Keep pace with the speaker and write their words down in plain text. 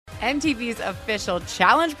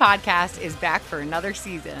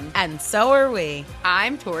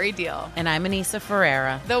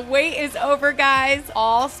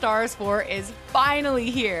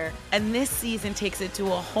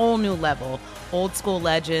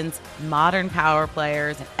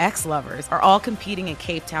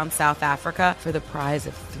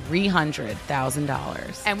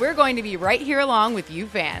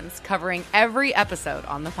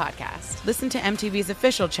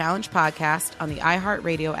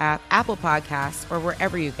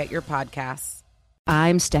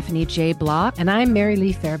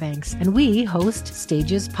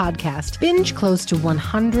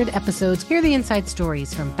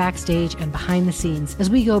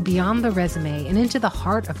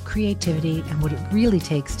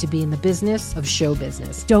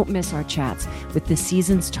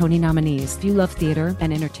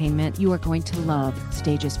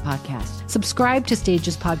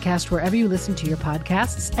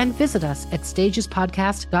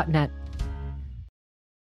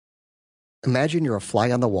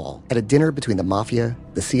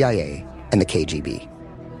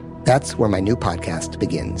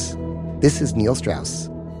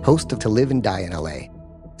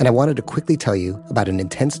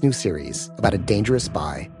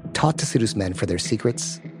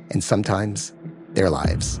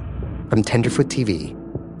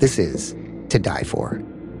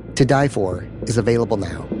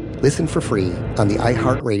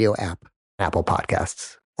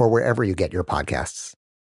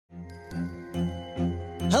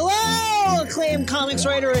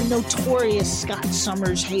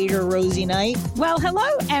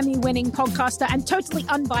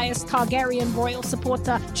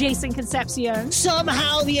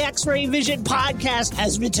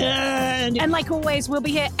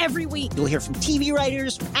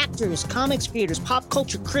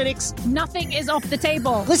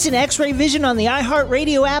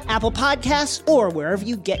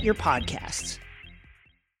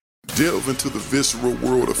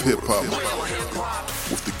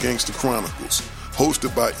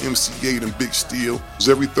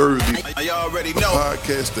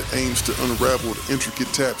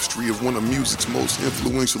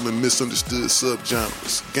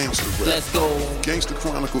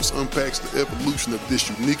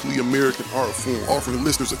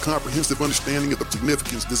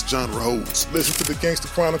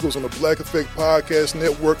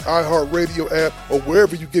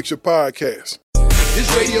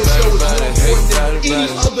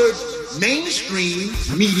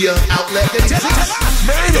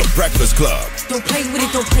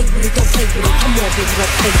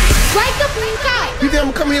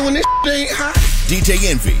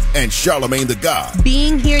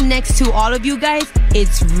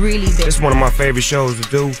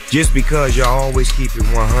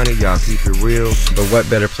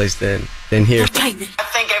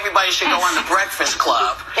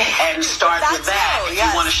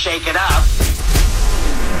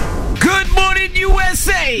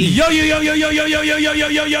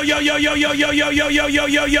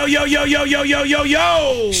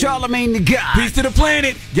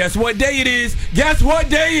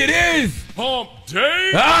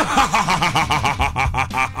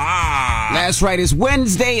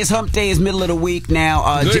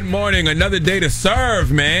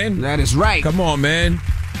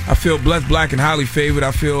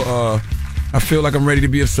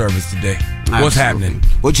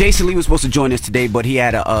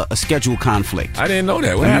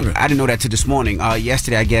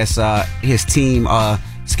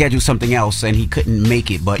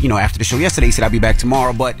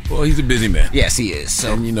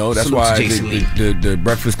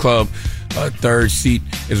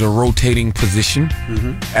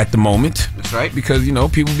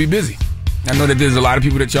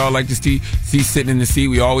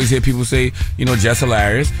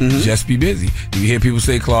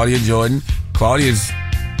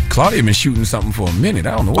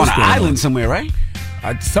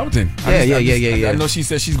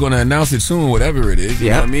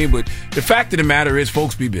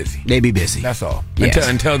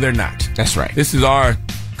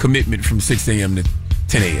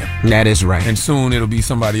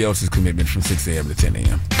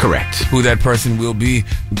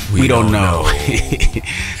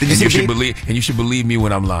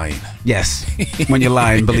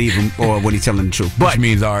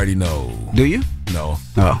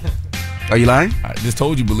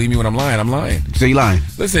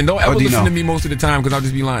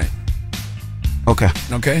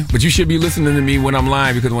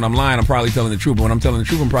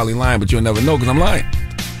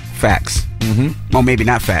Facts. Well, maybe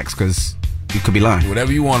not facts, because you could be lying.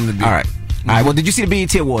 Whatever you want them to be. All right. All right. Well, did you see the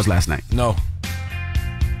BET Awards last night? No.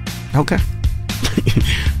 Okay.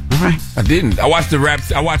 All right. I didn't. I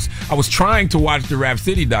was trying to watch the Rap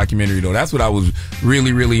City documentary, though. That's what I was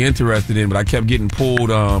really, really interested in, but I kept getting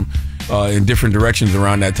pulled in different directions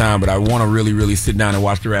around that time. But I want to really, really sit down and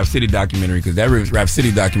watch the Rap City documentary, because that Rap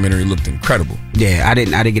City documentary looked incredible. Yeah, I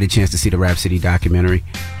didn't get a chance to see the Rap City documentary.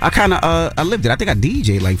 I kind of I lived it. I think I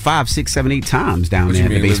DJ'd like 5, 6, 7, 8 times down there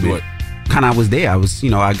in the basement. Kind of, I was there. I was,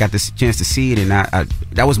 I got this chance to see it, and I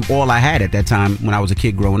that was all I had at that time when I was a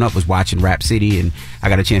kid growing up, was watching Rap City, and I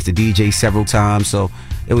got a chance to DJ several times, so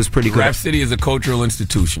it was pretty good. Rap City is a cultural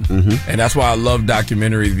institution, and that's why I love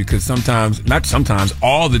documentaries, because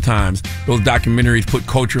all the times, those documentaries put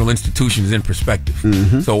cultural institutions in perspective.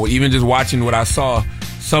 So even just watching what I saw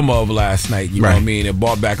some of last night, you know what I mean, it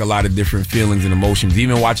brought back a lot of different feelings and emotions,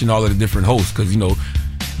 even watching all of the different hosts, because,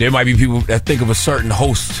 there might be people that think of a certain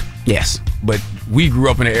host. Yes. But we grew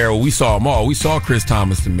up in an era where we saw them all. We saw Chris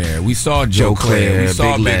Thomas the Mayor. We saw Joe Claire. We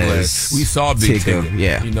saw Big Les. We saw Big Tigger.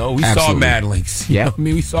 Yeah. We saw Mad Links. Yeah.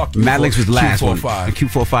 We saw Mad Links was the last Q45. one.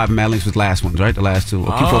 Q45 and Mad Links was the last ones, right? The last two.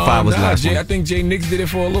 Or Q45 was the last one. I think Jay Nix did it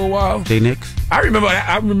for a little while. Jay Nix? I remember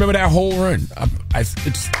that whole run.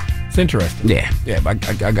 It's interesting. Yeah. Yeah,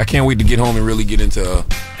 but I can't wait to get home and really get into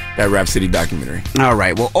that Rap City documentary. All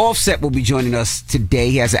right. Well, Offset will be joining us today.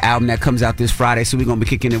 He has an album that comes out this Friday, so we're going to be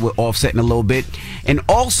kicking it with Offset in a little bit. And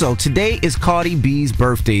also, today is Cardi B's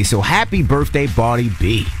birthday, so happy birthday, Cardi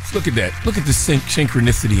B. Look at that. Look at the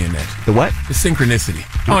synchronicity in that. The what? The synchronicity.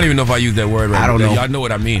 I don't even know if I use that word right now. I don't know. Y'all know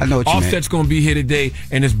what I mean. I know what you mean. Offset's going to be here today,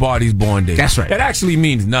 and it's Barty's born day. That's right. That actually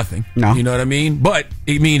means nothing. No. You know what I mean? But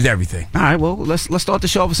it means everything. All right, well, let's start the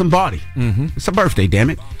show with some Barty. It's a birthday, damn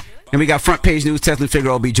it. And we got front page news. Tesla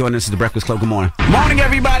Figaro will be joining us at the Breakfast Club. Good morning. Morning,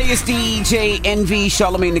 everybody. It's DJ Envy,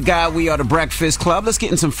 Charlamagne the God. We are the Breakfast Club. Let's get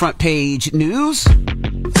in some front page news.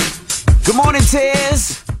 Good morning,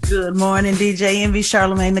 Tez. Good morning, DJ Envy,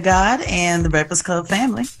 Charlamagne the God, and the Breakfast Club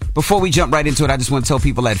family. Before we jump right into it, I just want to tell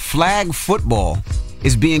people that flag football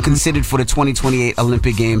is being considered for the 2028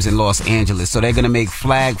 Olympic Games in Los Angeles. So they're going to make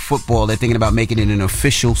flag football. They're thinking about making it an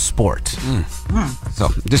official sport. So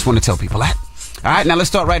just want to tell people that. All right, now let's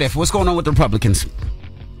start right after. What's going on with the Republicans?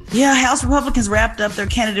 Yeah, House Republicans wrapped up their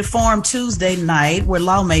candidate forum Tuesday night, where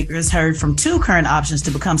lawmakers heard from two current options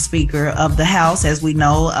to become Speaker of the House. As we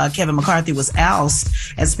know, Kevin McCarthy was ousted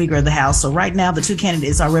as Speaker of the House. So right now, the two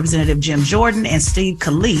candidates are Representative Jim Jordan and Steve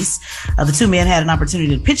Scalise. The two men had an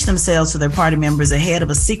opportunity to pitch themselves to their party members ahead of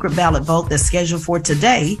a secret ballot vote that's scheduled for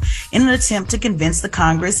today in an attempt to convince the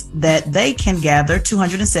Congress that they can gather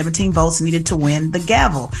 217 votes needed to win the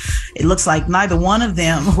gavel. It looks like neither one of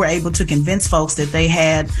them were able to convince folks that they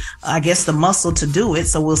had, I guess, the muscle to do it.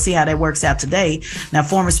 So we'll see how that works out today. Now,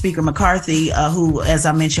 former Speaker McCarthy, who, as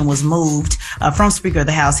I mentioned, was moved from Speaker of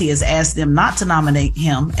the House, he has asked them not to nominate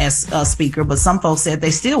him as Speaker, but some folks said they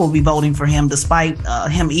still will be voting for him, despite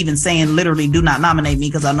him even saying literally, do not nominate me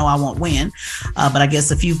because I know I won't win. But I guess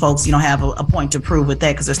a few folks, have a point to prove with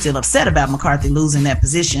that, because they're still upset about McCarthy losing that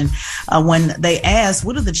position. When they asked,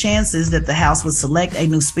 what are the chances that the House would select a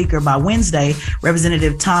new Speaker by Wednesday,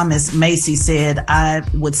 Representative Thomas Macy said, I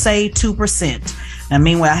would say 2%. Now,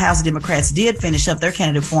 meanwhile, House Democrats did finish up their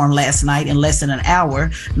candidate forum last night in less than an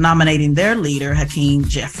hour, nominating their leader, Hakeem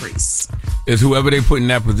Jeffries. Is whoever they put in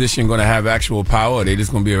that position going to have actual power, or are they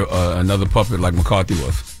just going to be another puppet like McCarthy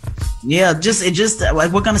was? Yeah, we're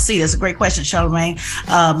going to see. That's a great question, Charlamagne.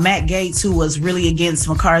 Matt Gaetz, who was really against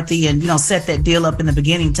McCarthy and, set that deal up in the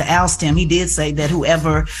beginning to oust him, he did say that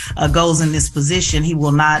whoever goes in this position, he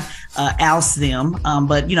will not oust them.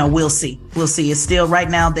 But, we'll see. We'll see. It's still, right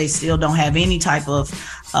now, they still don't have any type of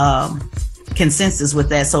consensus with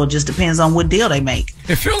that. So it just depends on what deal they make.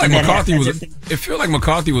 It feel like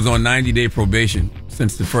McCarthy was on 90-day probation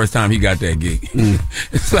since the first time he got that gig.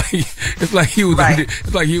 It's like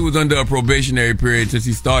he was under a probationary period since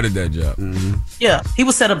he started that job. Yeah, he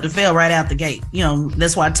was set up to fail right out the gate.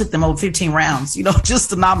 That's why it took them over 15 rounds, just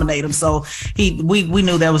to nominate him. So we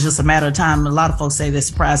knew that was just a matter of time. A lot of folks say they're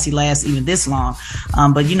surprised he lasts even this long.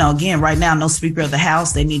 But again, right now, no Speaker of the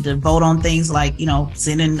House. They need to vote on things like,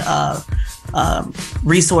 sending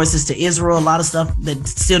resources to Israel, a lot of stuff that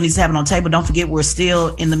still needs to happen on the table. Don't forget, we're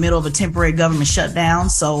still in the middle of a temporary government shutdown.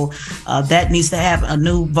 So that needs to happen. A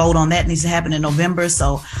new vote on that needs to happen in November.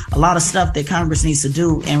 So a lot of stuff that Congress needs to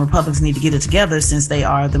do, and Republicans need to get it together since they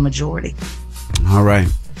are the majority. All right.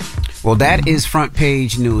 Well, that is front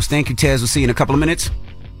page news. Thank you, Tez. We'll see you in a couple of minutes.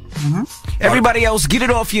 Mm-hmm. Everybody else, get it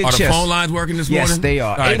off your chest. Are the phone lines working this morning? Yes, they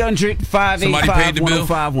are.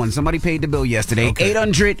 800-585-1051. Somebody paid the bill yesterday. Okay.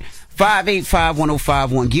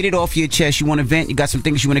 800-585-1051. Get it off your chest. You want to vent? You got some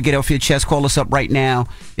things you want to get off your chest? Call us up right now.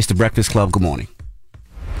 It's The Breakfast Club. Good morning.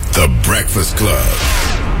 The Breakfast Club.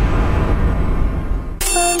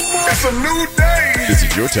 It's a new day. This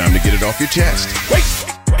is your time to get it off your chest.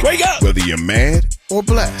 Wake up. Whether you're mad or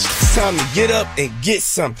blessed. It's time to get up and get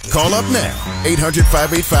something. Call up now.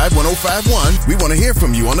 800-585-1051. We want to hear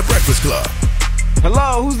from you on The Breakfast Club.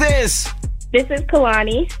 Hello, who's this? This is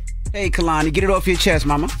Kalani. Hey, Kalani, get it off your chest,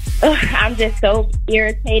 mama. I'm just so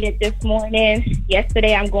irritated this morning.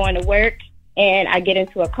 Yesterday, I'm going to work, and I get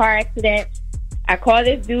into a car accident. I call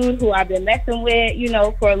this dude who I've been messing with,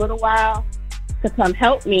 for a little while to come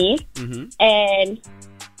help me. Mm-hmm. And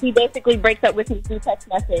he basically breaks up with me through text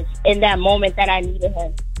message in that moment that I needed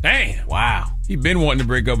him. Damn. Wow. He been wanting to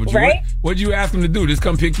break up with you. Right? What'd you ask him to do? Just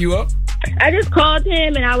come pick you up? I just called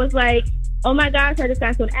him, and I was like, oh, my gosh, I just got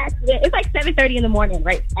into an accident. It's like 7:30 in the morning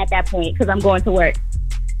right at that point because I'm going to work.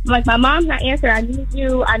 I'm like, my mom's not answering. I need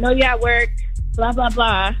you. I know you're at work, blah, blah,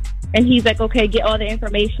 blah. And he's like, okay, get all the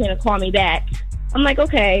information and call me back. I'm like,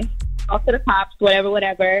 okay, off to the cops,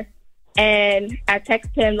 whatever. And I text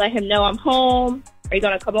him, let him know I'm home. Are you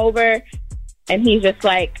going to come over? And he's just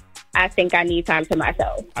like, I think I need time to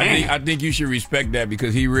myself. I think you should respect that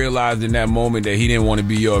because he realized in that moment that he didn't want to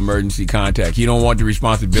be your emergency contact. He don't want the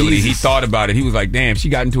responsibility. Jesus. He thought about it. He was like, damn, she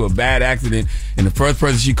got into a bad accident, and the first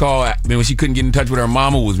person she called when she couldn't get in touch with her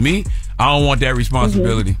mama was me. I don't want that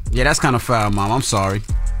responsibility. Mm-hmm. Yeah, that's kind of foul, Mom. I'm sorry.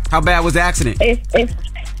 How bad was the accident? It's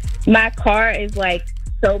my car is like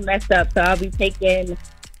so messed up, so I'll be taking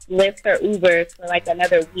Lyft or Uber for like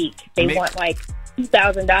another week. They want like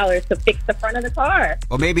 $2,000 to fix the front of the car.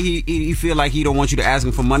 Or maybe he feel like he don't want you to ask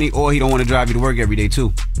him for money, or he don't want to drive you to work every day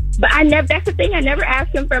too. But that's the thing. I never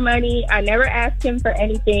asked him for money. I never asked him for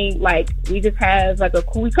anything. Like, we just have like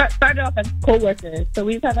we started off as co-workers, so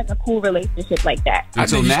we just have like a cool relationship like that. I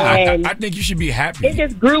think you should be happy. It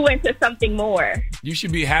just grew into something more. You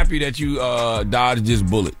should be happy that you dodged this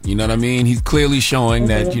bullet. You know what I mean? He's clearly showing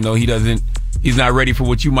that, he's not ready for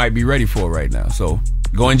what you might be ready for right now. So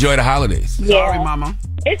go enjoy the holidays. Yeah. Sorry, Mama.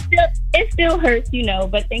 It still hurts,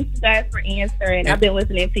 but thank you guys for answering. I've been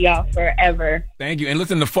listening to y'all forever. Thank you. And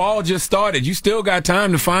listen, the fall just started. You still got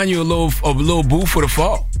time to find you a little boo for the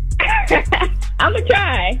fall. I'm gonna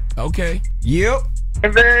try. Okay. Yep.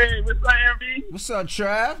 Hey, what's up, MB? What's up,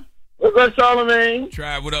 Trav? What's up, Charlamagne?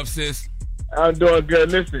 Trav, what up, sis? I'm doing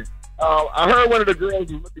good. Listen, I heard one of the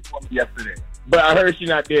girls was looking for me yesterday, but I heard she's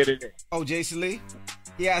not there today. Oh, Jason Lee?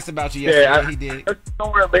 He asked about you yesterday. Yeah, he did.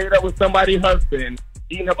 Somewhere laid up with somebody's husband,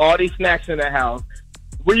 eating up all these snacks in the house.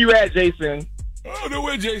 Where you at, Jason? Oh, no,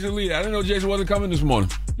 where Jason Lee? I didn't know Jason wasn't coming this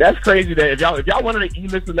morning. That's crazy. That if y'all wanted an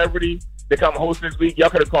E-list celebrity to come host this week, y'all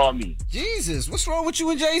could have called me. Jesus, what's wrong with you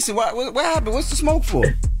and Jason? What happened? What's the smoke for?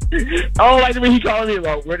 I don't like the way he called me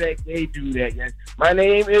about where that gay dude at. Yeah. My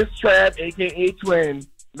name is Trav, a.k.a. Twin,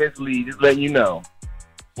 Miss Lee. Just letting you know.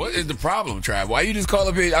 What is the problem, Trav? Why you just call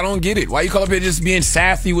up here? I don't get it. Why you call up here just being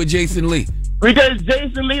sassy with Jason Lee? Because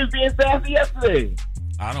Jason Lee was being sassy yesterday.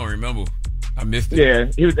 I don't remember. I missed it. Yeah,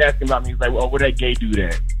 he was asking about me. He's like, well, where that gay dude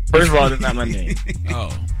at? First of all, that's not my name.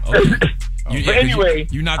 Oh, okay. But anyway.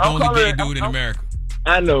 You're not the only gay dude in America.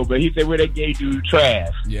 I know, but he said, where that gay dude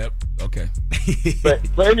trash. Yep, okay.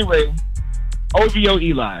 but anyway, OVO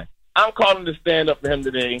Eli. I'm calling to stand up for him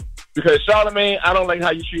today because Charlamagne, I don't like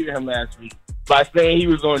how you treated him last week by saying he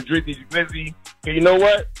was on Drizzy's Glizzy. And you know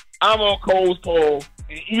what? I'm on Cole's pole.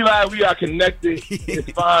 And Eli, we are connected.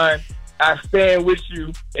 It's fine. I stand with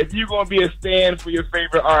you. If you're going to be a stand for your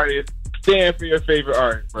favorite artist, stand for your favorite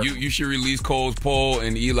artist. Bro. You should release Cole's pole,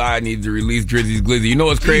 and Eli needs to release Drizzy's Glizzy. You know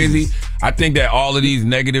what's crazy? I think that all of these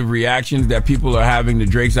negative reactions that people are having to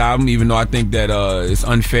Drake's album, even though I think that it's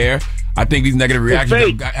unfair, I think these negative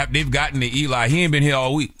reactions they've gotten to Eli. He ain't been here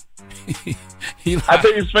all week. Eli. I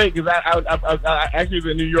think it's fake because I actually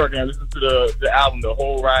was in New York and I listened to the album, the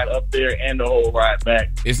whole ride up there and the whole ride back.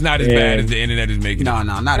 It's not as bad as the internet is making it. No,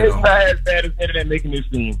 not at all. It's not as bad as the internet making it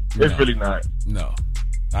seem. It's really not. No.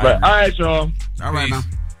 But all right, y'all. All right, man.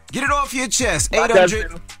 Get it off your chest.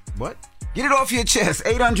 800. What? Get it off your chest.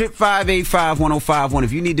 800-585-1051.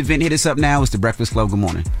 If you need to vent, hit us up now. It's The Breakfast Club. Good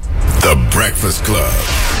morning. The Breakfast Club.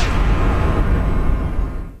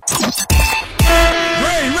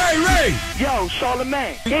 Ray. Yo,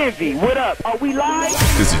 Charlamagne. Envy, what up? Are we live?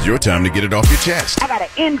 This is your time to get it off your chest. I got an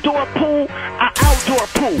indoor pool, an outdoor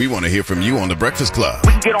pool. We want to hear from you on The Breakfast Club.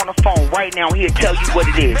 We can get on the phone right now. He'll tell you what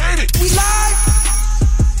it is. We live?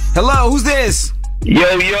 Hello, who's this?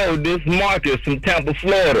 Yo, this is Marcus from Tampa,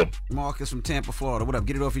 Florida. Marcus from Tampa, Florida. What up?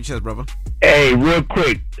 Get it off your chest, brother. Hey, real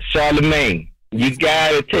quick, Charlamagne, you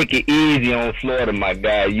gotta take it easy on Florida, my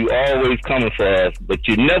guy. You always coming for us, but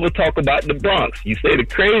you never talk about the Bronx. You say the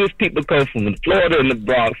craziest people come from Florida and the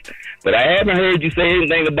Bronx, but I haven't heard you say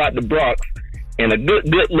anything about the Bronx in a good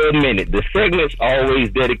little minute. The segment's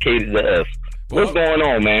always dedicated to us. What's going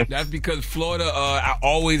on, man? That's because Florida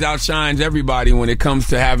always outshines everybody when it comes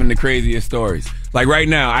to having the craziest stories. Like right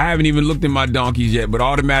now, I haven't even looked at my donkeys yet, but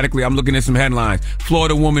automatically I'm looking at some headlines.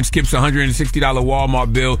 Florida woman skips $160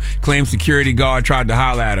 Walmart bill, claims security guard tried to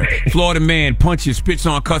holler at her. Florida man punches, spits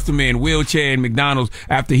on customer in wheelchair in McDonald's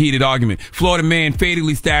after heated argument. Florida man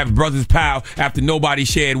fatally stabs brother's pal after nobody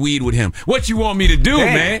shared weed with him. What you want me to do,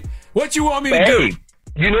 man? What you want me to do?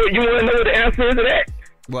 You want to know what the answer is to that?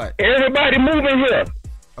 What? Everybody moving here.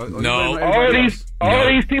 No. All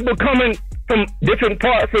these people coming from different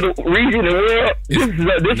parts of the region and world.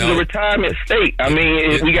 This is a retirement state. I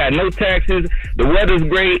mean, we got no taxes. The weather's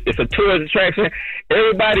great. It's a tourist attraction.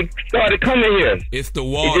 Everybody started coming here. It's the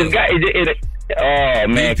water. Oh,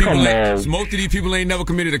 man, come on. Most of these people ain't never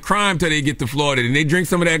committed a crime till they get to Florida. And they drink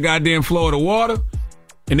some of that goddamn Florida water.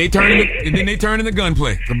 And then they turn into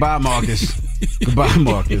gunplay. Goodbye, Marcus. Goodbye,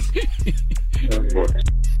 Marcus.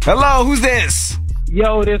 Hello, who's this?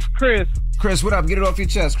 Yo, this Chris. Chris, what up? Get it off your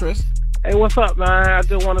chest, Chris. Hey, what's up, man? I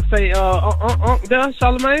just want to say, there,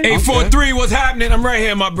 Charlamagne. 843, what's happening? I'm right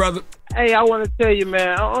here, my brother. Hey, I want to tell you,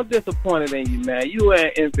 man, I'm disappointed in you, man. You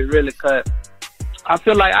ain't envy, really, cuz I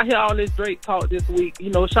feel like I hear all this Drake talk this week. You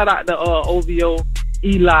know, shout out to OVO,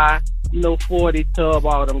 Eli, 40, Tub,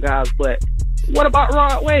 all them guys, but what about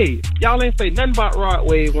Rod Wave? Y'all ain't say nothing about Rod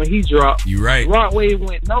Wave when he dropped. You right. Rod Wave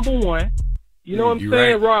went #1. You know what I'm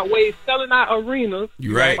saying? Right. Rod Wave selling out arenas.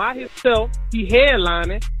 You right. By himself. He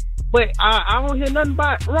headlining. But I don't hear nothing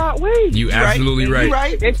about Rod Wave. You absolutely right. You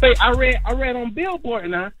right. They say I read on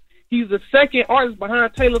Billboard now. He's the second artist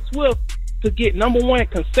behind Taylor Swift to get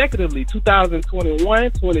 #1 consecutively,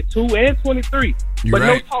 2021, 22, and 23. You but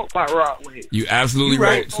right. no talk about Rod Wave. You absolutely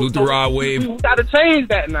right. Salute to Rod Wave. We got to change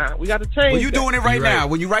that now. We got to change. Well, you doing it right now.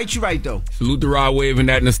 When you write, you right though. Salute to Rod Wave and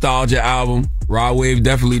that Nostalgia album. Rod Wave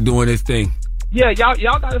definitely doing his thing. Yeah,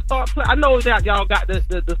 y'all got to start playing. I know that y'all got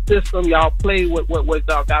the system. Y'all play what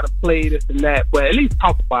y'all got to play, this and that. But at least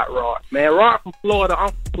talk about Rod, man. Rod from Florida.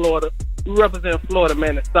 I'm from Florida. We represent Florida,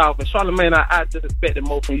 man, the South. And Charlamagne, I just expected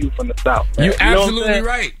more from you from the South. Man. You're absolutely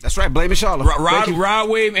right. That's right. Blame it, Charlotte. Rod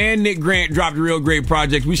Wave and Nick Grant dropped a real great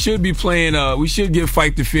project. We should be playing. We should give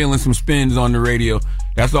Fight the Feeling some spins on the radio.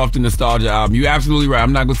 That's off the Nostalgia album. You're absolutely right.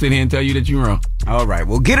 I'm not going to sit here and tell you that you're wrong. All right.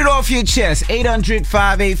 Well, get it off your chest.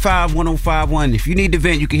 800-585-1051. If you need to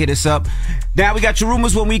vent, you can hit us up. Now, we got your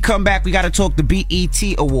rumors. When we come back, we got to talk the BET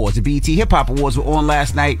Awards. The BET Hip Hop Awards were on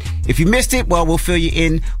last night. If you missed it, well, we'll fill you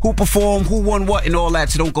in. Who performed, who won what, and all that.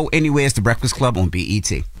 So don't go anywhere. It's The Breakfast Club on BET.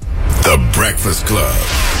 The Breakfast Club.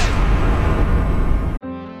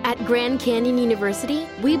 At Grand Canyon University,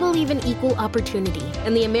 we believe in equal opportunity,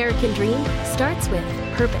 and the American dream starts with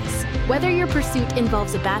purpose. Whether your pursuit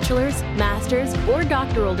involves a bachelor's, master's, or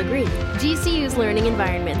doctoral degree, GCU's learning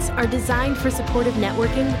environments are designed for supportive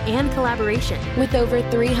networking and collaboration. With over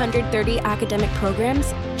 330 academic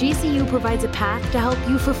programs, GCU provides a path to help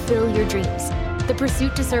you fulfill your dreams. The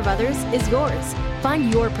pursuit to serve others is yours.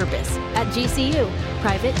 Find your purpose at GCU.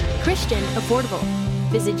 Private, Christian, affordable.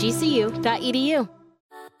 Visit gcu.edu.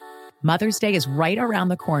 Mother's Day is right around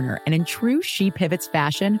the corner, and in true She Pivots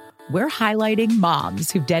fashion, we're highlighting moms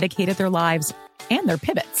who've dedicated their lives and their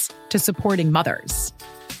pivots to supporting mothers.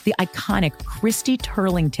 The iconic Christy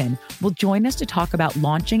Turlington will join us to talk about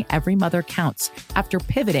launching Every Mother Counts after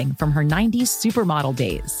pivoting from her 90s supermodel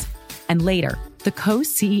days. And later, the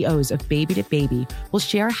co-CEOs of Baby to Baby will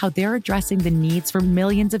share how they're addressing the needs for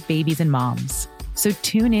millions of babies and moms. So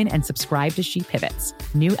tune in and subscribe to She Pivots.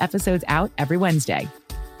 New episodes out every Wednesday.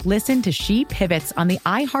 Listen to She Pivots on the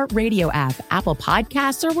iHeartRadio app, Apple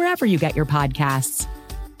Podcasts, or wherever you get your podcasts.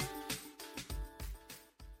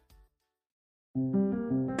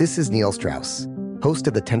 This is Neil Strauss, host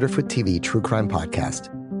of the Tenderfoot TV true crime podcast,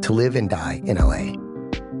 To Live and Die in LA.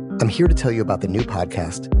 I'm here to tell you about the new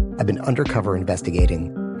podcast I've been undercover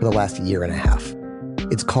investigating for the last year and a half.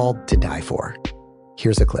 It's called To Die For.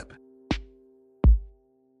 Here's a clip.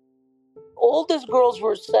 All these girls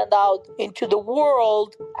were sent out into the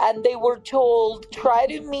world and they were told, try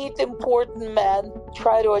to meet important men,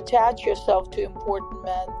 try to attach yourself to important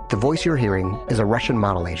men. The voice you're hearing is a Russian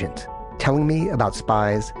model agent telling me about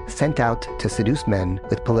spies sent out to seduce men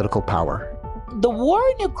with political power. The war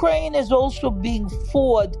in Ukraine is also being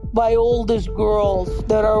fought by all these girls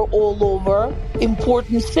that are all over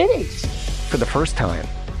important cities. For the first time,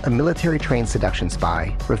 a military-trained seduction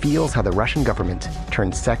spy reveals how the Russian government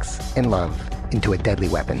turned sex and love into a deadly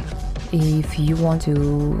weapon. If you want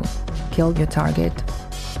to kill your target,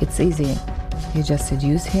 it's easy. You just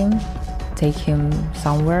seduce him, take him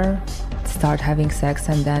somewhere, start having sex,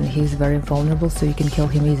 and then he's very vulnerable, so you can kill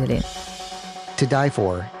him easily. To Die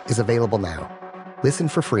For is available now. Listen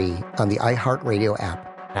for free on the iHeartRadio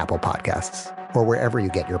app, Apple Podcasts, or wherever you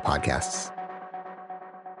get your podcasts.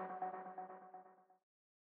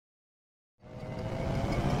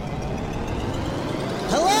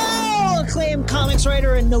 Hello, acclaimed comics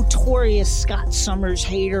writer and notorious Scott Summers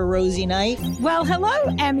hater, Rosie Knight. Well,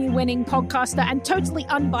 hello, Emmy-winning podcaster and totally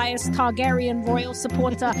unbiased Targaryen royal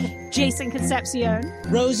supporter, Jason Concepcion.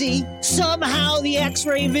 Rosie, somehow the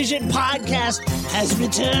X-Ray Vision podcast has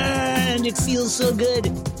returned. It feels so good.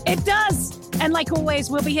 It does. And like always,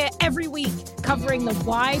 we'll be here every week covering the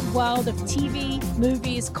wide world of TV,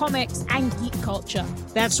 movies, comics, and geek culture.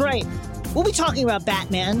 That's right. We'll be talking about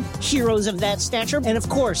Batman, heroes of that stature, and of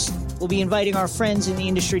course, we'll be inviting our friends in the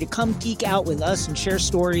industry to come geek out with us and share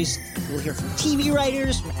stories. We'll hear from TV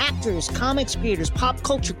writers, from actors, comics creators, pop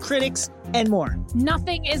culture critics, and more.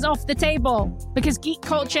 Nothing is off the table because geek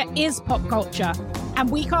culture is pop culture, and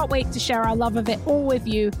we can't wait to share our love of it all with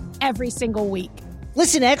you every single week.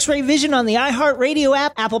 Listen to X-Ray Vision on the iHeartRadio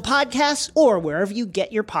app, Apple Podcasts, or wherever you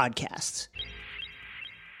get your podcasts.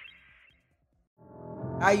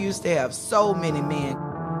 I used to have so many men.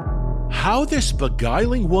 How this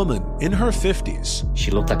beguiling woman in her 50s,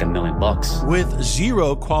 she looked like $1 million, with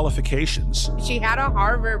zero qualifications, she had a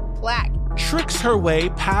Harvard plaque, tricks her way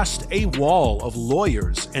past a wall of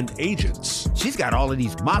lawyers and agents. She's got all of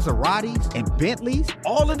these Maseratis and Bentleys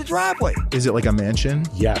all in the driveway. Is it like a mansion?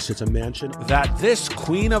 Yes, it's a mansion that this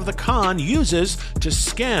queen of the con uses to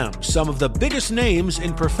scam some of the biggest names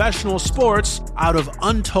in professional sports out of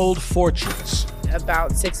untold fortunes.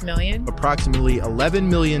 About $6 million. Approximately $11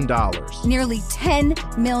 million. Nearly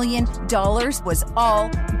 $10 million was all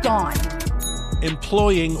gone.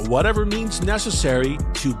 Employing whatever means necessary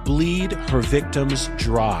to bleed her victims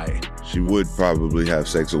dry. She would probably have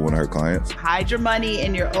sex with one of her clients. Hide your money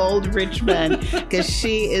in your old rich man, because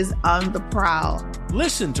she is on the prowl.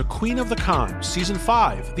 Listen to Queen of the Con, Season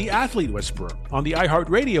 5, The Athlete Whisperer, on the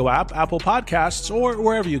iHeartRadio app, Apple Podcasts, or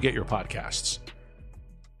wherever you get your podcasts.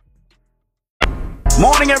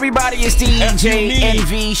 Morning, everybody. It's DJ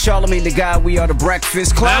NV, Charlamagne the God. We are the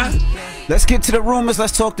Breakfast Club. Let's get to the rumors.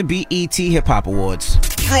 Let's talk the BET Hip Hop Awards.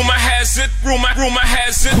 Rumor has it. Rumor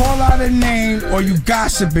has it. Call out a name, or you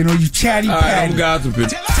gossiping, or you chatty patty. I'm gossiping.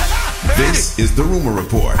 This is the Rumor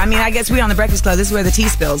Report. I mean, I guess we on the Breakfast Club. This is where the tea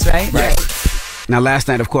spills, right? Right. Now, last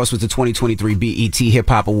night, of course, was the 2023 BET Hip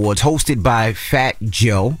Hop Awards, hosted by Fat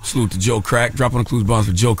Joe. Salute to Joe Crack. Drop on the clues bombs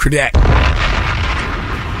for Joe Crack.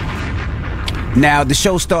 Now, the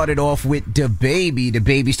show started off with the baby. The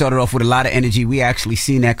baby started off with a lot of energy. We actually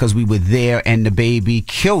seen that because we were there, and the baby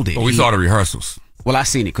killed it. Oh, we saw the rehearsals. Well, I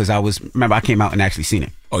seen it because remember, I came out and actually seen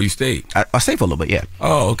it. Oh, you stayed? I stayed for a little bit, yeah.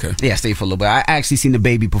 Oh, okay. Yeah, I stayed for a little bit. I actually seen the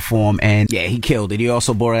baby perform, and yeah, he killed it. He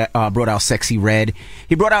also brought out Sexy Red.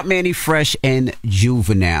 He brought out Manny Fresh and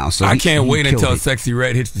Juvenile. So I can't wait until Sexy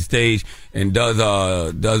Red hits the stage and does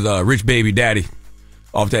Rich Baby Daddy.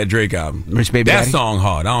 Off that Drake album. Rich Baby That Daddy? song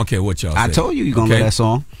hard. I don't care what y'all say. I told you gonna love that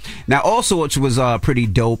song. Now, also, which was pretty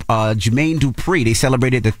dope, Jermaine Dupri, they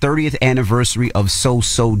celebrated the 30th anniversary of So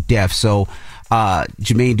Def. So,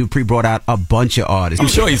 Jermaine Dupri brought out a bunch of artists. I'm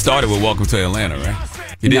sure he started with Welcome to Atlanta,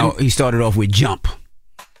 right? He started off with Jump.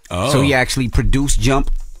 Oh. So he actually produced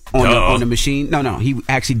Jump on the machine. No, he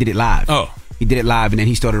actually did it live. Oh. He did it live, and then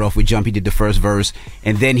he started off with Jump. He did the first verse,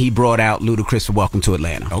 and then he brought out Ludacris for Welcome to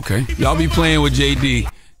Atlanta. Okay. Y'all be playing with JD.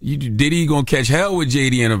 Diddy gonna catch hell with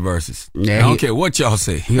JD in the verses. Yeah, I don't care what y'all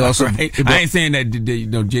say. He also, right? I ain't saying that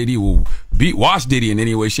JD will wash Diddy in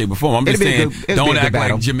any way, shape, or form. I'm just saying don't act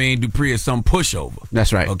like Jermaine Dupri is some pushover.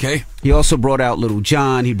 That's right. Okay? He also brought out Little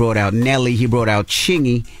John. He brought out Nelly. He brought out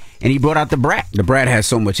Chingy. And he brought out the Brat. The Brat has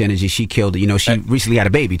so much energy. She killed it. You know, she recently had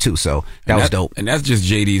a baby, too, so that was dope. And that's just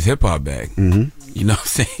JD's hip-hop bag. Mm-hmm. You know what I'm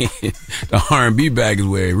saying? The R&B bag is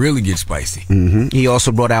where it really gets spicy. Mm-hmm. He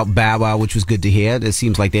also brought out Bow Wow, which was good to hear. It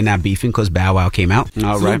seems like they're not beefing because Bow Wow came out.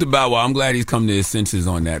 All Salute right. to Bow Wow. I'm glad he's come to his senses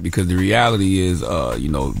on that because the reality is,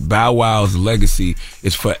 Bow Wow's legacy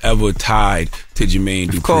is forever tied to Jermaine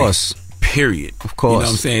Dupri. Of course. Period. Of course. You know what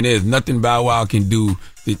I'm saying? There's nothing Bow Wow can do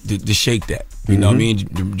to shake that. You know what I mean?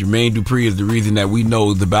 Jermaine Dupri is the reason that we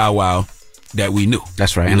know the Bow Wow that we knew.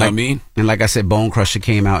 That's right. You know what I mean? And like I said, Bone Crusher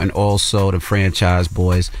came out, and also the Franchise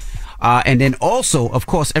Boys. And then also, of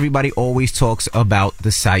course, everybody always talks about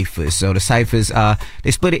the ciphers. So the ciphers,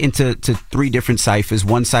 they split it into 3 different ciphers.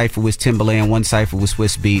 One cipher was Timbaland, one cipher was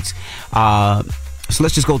Swiss Beats. So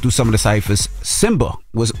let's just go through some of the ciphers. Simba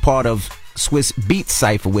was part of Swiss Beats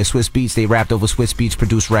cipher, where Swiss Beats, they rapped over Swiss Beats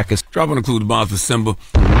produced records. Dropping the clues bombs for Simba.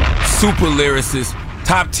 Super lyricist,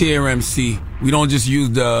 top tier MC. We don't just use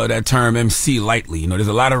that term MC lightly. There's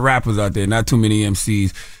a lot of rappers out there, not too many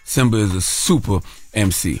MCs. Simba is a super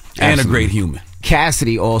MC and a great human.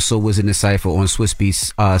 Cassidy also was in the cipher on Swiss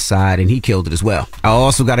Beats side, and he killed it as well. I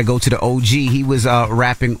also got to go to the OG. He was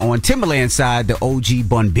rapping on Timbaland's side, the OG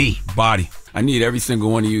Bun B. Body. I need every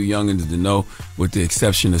single one of you youngins to know, with the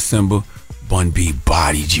exception of Simba, Bun B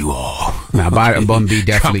bodied you all. Nah, Bun B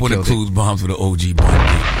definitely killed it. Drop the clues bombs for the OG Bun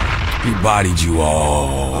B. He bodied you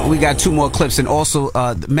all. We got 2 more clips, and also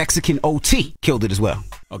the Mexican OT killed it as well.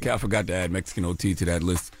 Okay, I forgot to add Mexican OT to that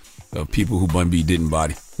list of people who Bun B didn't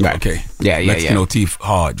body. Right. Okay. Yeah. Mexican OT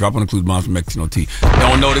hard. Drop on the clues bombs for Mexican OT.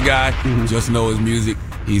 Don't know the guy, just know his music.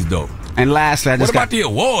 He's dope. And lastly, what about the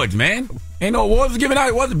awards, man? Ain't no awards given out.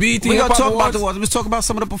 It wasn't BET. We're going to talk about the awards. Let's talk about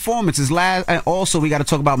some of the performances. And also, we got to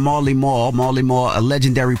talk about Marley Marl. Marley Marl, a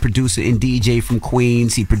legendary producer and DJ from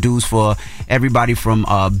Queens. He produced for everybody from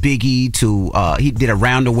Biggie to, he did a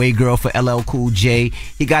Roundaway Girl for LL Cool J.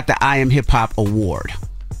 He got the I Am Hip Hop Award.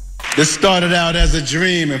 This started out as a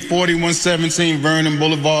dream at 4117 Vernon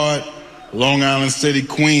Boulevard, Long Island City,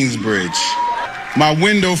 Queensbridge. My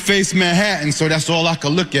window faced Manhattan, so that's all I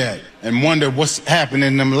could look at and wonder what's happening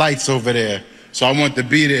in them lights over there. So I wanted to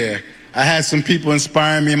be there. I had some people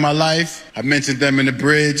inspiring me in my life. I mentioned them in the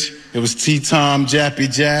bridge. It was T-Tom, Jappy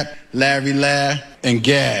Jap, Larry La, and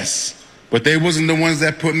Gas. But they wasn't the ones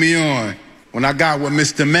that put me on. When I got with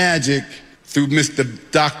Mr. Magic, through Mr.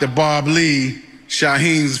 Dr. Bob Lee,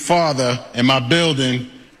 Shaheen's father, in my building,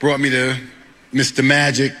 brought me to Mr.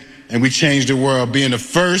 Magic, and we changed the world, being the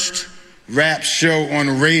first rap show on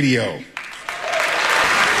the radio.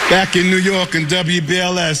 Back in New York in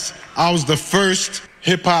WBLS, I was the first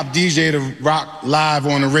hip-hop DJ to rock live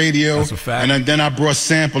on the radio. That's a fact. And then I brought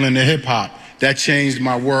sampling to hip-hop. That changed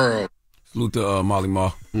my world. Salute to Marley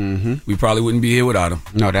Marl. We probably wouldn't be here without him.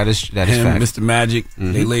 No, that is fact. Mr. Magic,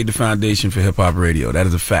 they laid the foundation for hip-hop radio. That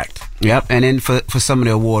is a fact. Yep, and then for some of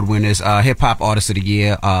the award winners, Hip-Hop Artist of the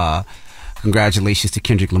Year, congratulations to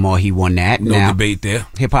Kendrick Lamar. He won that. No debate there.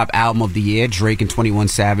 Hip-Hop Album of the Year, Drake and 21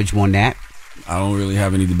 Savage won that. I don't really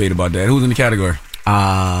have any debate about that. Who's in the category?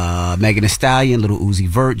 Megan Thee Stallion, Lil Uzi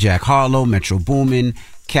Vert, Jack Harlow, Metro Boomin,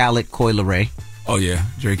 Khaled, Coi Leray. Oh, yeah.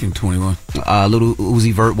 Drake and 21. Lil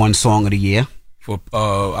Uzi Vert won Song of the Year. For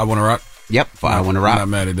I Wanna Rock? Yep, for I Wanna Rock. I'm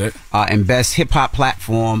not mad at that. And Best Hip-Hop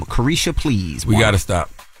Platform, Carisha Please. We got to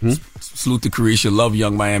stop. Salute to Carisha. Love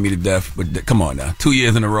Young Miami to death. But come on now. 2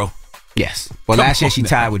 years in a row. Yes. Well, last year she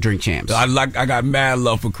tied with Drink Champs. I got mad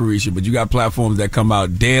love for Carisha, but you got platforms that come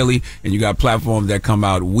out daily, and you got platforms that come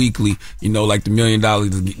out weekly. Like the $1 million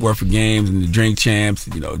worth of games and the Drink Champs.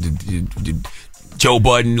 The Joe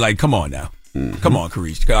Budden. Like, come on now, come on,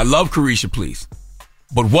 Carisha. I love Carisha, please.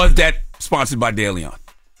 But was that sponsored by De Leon?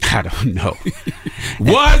 I don't know.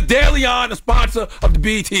 Was De Leon a sponsor of the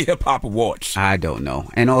BET Hip Hop Awards? I don't know.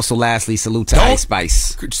 And also, lastly, salute to Ice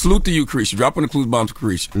Spice. Salute to you, Carisha. Drop on the clues bombs to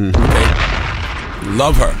Carisha. Okay?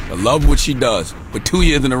 Love her. I love what she does. But 2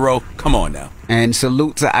 years in a row, come on now. And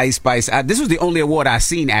salute to Ice Spice. This was the only award I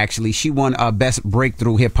seen, actually. She won Best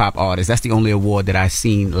Breakthrough Hip Hop Artist. That's the only award that I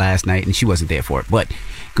seen last night, and she wasn't there for it. But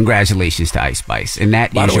congratulations to Ice Spice. And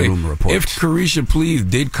that is your rumor report. If Carisha Please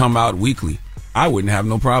did come out weekly, I wouldn't have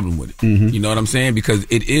no problem with it. You know what I'm saying? Because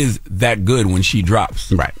it is that good when she drops.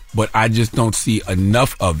 Right. But I just don't see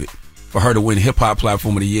enough of it for her to win Hip Hop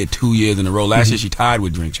Platform of the Year 2 years in a row. Last year she tied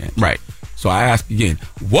with Drink Champs. Right. So I ask again,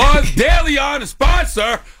 was De Leon a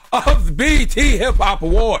sponsor of the BET Hip Hop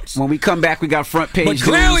Awards? When we come back, we got front page But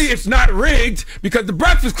clearly it's not rigged because the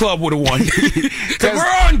Breakfast Club would have won. Because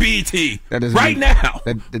we're on BET right now.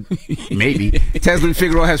 Maybe. Tesla and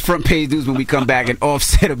Figueroa has front page news when we come back, and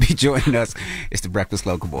Offset will be joining us. It's the Breakfast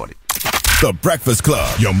Club. Good morning. The Breakfast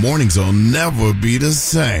Club. Your mornings will never be the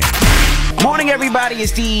same. Morning, everybody.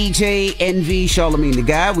 It's DJ NV, Charlamagne the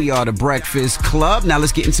Guy. We are the Breakfast Club. Now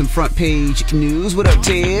let's get in some front page news. What up,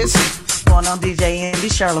 Tiz? What's going on, DJ Envy,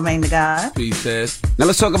 Charlamagne the Guy? Peace, Tez. Now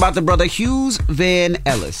let's talk about the brother Hughes Van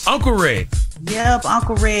Ellis. Uncle Red. Yep,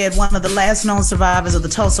 Uncle Red, one of the last known survivors of the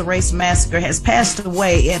Tulsa Race Massacre, has passed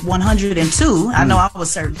away at 102. I know I would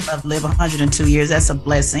certainly love to live 102 years. That's a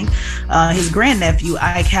blessing. His grandnephew,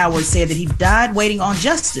 Ike Howard, said that he died waiting on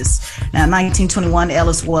justice. Now, in 1921,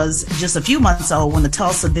 Ellis was just a few months old when the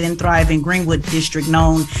Tulsa, then thriving Greenwood district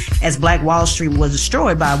known as Black Wall Street was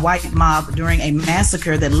destroyed by a white mob during a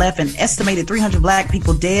massacre that left an estimated 300 black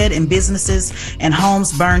people dead and businesses and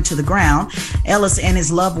homes burned to the ground. Ellis and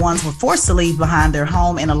his loved ones were forced to leave behind their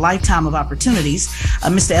home in a lifetime of opportunities.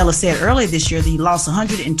 Mr. Ellis said earlier this year that he lost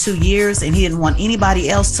 102 years and he didn't want anybody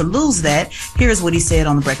else to lose that. Here's what he said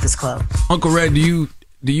on the Breakfast Club. Uncle Red, do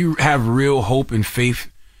you have real hope and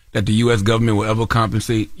faith that the U.S. government will ever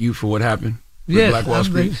compensate you for what happened with Yes, Black Wall I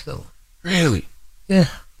Street? believe so. Really? Yeah.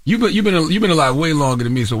 You've been alive way longer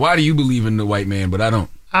than me. So why do you believe in the white man, but I don't?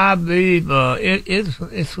 I believe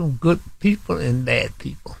it's some good people and bad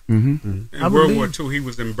people. Mm-hmm. I In World believe- War II, he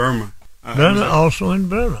was in Burma. Burma, also in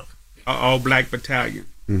Burma. All-black battalion.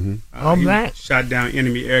 Mm-hmm. All he black? Shot down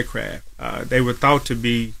enemy aircraft. They were thought to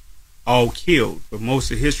be all killed, but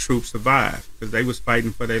most of his troops survived because they was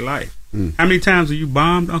fighting for their life. How many times have you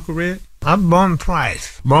bombed, Uncle Red? I bombed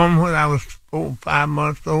twice. Bombed when I was 4 or 5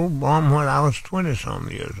 months old. Bombed when I was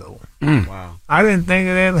 20-some years old. Wow. I didn't think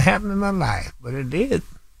it ever happened in my life, but it did.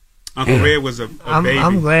 Uncle Red was a baby.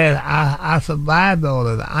 I'm glad I survived all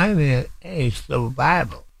of that. I'm a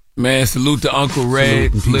survivor. Man, salute to Uncle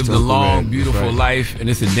Red. Lived a long, beautiful life, and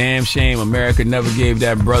it's a damn shame America never gave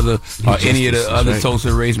that brother or any of the other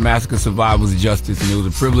Tulsa Race Massacre survivors justice. And it was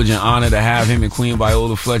a privilege and honor to have him and Queen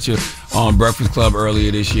Viola Fletcher on Breakfast Club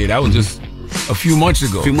earlier this year. That was just a few months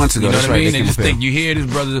ago. You know what I mean? And just think, you hear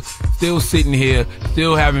this brother still sitting here,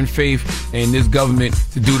 still having faith in this government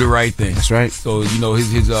to do the right thing. That's right. So, you know,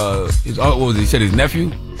 his what was it? He said his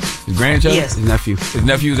nephew? His grandchild? Yes. His nephew. His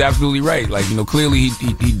nephew is absolutely right. Like, you know, clearly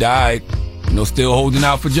he died, you know, still holding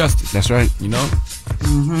out for justice. That's right. You know?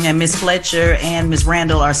 Mm-hmm. And Miss Fletcher and Miss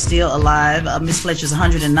Randall are still alive. Miss Fletcher's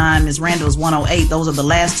 109, Miss Randall is 108. Those are the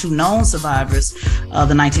last two known survivors of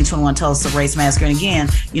the 1921 Tulsa Race Massacre. And again,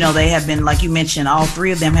 you know, they have been, like you mentioned, all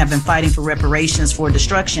three of them have been fighting for reparations for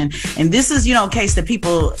destruction. And this is, you know, a case that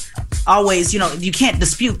people always, you know, you can't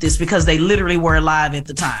dispute this because they literally were alive at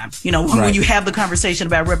the time. You know, when you have the conversation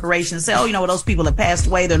about reparations, say, oh, you know, those people have passed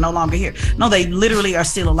away, they're no longer here. No, they literally are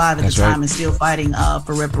still alive at the time and still fighting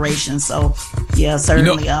for reparations. So, yeah,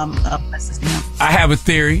 certainly, I have a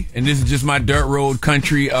theory, and this is just my dirt road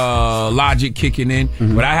country logic kicking in,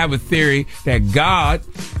 but I have a theory that God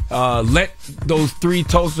let those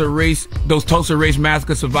Tulsa Race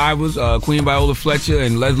Massacre survivors, Queen Viola Fletcher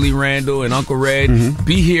and Leslie Randall and Uncle Red,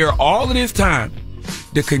 be here all of this time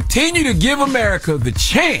to continue to give America the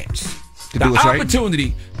chance, the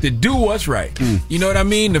opportunity to do what's right. You know what I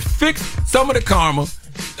mean? To fix some of the karma,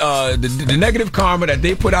 the negative karma that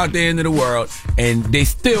they put out there into the world, and they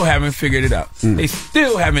still haven't figured it out. They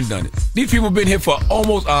still haven't done it. These people been here for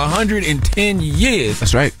almost 110 years.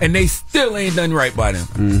 That's right. And they still ain't done right by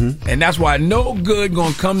them. And that's why no good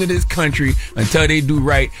gonna come to this country until they do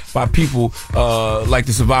right by people like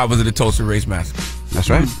the survivors of the Tulsa Race Massacre. That's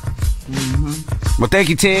right. Well, thank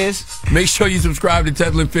you, Tiz. Make sure you subscribe to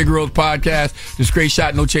Tesla and Figaro's podcast, the Straight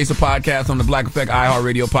Shot No Chaser podcast on the Black Effect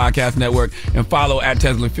iHeartRadio podcast network, and follow at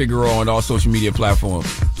Tesla and Figaro on all social media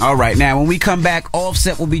platforms. All right, now when we come back,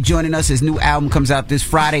 Offset will be joining us. His new album comes out this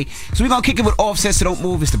Friday, so we're gonna kick it with Offset. So don't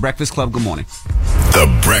move. It's the Breakfast Club. Good morning.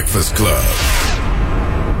 The Breakfast Club.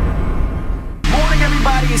 Morning,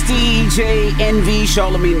 everybody. It's DJ NV,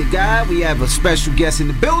 Charlamagne the Guy. We have a special guest in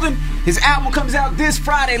the building. His album comes out this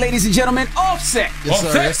Friday, ladies and gentlemen. Offset. Yes,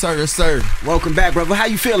 sir. Yes, sir. Yes, sir. Welcome back, brother. How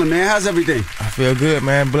you feeling, man? How's everything? I feel good,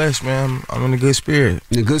 man. Blessed, man. I'm in a good spirit.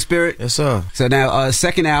 In a good spirit? Yes, sir. So now,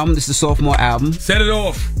 second album. This is the sophomore album. Set it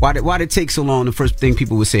off. Why did it take so long? The first thing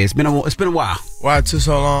people would say, it's been a while. Why it took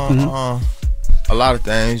so long? A lot of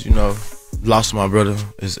things, you know. Lost my brother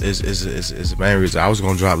is the main reason. I was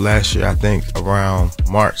gonna drop last year, I think around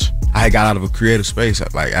March. I had got out of a creative space.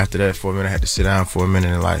 Like after that, for a minute, I had to sit down for a minute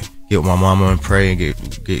and like get with my mama and pray and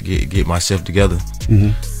get myself together.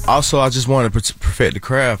 Also, I just wanted to perfect the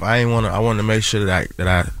craft. I wanted to make sure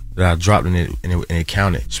that I dropped in it and it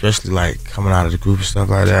counted. Especially like coming out of the group and stuff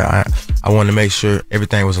like that. I wanted to make sure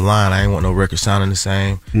everything was aligned. I didn't want no record sounding the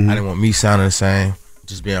same. I didn't want me sounding the same.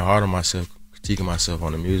 Just being hard on myself. Critiquing myself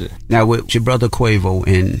on the music. Now with your brother Quavo,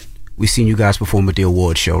 and we seen you guys perform at the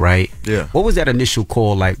award show, right? Yeah. What was that initial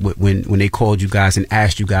call like when they called you guys and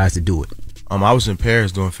asked you guys to do it? I was in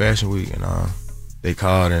Paris doing Fashion Week, and they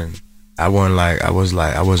called, and I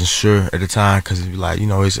wasn't sure at the time because it was like, you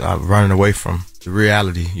know, I'm running away from the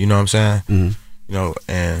reality. You know what I'm saying? You know,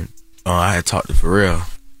 and I had talked to Pharrell,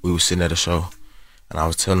 we were sitting at a show, and I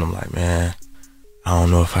was telling him like, man, I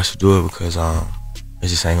don't know if I should do it because it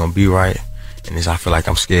just ain't gonna be right, and I feel like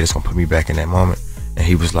I'm scared it's gonna put me back in that moment. And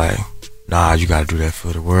he was like, nah, you gotta do that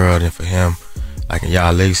for the world and for him, like in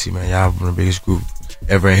y'all legacy, man. Y'all one of the biggest group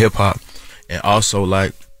ever in hip hop, and also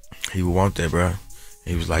like he would want that, bro.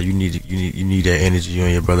 He was like, you need that energy, you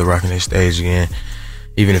and your brother rocking that stage again,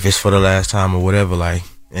 even if it's for the last time or whatever. Like,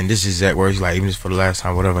 and this is exact words, like even if it's for the last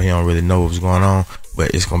time, whatever. He don't really know what was going on,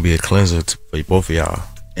 but it's gonna be a cleanser for both of y'all.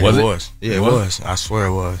 And it was. Yeah, it was. I swear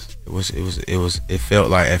it was. It felt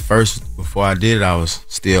like at first before I did it, I was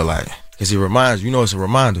still like, cause it reminds you, it's a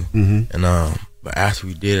reminder. And but after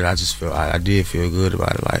we did it, I just felt I did feel good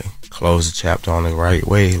about it. Like close the chapter on the right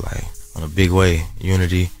way, like on a big way,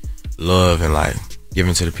 unity, love, and like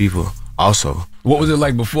giving to the people. Also, what was it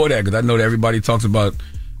like before that? Because I know that everybody talks about.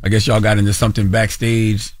 I guess y'all got into something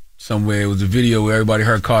backstage somewhere. It was a video where everybody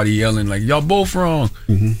heard Cardi yelling like, "Y'all both wrong."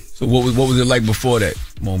 So what was it like before that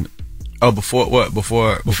moment? Oh, before what?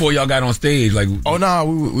 Before y'all got on stage, like. Oh no,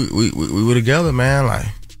 we were together, man. Like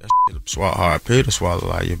that shit swallow hard pill to swallow.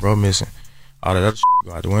 Like your bro missing, all that other shit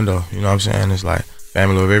go out the window. You know what I'm saying? It's like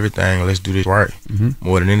family of everything. Let's do this right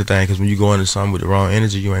more than anything. Because when you go into something with the wrong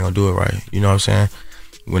energy, you ain't gonna do it right. You know what I'm saying?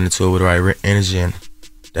 Went into it with the right energy, and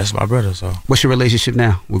that's my brother. So what's your relationship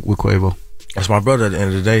now with Quavo? That's my brother. At the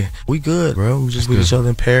end of the day, we good, bro. We just with each other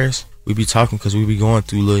in Paris. We be talking because we be going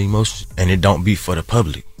through little emotions, and it don't be for the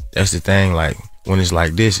public. That's the thing. Like when it's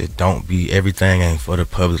like this, it don't be, everything ain't for the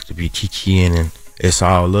public to be kikiing, and it's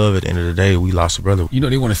all love. At the end of the day, we lost a brother. You know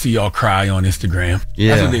they want to see y'all cry on Instagram.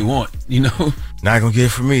 Yeah, that's what they want. You know, not gonna get it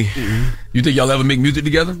from me. You think y'all ever make music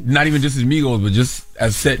together? Not even just as Migos, but just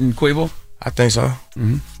as Set and Quavo? I think so.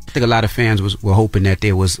 I think a lot of fans were hoping that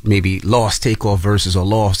there was maybe Lost Takeoff verses or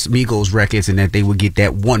Lost Migos records, and that they would get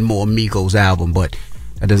that one more Migos album, but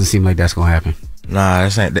that doesn't seem like that's gonna happen. Nah,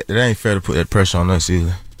 it ain't fair to put that pressure on us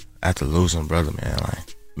either. After losing brother, man,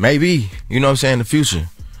 like maybe, you know what I'm saying, in the future.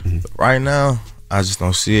 But right now, I just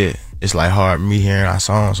don't see it. It's like hard me hearing our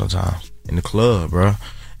songs sometimes in the club, bro,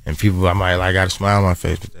 and people I might like got a smile on my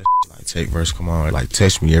face, but that shit, like take verse, come on, like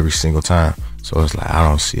touch me every single time. So it's like I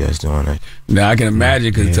don't see us doing that. Now I can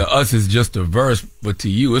imagine, because to us it's just a verse, but to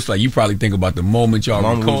you it's like you probably think about the moment y'all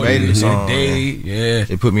recorded it, the day. Yeah,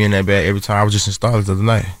 they put me in that bag every time. I was just in Starlets the other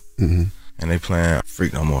night, and they playing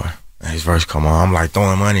Freak No More. And his verse come on. I'm like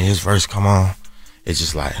throwing money. His verse come on. It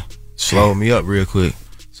just like slowed me up real quick.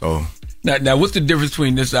 So now what's the difference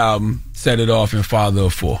between this album, Set It Off, and Father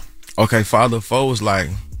of Four? Okay, Father of Four was like,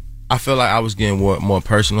 I feel like I was getting more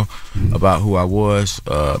personal about who I was,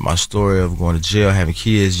 my story of going to jail, having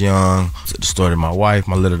kids young, the story of my wife,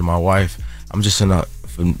 my letter to my wife. I'm just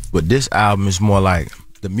but this album is more like,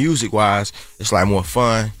 the music wise, it's like more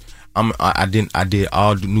fun. I did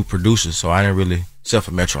all the new producers, so I didn't really, except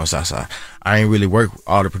for Metro and Southside, I ain't really work.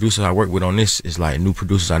 All the producers I work with on this is like new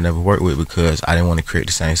producers I never worked with, because I didn't want to create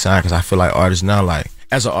the same sound. Because I feel like artists now, like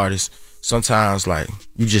as an artist, sometimes like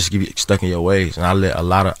you just get stuck in your ways. And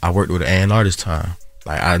I worked with an A&R this time.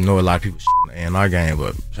 Like I know a lot of people on the A&R game,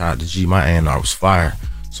 but shout out to G, my A&R was fire.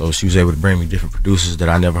 So she was able to bring me different producers that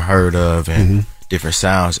I never heard of, and different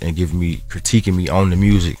sounds, and critiquing me on the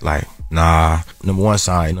music. Like, nah, number 1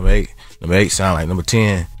 sound like number 8. Number 8 sound like number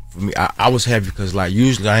 10. For me, I was happy because like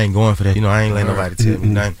usually I ain't going for that. You know, I ain't letting nobody tell me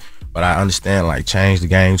nothing. But I understand, like, the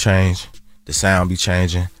game change, the sound be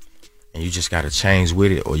changing, and you just gotta change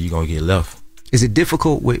with it or you gonna get left. Is it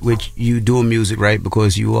difficult with you doing music, right?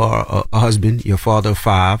 Because you are a husband, you're a father of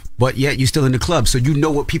 5, but yet you're still in the club, so you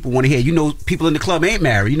know what people want to hear. You know people in the club ain't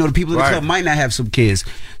married. You know the people in the club might not have some kids.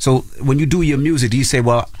 So when you do your music, do you say,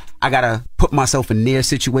 well, I gotta put myself in their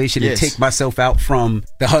situation and take myself out from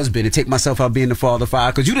the husband and take myself out being the father of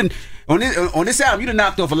 5? Because you didn't on this album, you done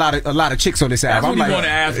knocked off a lot of chicks on this album. That's what he want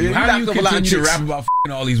to ask you. How do you continue to rap about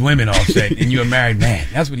f***ing all these women Offset and you're a married man?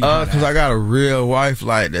 That's what he want to ask. Because I got a real wife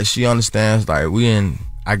like that. She understands like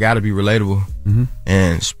I gotta be relatable,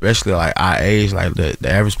 and especially like our age, like the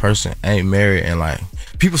average person ain't married, and like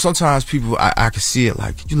sometimes I can see it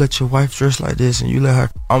like, you let your wife dress like this and you let her.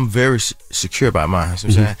 I'm very secure about mine. You know what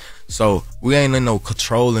I'm saying? So we ain't in no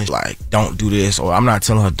controlling like don't do this, or I'm not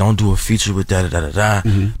telling her don't do a feature with da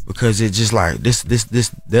because it just like this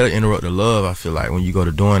that'll interrupt the love. I feel like when you go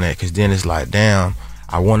to doing that, because then it's like, damn,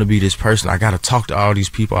 I want to be this person. I gotta talk to all these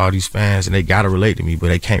people, all these fans, and they gotta relate to me, but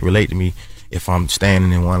they can't relate to me if I'm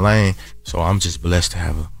standing in one lane. So I'm just blessed to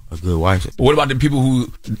have a good wife. What about the people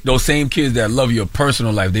those same kids that love your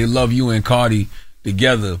personal life? They love you and Cardi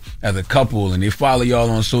together as a couple, and they follow y'all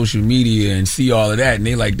on social media and see all of that, and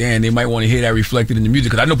they like, damn, they might want to hear that reflected in the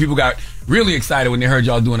music. Because I know people got really excited when they heard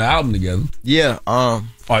y'all doing an album together. Yeah,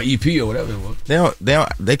 or EP or whatever it was.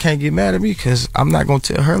 They can't get mad at me because I'm not gonna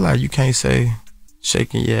tell her like you can't say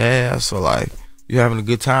shaking your ass or like you having a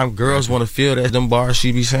good time. Girls want to feel that them bars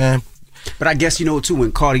she be saying. But I guess too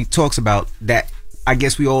when Cardi talks about that, I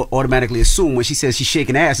guess we all automatically assume when she says she's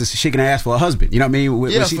shaking ass, it's shaking her ass for her husband. You know what I mean?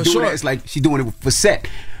 When she's doing sure. it, it's like she's doing it for set.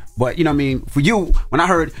 But you know what I mean? For you, when I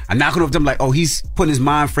heard I'm knocking off them, like, oh, he's putting his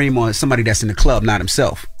mind frame on somebody that's in the club, not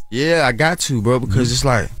himself. Yeah, I got to, bro, because it's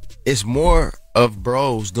like it's more of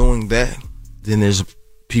bros doing that than there's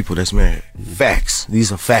people that's married. Facts.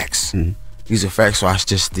 These are facts. These are facts. So I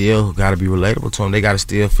just still gotta be relatable to them. They gotta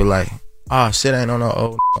still feel like, shit ain't on no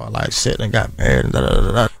old like shit and got married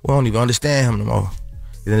and we don't even understand him no more.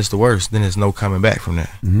 Then it's the worst. Then there's no coming back from that.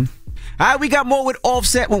 All right, we got more with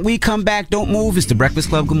Offset when we come back. Don't move. It's the Breakfast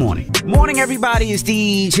Club. Good morning. Morning, everybody. It's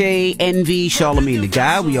DJ Envy, Charlamagne the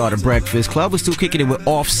Guy. We are the Breakfast Club. We're still kicking it with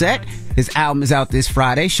Offset. His album is out this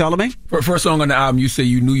Friday. Charlamagne? First song on the album, you say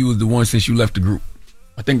you knew you was the one since you left the group.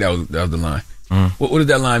 I think that was the line. What did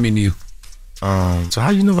that line mean to you? So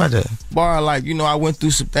how you know about that? Bar, like, I went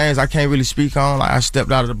through some things I can't really speak on. Like, I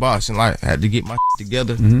stepped out of the box and like had to get my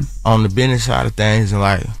together on the business side of things. And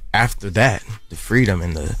like after that, the freedom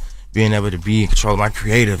and the being able to be in control of my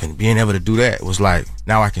creative and being able to do that was like,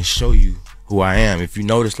 now I can show you who I am. If you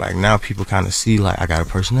notice, like now people kind of see like I got a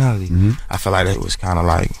personality. I feel like it was kind of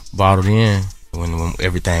like bottled in when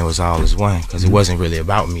everything was all as one, because it wasn't really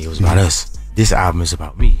about me. It was about us. This album is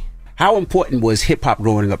about me. How important was hip-hop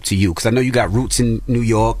growing up to you? Because I know you got roots in New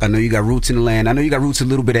York. I know you got roots in Atlanta. I know you got roots a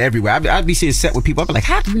little bit of everywhere. I'd be seeing set with people. I'd be like,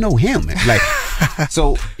 how do you know him? Like,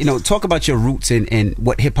 so, talk about your roots and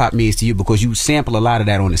what hip-hop means to you, because you sample a lot of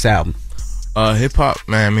that on this album. Hip-hop,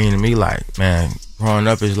 man, mean to me, like, man, growing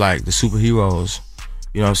up is like the superheroes,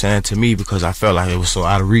 you know what I'm saying, to me, because I felt like it was so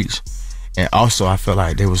out of reach. And also, I felt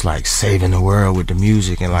like they was like saving the world with the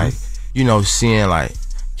music and like, seeing like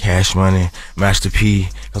Cash Money, Master P,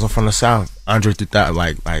 because I'm from the South, Andre 3000,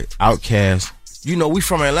 like Outkast. We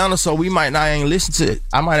from Atlanta, so we might not ain't listen to it.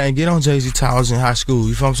 I might ain't get on Jay-Z Towers in high school,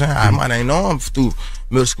 you feel what I'm saying? I might ain't know him through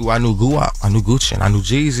middle school. I knew Guap, I knew Gucci, and I knew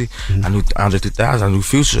Jeezy, I knew Andre 3000, I knew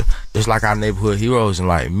Future. Just like our neighborhood heroes. And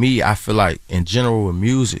like me, I feel like in general with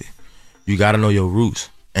music, you gotta know your roots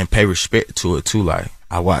and pay respect to it too. Like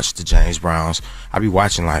I watched the James Browns. I be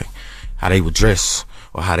watching like how they would dress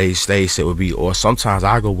or how they stage set would be. Or sometimes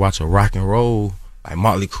I go watch a rock and roll like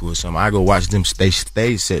Marley crew or something. I go watch them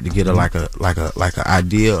stage set to get like a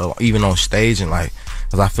idea, or even on stage, and like,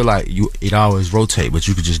 because I feel like it always rotate, but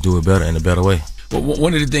you could just do it better in a better way. Well,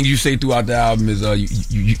 one of the things you say throughout the album is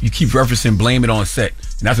you keep referencing Blame It On Set,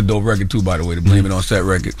 and that's a dope record too, by the way, the Blame It On Set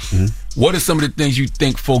record. What are some of the things you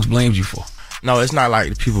think folks blamed you for? No, it's not like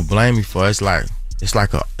the people blame me for. It's like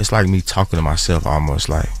me talking to myself almost.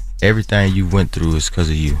 Like everything you went through is because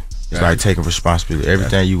of you. It's like taking responsibility.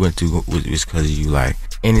 Everything you went through is because of you. Like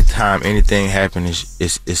anytime anything happened,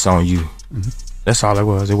 it's on you. That's all it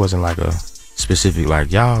was. It wasn't like a specific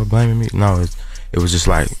like y'all blaming me. No, it was just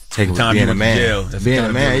like being a man. Being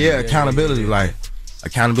a man, yeah, accountability. Like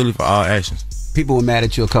accountability for all actions. People were mad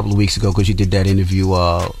at you a couple of weeks ago because you did that interview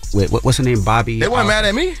with what's her name, Bobby. They weren't mad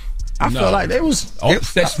at me. I feel like they was.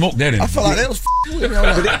 That smoke that in. I feel like they was with me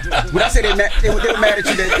on that. When I say they were mad at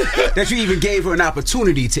you that you even gave her an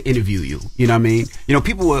opportunity to interview you. You know what I mean?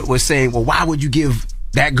 People were saying, well, why would you give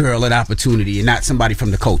that girl an opportunity and not somebody from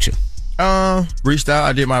the culture? Reached out,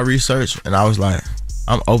 I did my research, and I was like,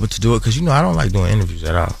 I'm open to do it, because I don't like doing interviews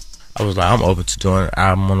at all. I was like, I'm open to doing an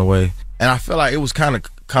album on the way. And I feel like it was kind of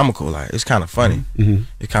comical, like it's kind of funny.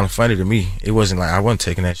 It's kind of funny to me. It wasn't like I wasn't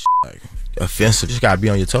taking that shit like offensive. You just gotta be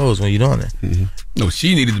on your toes when you're doing it. No,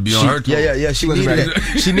 she needed to be on her toes. Yeah. She needed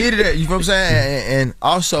that. She needed that. You know what I'm saying? And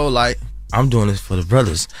also, like, I'm doing this for the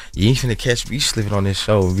brothers. You ain't finna catch me slipping on this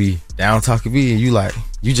show and be down talking me, and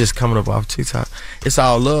you just coming up off TikTok. It's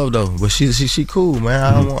all love though. But she cool,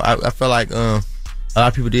 man. I feel like a lot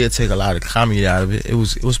of people did take a lot of comedy out of it. It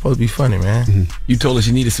was supposed to be funny, man. You told her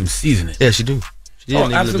she needed some seasoning. Yeah, she do. She did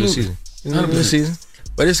need a little bit of season. 100%.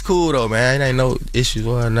 But it's cool though, man. It ain't no issues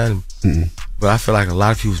or nothing. But I feel like a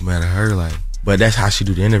lot of people's mad at her, like. But that's how she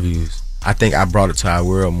do the interviews. I think I brought it to our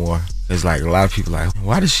world more. It's like a lot of people like,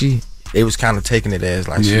 why does she? They was kind of taking it as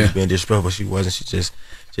like she was being disrespectful, but she wasn't. She just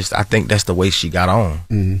I think that's the way she got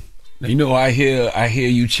on. Now, I hear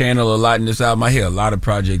you channel a lot in this album. I hear a lot of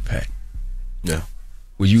Project Pat. Yeah.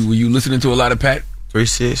 Were you listening to a lot of Pat?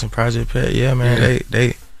 3-6 and Project Pat. Yeah, man.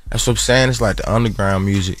 They that's what I'm saying. It's like the underground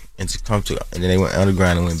music, and then they went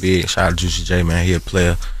underground and went big. Shout out to Juicy J, man. He a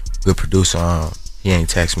player, good producer. He ain't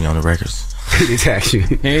taxed me on the records. He taxed you.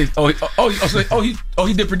 He did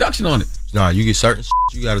production on it. Nah, you get certain shit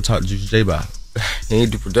you gotta talk to Juicy J about. He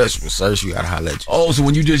ain't do production research. You gotta holler at you. Oh, so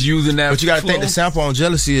when you just using that, but you gotta think the sample on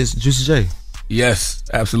Jealousy is Juicy J. Yes,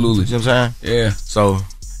 absolutely. You know what I'm saying? Yeah. So,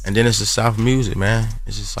 and then it's the South music, man.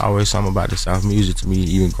 It's just always something about the South music to me,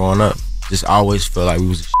 even growing up. Just always felt like we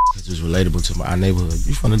was because it was relatable to our neighborhood.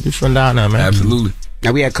 You from down there, man. Absolutely.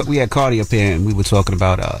 Now we had Cardi up here and we were talking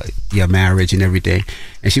about your marriage and everything,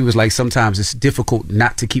 and she was like, sometimes it's difficult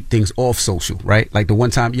not to keep things off social, right? Like the one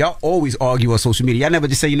time y'all always argue on social media. Y'all never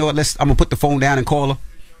just say, you know what, I'm gonna put the phone down and call her.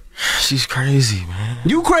 She's crazy, man.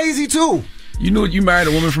 You crazy too. You know what? You married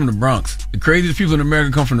a woman from the Bronx. The craziest people in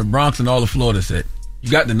America come from the Bronx and all of Florida said. You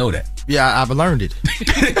got to know that. Yeah, I've learned it.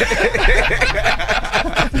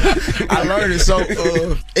 I learned it. So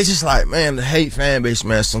it's just like, man, the hate fan base,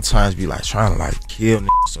 man, sometimes be like trying to like kill.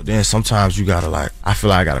 So then sometimes you gotta like, I feel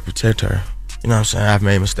like I gotta protect her. You know what I'm saying? I've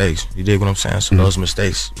made mistakes. You dig what I'm saying? So those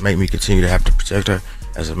mistakes make me continue to have to protect her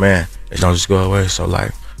as a man. They don't just go away. So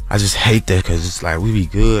like, I just hate that because it's like we be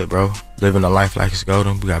good, bro. Living a life like it's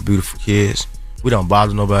golden. We got beautiful kids. We don't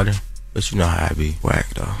bother nobody. But you know how I be whack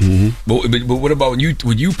though. But what about when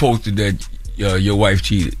you posted that your wife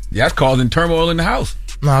cheated? That's causing turmoil in the house.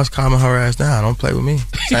 No, I was calming her ass down. Don't play with me.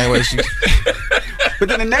 Same way she. But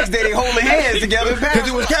then the next day they holding hands together. Because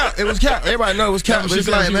it was cap. It was cap. Everybody know it was cap. But it's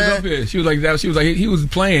like, man. She was like that. She was like he was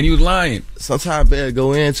playing. He was lying. Sometimes better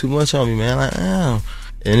go in too much on me, man. Like, damn.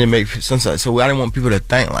 And it make sometimes. So I didn't want people to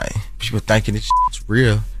think like people thinking it's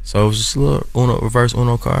real. So it was just a little reverse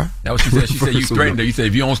Uno card. That what she said. She said you threatened her. You said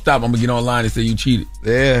if you don't stop, I'm gonna get online and say you cheated.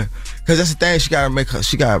 Yeah, because that's the thing. She gotta make her.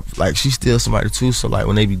 She got like she's still somebody too. So like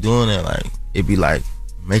when they be doing that, like it be like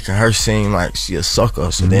making her seem like she a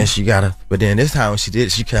sucker. So then she gotta. But then this time when she did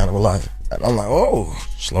it, she kind of was like. I'm like, oh,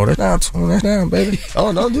 slow that down, tone that down, baby.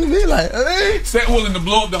 Oh, don't do me like, hey. Set willing to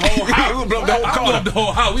blow up the whole house. We'll blow up the whole car. Blow up the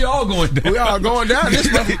whole house. We all going down. We all going down. This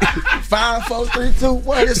 5, 4, 3, 2,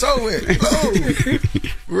 1. It's over with. Oh,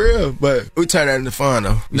 real. But we turned that into fun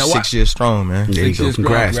though. We 6 years strong, man. There you go.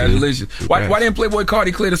 Congrats, congratulations. Why didn't Playboy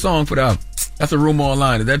Cardi clear the song for the album? That's a rumor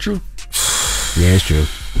online. Is that true? Yeah, it's true.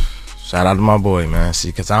 Shout out to my boy, man. See,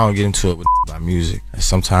 because I don't get into it with my music. And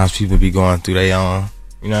sometimes people be going through their own.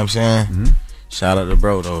 You know what I'm saying? Shout out to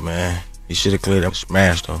bro though, man. He should have cleared up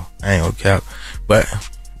smash though. I ain't gonna cap. But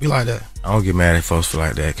be like that. I don't get mad at folks for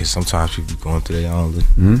like that because sometimes people be going through their own.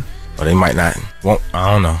 Or they might not.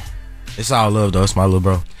 I don't know. It's all love though. It's my little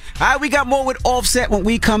bro. All right, we got more with Offset when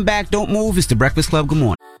we come back. Don't move. It's the Breakfast Club. Good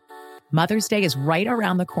morning. Mother's Day is right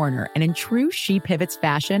around the corner, and in true She Pivots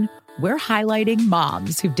fashion, we're highlighting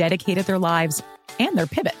moms who've dedicated their lives and their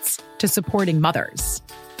pivots to supporting mothers.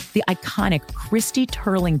 The iconic Christy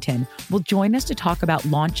Turlington will join us to talk about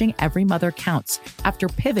launching Every Mother Counts after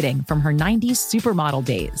pivoting from her 90s supermodel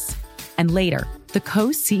days. And later, the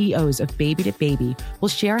co-CEOs of Baby to Baby will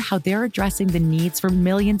share how they're addressing the needs for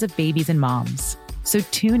millions of babies and moms. So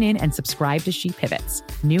tune in and subscribe to She Pivots.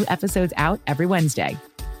 New episodes out every Wednesday.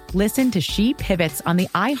 Listen to She Pivots on the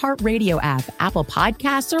iHeartRadio app, Apple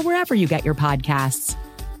Podcasts, or wherever you get your podcasts.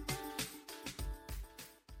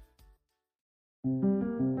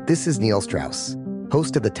 This is Neil Strauss,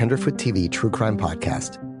 host of the Tenderfoot TV true crime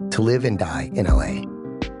podcast, To Live and Die in LA.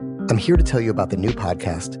 I'm here to tell you about the new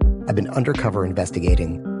podcast I've been undercover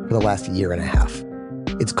investigating for the last year and a half.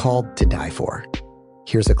 It's called To Die For.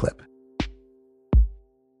 Here's a clip.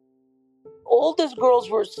 All these girls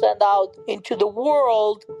were sent out into the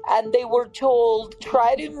world and they were told,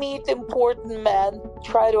 try to meet important men,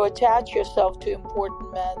 try to attach yourself to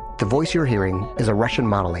important men. The voice you're hearing is a Russian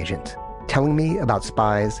model agent telling me about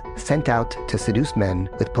spies sent out to seduce men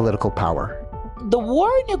with political power. The war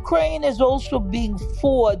in Ukraine is also being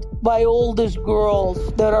fought by all these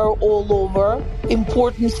girls that are all over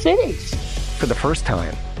important cities. For the first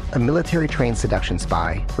time, a military-trained seduction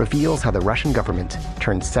spy reveals how the Russian government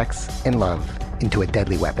turned sex and love into a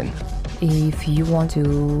deadly weapon. If you want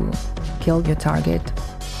to kill your target,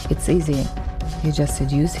 it's easy. You just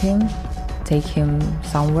seduce him, take him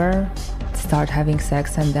somewhere, start having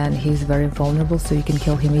sex, and then he's very vulnerable, so you can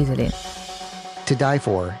kill him easily. To Die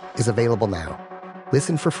For is available now.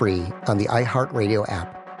 Listen for free on the iHeartRadio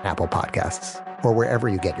app, Apple Podcasts, or wherever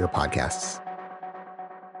you get your podcasts.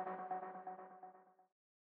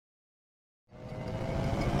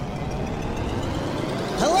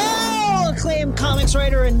 Acclaimed comics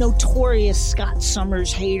writer and notorious Scott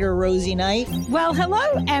Summers hater, Rosie Knight. Well,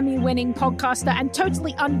 hello, Emmy-winning podcaster and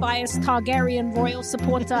totally unbiased Targaryen royal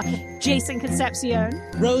supporter, Jason Concepcion.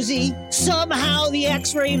 Rosie, somehow the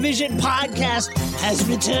X-Ray Vision podcast has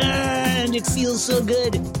returned. It feels so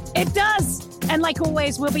good. It does. And like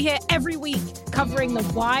always, we'll be here every week covering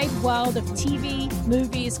the wide world of TV,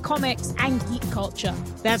 movies, comics, and geek culture.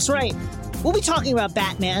 That's right. We'll be talking about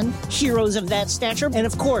Batman, heroes of that stature, and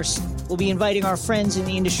of course, we'll be inviting our friends in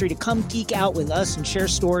the industry to come geek out with us and share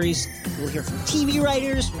stories. We'll hear from TV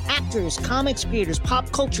writers, from actors, comics creators,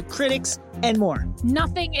 pop culture critics, and more.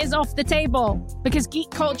 Nothing is off the table because geek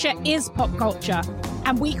culture is pop culture,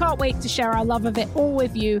 and we can't wait to share our love of it all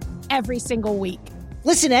with you every single week.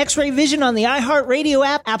 Listen to X-Ray Vision on the iHeartRadio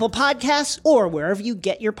app, Apple Podcasts, or wherever you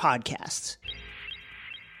get your podcasts.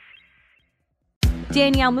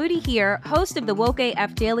 Danielle Moody here, host of the Woke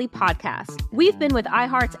AF Daily podcast. We've been with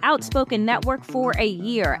iHeart's Outspoken Network for a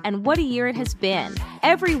year, and what a year it has been.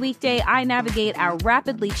 Every weekday, I navigate our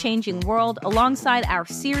rapidly changing world alongside our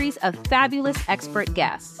series of fabulous expert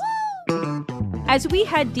guests. As we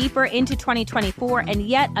head deeper into 2024 and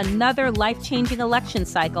yet another life-changing election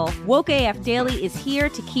cycle, Woke AF Daily is here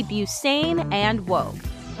to keep you sane and woke.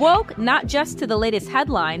 Woke not just to the latest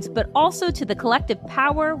headlines, but also to the collective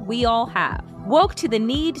power we all have. Woke to the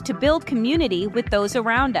need to build community with those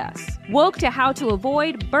around us. Woke to how to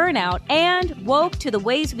avoid burnout, and woke to the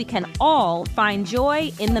ways we can all find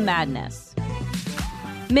joy in the madness.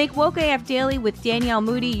 Make Woke AF Daily with Danielle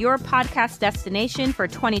Moody your podcast destination for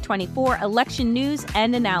 2024 election news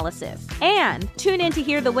and analysis. And tune in to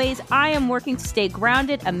hear the ways I am working to stay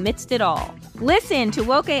grounded amidst it all. Listen to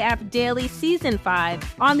Woke AF Daily Season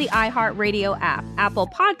 5 on the iHeartRadio app, Apple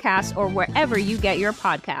Podcasts, or wherever you get your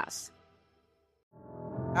podcasts.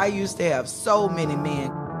 I used to have so many men.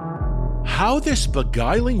 How this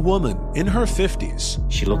beguiling woman in her 50s,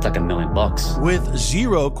 she looked like $1 million, with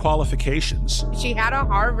zero qualifications, she had a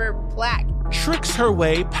Harvard plaque, tricks her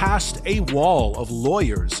way past a wall of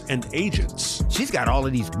lawyers and agents. She's got all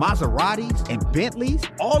of these Maseratis and Bentleys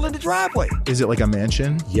all in the driveway. Is it like a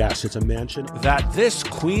mansion? Yes, it's a mansion that this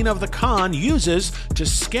queen of the con uses to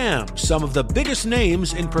scam some of the biggest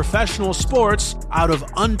names in professional sports out of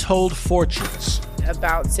untold fortunes.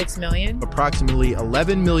 About $6 million. Approximately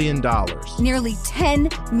 $11 million. Nearly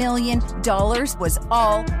 $10 million was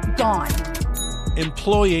all gone.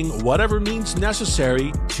 Employing whatever means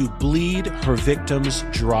necessary to bleed her victims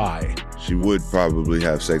dry. She would probably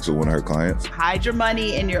have sex with one of her clients. Hide your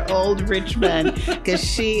money in your old rich man, because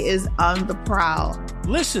she is on the prowl.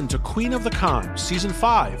 Listen to Queen of the Con, Season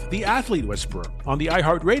 5, The Athlete Whisperer, on the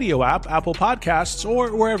iHeartRadio app, Apple Podcasts,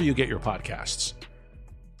 or wherever you get your podcasts.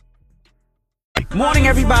 Morning,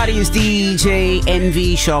 everybody. It's DJ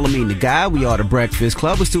Envy, Charlamagne the Guy. We are the Breakfast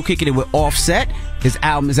Club. We're still kicking it with Offset. His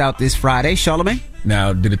album is out this Friday. Charlamagne?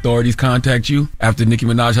 Now, did authorities contact you after Nicki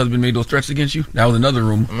Minaj's husband made those threats against you? That was another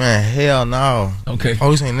rumor. Man, hell no. Okay.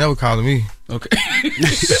 Police ain't never calling me. Okay.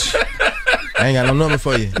 I ain't got no number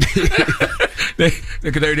for you.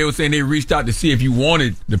 Because they were saying they reached out to see if you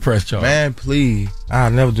wanted the press charge. Man, please.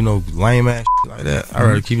 I'll never do no lame ass shit like that. I'd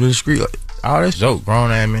rather keep it in the street. All this joke, grown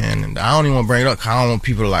ass man, and I don't even want to bring it up because I don't want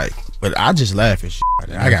people to like. But I just laugh at shit like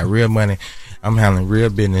that. I got real money. I'm handling real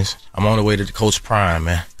business. I'm on the way to the Coach Prime,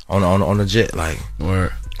 man. On the jet, like.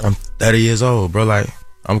 Word. I'm 30 years old, bro. Like,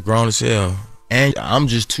 I'm grown as hell, and I'm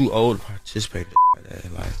just too old to participate in like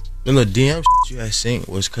that. Like, the little DM shit you had seen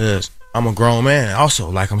was because I'm a grown man. Also,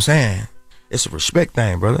 like I'm saying, it's a respect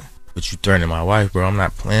thing, brother. But you threatening my wife, bro. I'm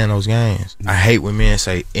not playing those games. I hate when men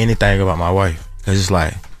say anything about my wife. Cause it's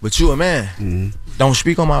like, but you a man. Mm-hmm. Don't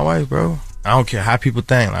speak on my wife, bro. I don't care how people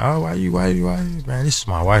think. Like, oh, why you? Man, this is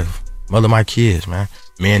my wife. Mother of my kids, man.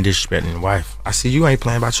 Men disrespecting the wife. I see you ain't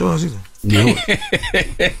playing about yours either. No.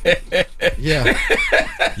 Yeah.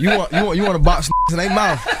 You want to box in their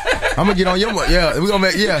mouth. I'm gonna get on your mouth. Yeah, we gonna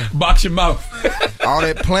make box your mouth. All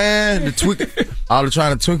that playing, the tweak, all the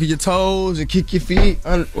trying to twinkle your toes and kick your feet,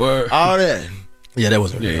 all that. Yeah, that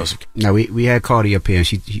wasn't. Yeah. Now we had Cardi up here, and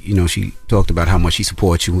she talked about how much she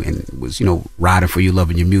supports you and was riding for you,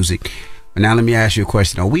 loving your music. But now let me ask you a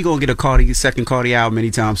question: are we gonna get a second Cardi album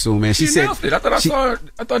anytime soon, man? She said it. I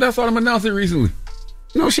thought I saw them announce it recently.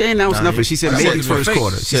 No, she ain't announced nothing. She said maybe first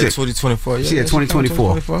quarter. She said 2024. Yeah, she said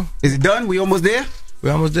 2024. Is it done? We almost there? We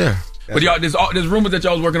almost there. But y'all, there's rumors that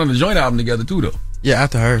y'all was working on the joint album together too, though. Yeah,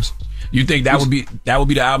 after hers. You think that would be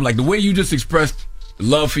the album? Like the way you just expressed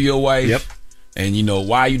love for your wife. Yep. And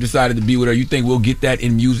why you decided to be with her. You think we'll get that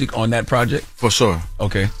in music on that project? For sure.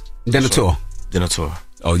 Okay. Then a tour.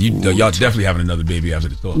 Oh, y'all definitely having another baby after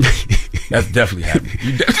the tour. That's definitely happening.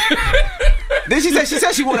 Then she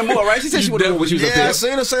said she wanted more, right? She said she wanted more when she was up there. Yeah, I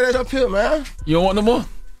seen her say that up here, man. You don't want no more?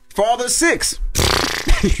 Father 6.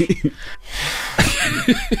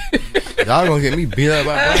 Y'all gonna get me beat up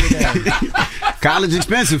by College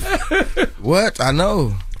expensive. What? I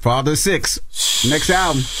know. Father 6. Next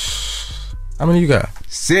album. How many you got?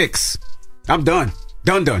 6. I'm done.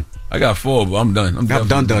 Done. I got 4, but I'm done. I'm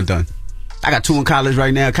done. I got 2 in college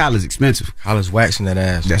right now. College expensive. College waxing that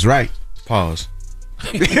ass. That's right. Pause.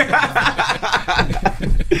 Let's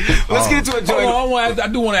get into it, Joy. I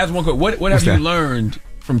do want to ask one question. What have you learned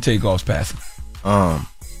from Takeoff's passing? I'm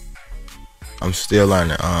still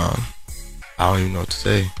learning. I don't even know what to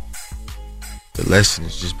say. The lesson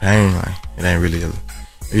is just pain. Like, it ain't really.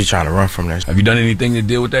 You're trying to run from that. Have you done anything to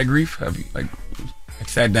deal with that grief? Have you like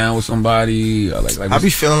sat down with somebody? Or I be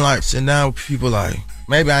feeling like sitting down with people. Like,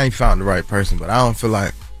 maybe I ain't found the right person, but I don't feel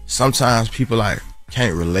like sometimes people like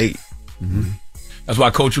can't relate. Mm-hmm. That's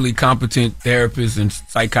why culturally competent therapists and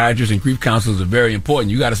psychiatrists and grief counselors are very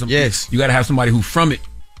important. You got to have somebody who's from it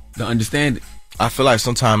to understand it. I feel like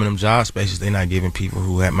sometimes in them job spaces, they're not giving people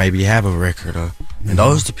who maybe have a record, and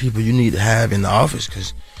those are the people you need to have in the office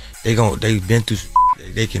because they've been through.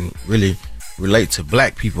 They can really relate to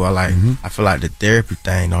black people. I feel like the therapy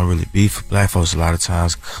thing don't really be for black folks a lot of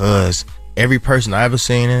times because every person I ever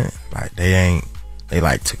seen it, like they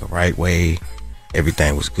took a right way.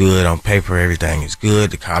 Everything was good on paper. Everything is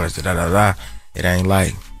good. The college, It ain't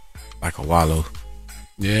like a wallow.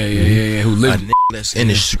 Yeah. Who lives that's in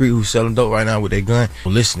the street who's selling dope right now with their gun?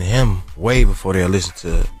 Listen to him way before they'll listen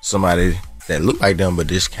to somebody that look like them, but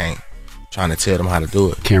just can't. Trying to tell them how to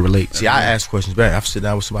do it. Can't relate. See, I ask questions back. I sit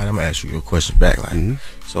down with somebody, I'm gonna ask you a question back. Like,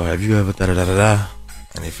 so have you ever da-da-da-da-da?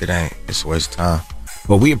 And if it ain't, it's a waste of time.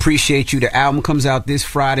 Well, we appreciate you. The album comes out this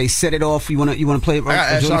Friday. Set it off. You wanna play it? I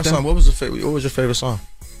gotta ask y'all something. What was your favorite song?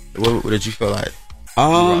 What did you feel like?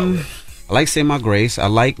 I like Say My Grace. I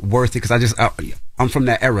like Worth It because I'm from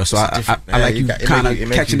that era, so I like you kind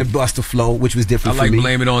of catching the Buster flow, which was different for me. I like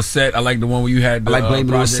Blame It On Set. I like the one where you had the, Blame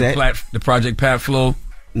It On Set. The Project Pat flow.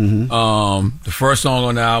 The first song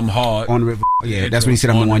on the album, Hard. On the River. Yeah, that's when he said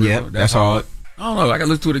I'm the one. Yeah, that's hard. I don't know. I got to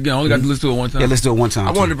listen to it again. I only got to listen to it one time. Yeah, let's do it one time.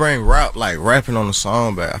 I wanted to bring rapping on the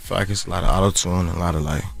song, but I feel like it's a lot of auto-tune and a lot of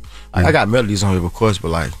I got melodies on here, of course,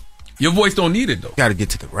 but your voice don't need it though. You got to get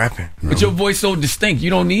to the rapping. But your voice so distinct. You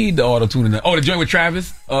don't need the auto-tune in that. Oh, the joint with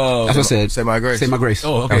Travis? That's what I said. Say My Grace. Say My Grace.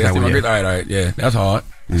 Oh, okay. Say My Grace. All right. Yeah, that's hard.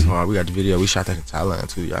 That's hard. We got the video. We shot that in Thailand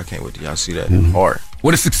too. Y'all can't wait till y'all see that. Hard.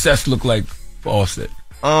 What does success look like for Offset?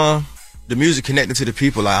 The music connected to the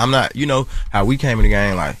people. I'm not, how we came in the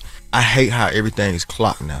game. I hate how everything is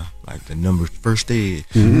clocked now. Like the numbers first aid,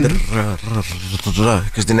 because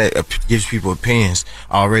then that gives people opinions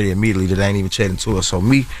already immediately that ain't even chatting to us. So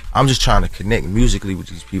I'm just trying to connect musically with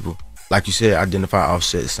these people. Like you said, identify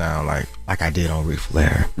Offset sound like I did on Ric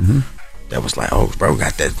Flair. That was oh, bro,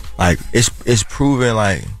 got that. It's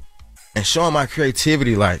proven and showing my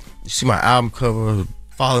creativity. You see my album cover,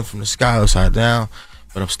 falling from the sky upside down,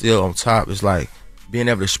 but I'm still on top. It's being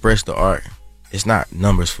able to express the art. It's not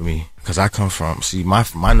numbers for me because I come from,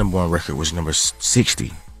 my number one record was number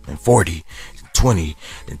 60 and 40 and 20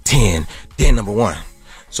 and 10, then number one.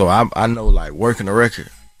 So I know working a record,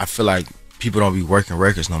 I feel like people don't be working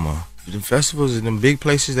records no more. The festivals and them big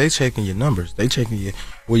places, they checking your numbers. They checking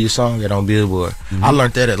where your song get on Billboard. I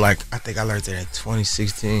learned that I think I learned that in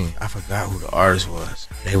 2016. I forgot who the artist was.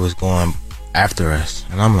 They was going after us.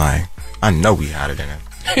 And I'm I know we hotter than them.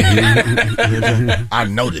 I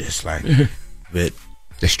know this. But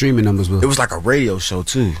the streaming numbers it was like a radio show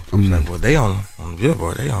too. I was well, they on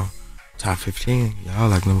Billboard, they on top 15. Y'all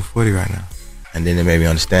number 40 right now. And then it made me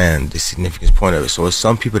understand the significance point of it. So it's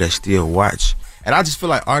some people that still watch. And I just feel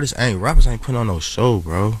like rappers ain't putting on no show,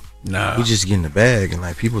 bro. Nah. We just getting the bag,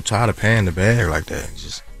 and people tired of paying the bag like that. It's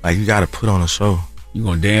just you gotta put on a show. You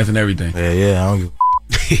gonna dance and everything. Yeah, I don't give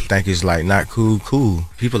think it's not cool.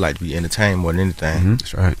 People like to be entertained more than anything.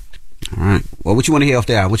 That's right. All right. Well, what you want to hear off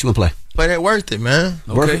the album? What you want to play? Play that Worth It, man.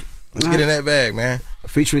 Okay. Worth It. Let's get in that bag, man.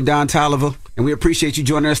 Featuring Don Toliver. And we appreciate you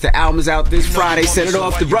joining us. The album is out this Friday. Set it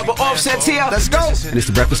off. The brother Offset's here. Let's go. And it's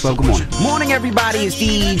the Breakfast Club. Good morning. Morning, everybody. It's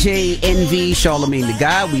DJ NV, Charlamagne the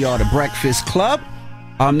Guy. We are the Breakfast Club.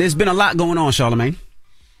 There's been a lot going on, Charlamagne.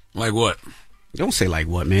 Like what? Don't say like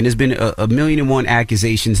what, man. There's been a million and one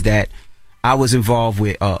accusations that I was involved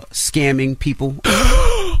with scamming people.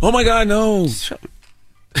 Oh my God, no.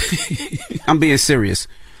 I'm being serious.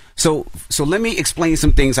 So let me explain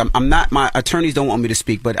some things. I'm not, my attorneys don't want me to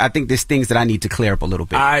speak, but I think there's things that I need to clear up a little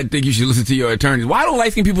bit. I think you should listen to your attorneys. Why don't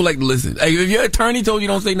light-skinned people like to listen? If your attorney told you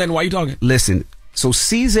don't say nothing, why are you talking? Listen, so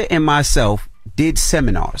Caesar and myself did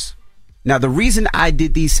seminars. Now, the reason I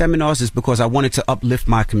did these seminars is because I wanted to uplift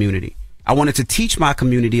my community. I wanted to teach my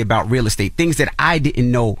community about real estate, things that I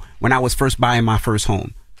didn't know when I was first buying my first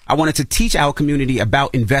home. I wanted to teach our community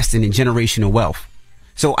about investing in generational wealth.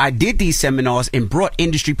 So I did these seminars and brought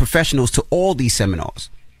industry professionals to all these seminars,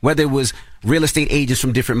 whether it was real estate agents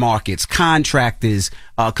from different markets, contractors,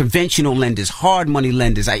 conventional lenders, hard money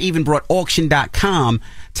lenders. I even brought auction.com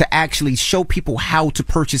to actually show people how to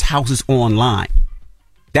purchase houses online.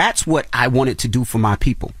 That's what I wanted to do for my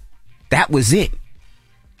people. That was it.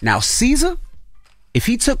 Now, Caesar, if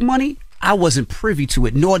he took money, I wasn't privy to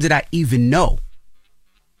it, nor did I even know.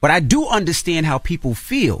 But I do understand how people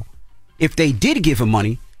feel if they did give him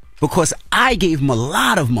money, because I gave him a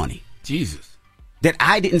lot of money. Jesus. That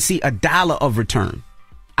I didn't see $1 of return.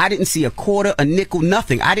 I didn't see a quarter, a nickel,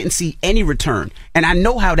 nothing. I didn't see any return. And I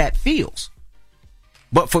know how that feels.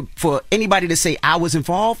 But for anybody to say I was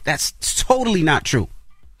involved, that's totally not true.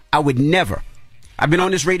 I would never. I've been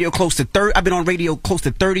on this radio close to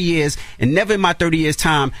 30 years, and never in my 30 years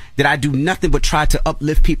time did I do nothing but try to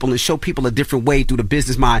uplift people and show people a different way through the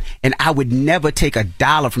business mind. And I would never take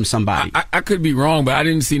 $1 from somebody. I could be wrong, but I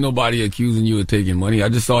didn't see nobody accusing you of taking money. I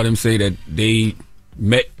just saw them say that they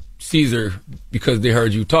met Caesar because they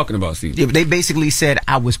heard you talking about Caesar. They basically said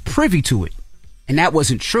I was privy to it, and that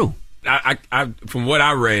wasn't true. I from what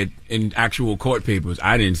I read in actual court papers,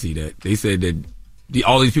 I didn't see that. They said that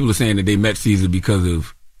all these people are saying that they met Caesar because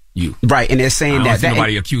of you. Right, and they're saying that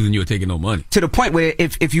nobody accusing you of taking no money. To the point where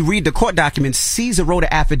if you read the court documents, Caesar wrote an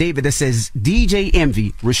affidavit that says DJ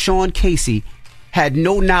Envy, Rashawn Casey, had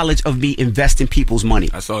no knowledge of me investing people's money.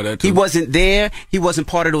 I saw that too. He wasn't there. He wasn't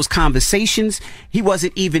part of those conversations. He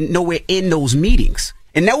wasn't even nowhere in those meetings.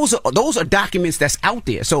 And those are documents that's out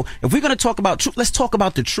there. So if we're going to talk about truth, let's talk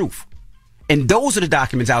about the truth. And those are the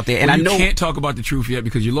documents out there. And well, I know you can't talk about the truth yet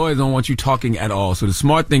because your lawyers don't want you talking at all. So the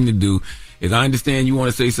smart thing to do is, I understand you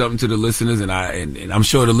want to say something to the listeners, and I'm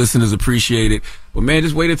sure the listeners appreciate it. But man,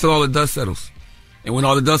 just wait until all the dust settles. And when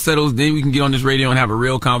all the dust settles, then we can get on this radio and have a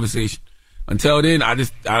real conversation. Until then, I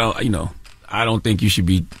don't think you should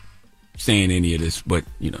be saying any of this. But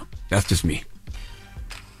that's just me.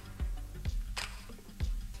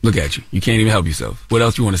 Look at you. You can't even help yourself. What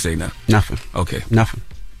else you want to say now? Nothing. Okay. Nothing.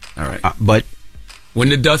 All right. But when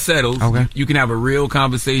the dust settles, okay, you can have a real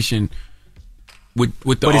conversation with the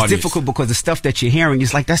audience. But it's difficult because the stuff that you're hearing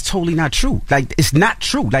is like, that's totally not true. Like, it's not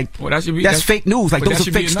true. Like, well, that's fake news. Like, those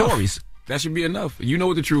are fake stories. That should be enough. You know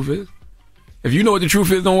what the truth is. If you know what the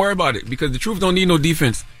truth is, don't worry about it, because the truth don't need no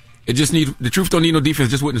defense. The truth don't need no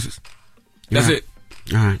defense, just witnesses. That's it.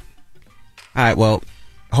 All right. Well,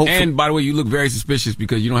 hopefully. And by the way, you look very suspicious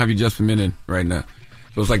because you don't have your Just for Men in right now.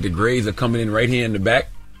 So it's like the grades are coming in right here in the back.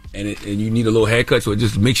 And you need a little haircut, so it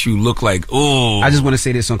just makes you look like, oh. I just want to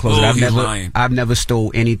say this on closing. Lying. I've never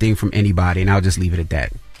stole anything from anybody, and I'll just leave it at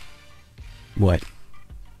that. What?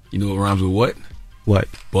 You know what rhymes with what? What?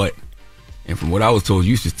 Butt. And from what I was told,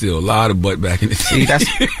 you used to steal a lot of butt back in the day.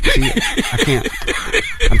 I can't.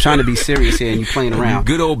 I'm trying to be serious here, and you're playing around.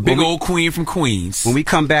 Good old, big old queen from Queens. When we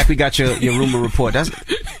come back, we got your rumor report. That's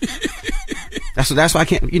why I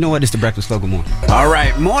can't. You know what? It's the Breakfast Club. Good morning. All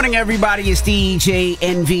right. Morning, everybody. It's DJ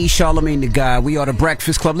NV, Charlamagne the Guy. We are the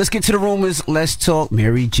Breakfast Club. Let's get to the rumors. Let's talk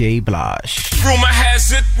Mary J. Blige. Rumor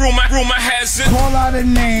has it. Rumor has it. Call out a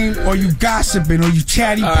name, or you gossiping, or you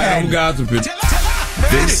chatty patty. I'm gossiping.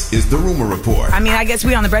 This is the Rumor Report. I mean, I guess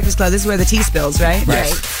we on the Breakfast Club. This is where the tea spills, right?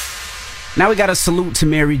 Right. Now we got a salute to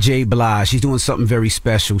Mary J. Blige. She's doing something very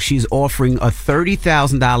special. She's offering a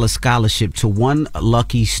 $30,000 scholarship to one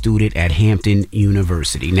lucky student at Hampton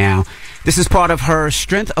University. Now, this is part of her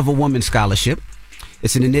Strength of a Woman scholarship.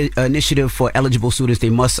 It's an initiative for eligible students. They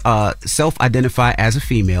must self-identify as a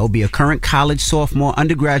female, be a current college sophomore,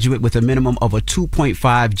 undergraduate with a minimum of a 2.5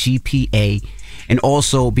 GPA, and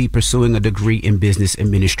also be pursuing a degree in business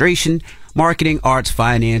administration, marketing, arts,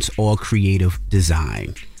 finance, or creative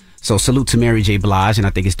design. So salute to Mary J. Blige, and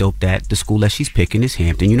I think it's dope that the school that she's picking is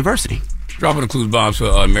Hampton University. Dropping the clues bombs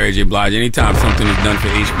for Mary J. Blige. Anytime something is done for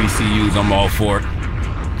HBCUs, I'm all for it.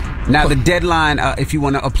 Now, the deadline, if you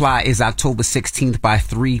want to apply, is October 16th by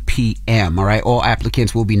 3 p.m., all right? All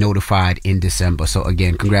applicants will be notified in December. So,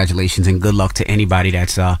 again, congratulations and good luck to anybody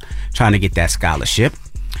that's trying to get that scholarship.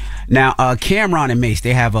 Now, Cameron and Mace,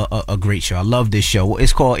 they have a great show. I love this show.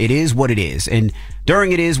 It's called It Is What It Is. And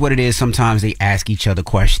during It Is What It Is, sometimes they ask each other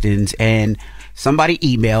questions. And somebody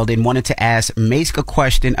emailed and wanted to ask Mace a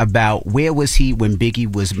question about where was he when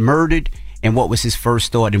Biggie was murdered, and what was his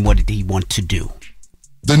first thought, and what did he want to do?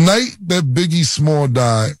 The night that Biggie Small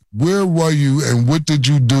died, where were you and what did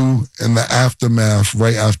you do in the aftermath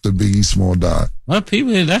right after Biggie Small died? Well,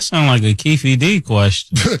 people, that sounds like a Keefy D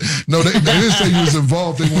question. No, they didn't say you was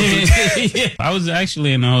involved. Yeah. I was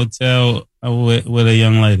actually in a hotel with a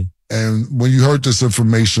young lady. And when you heard this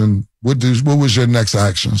information, what was your next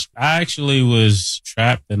actions? I actually was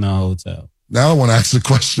trapped in a hotel. Now I want to ask the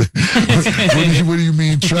question. What do you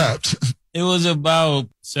mean trapped? It was about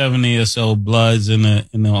 70 or so bloods in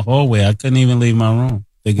the hallway. I couldn't even leave my room.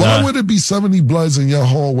 Why would it be 70 bloods in your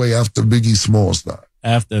hallway after Biggie Smalls died?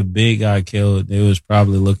 after Big got killed, they was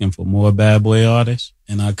probably looking for more bad boy artists,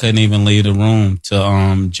 and I couldn't even leave the room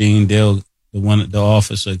to Gene Dill, the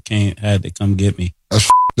officer had to come get me. That's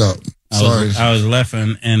up. Sorry. I was left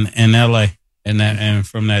in LA, and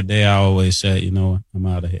from that day I always said, you know what, I'm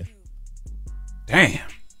out of here. Damn.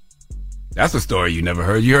 That's a story you never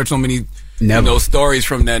heard. You heard so many stories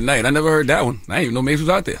from that night. I never heard that one. I didn't even know Mace was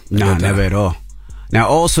out there. Nah, never at all. Now,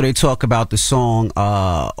 also, they talk about the song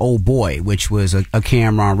Oh Boy, which was a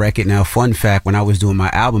Cameron record. Now, fun fact, when I was doing my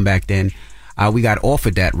album back then, we got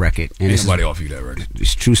offered that record. And somebody offered you that record?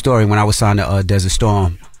 It's a true story. When I was signed to Desert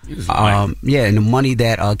Storm. And the money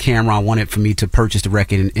that Cameron wanted for me to purchase the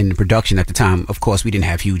record in the production at the time, of course, we didn't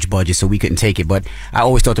have huge budgets, so we couldn't take it. But I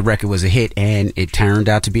always thought the record was a hit, and it turned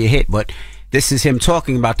out to be a hit. But this is him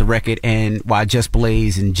talking about the record and why Just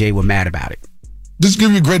Blaze and Jay were mad about it. Just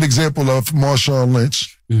give you a great example of Marshawn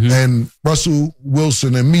Lynch and Russell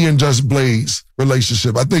Wilson and me and Just Blaze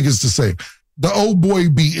relationship. I think it's the same. The Old Boy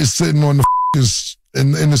beat is sitting on the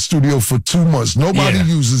in the studio for 2 months. Nobody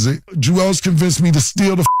uses it. Jewel's convinced me to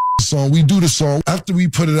steal the song. We do the song. After we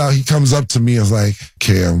put it out, he comes up to me and is like,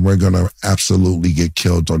 Cam, we're going to absolutely get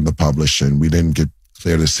killed on the publishing. We didn't get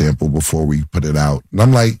clear the sample before we put it out. And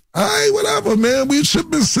I'm like, all right, whatever, man. We should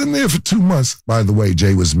have been sitting there for 2 months. By the way,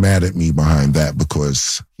 Jay was mad at me behind that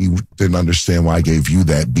because he didn't understand why I gave you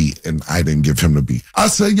that beat and I didn't give him the beat. I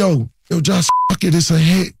said, yo, Josh, fuck it, it's a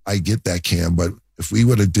hit. I get that, Cam, but if we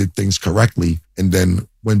would have did things correctly and then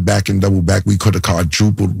went back and doubled back, we could have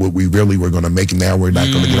quadrupled what we really were going to make. Now we're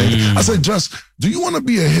not going to get anything. I said, Just, do you want to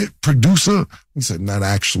be a hit producer? He said, not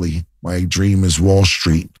actually. My dream is Wall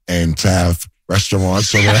Street and to have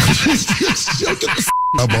restaurants around. Get the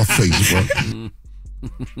out my face, bro.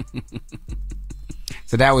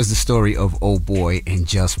 So that was the story of Oh Boy and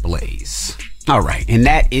Just Blaze. All right, and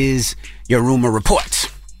that is your rumor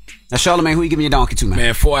report. Now, Charlamagne, who you giving your donkey to, man?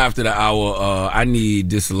 Man, 4 after the hour, I need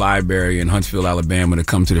this library in Huntsville, Alabama to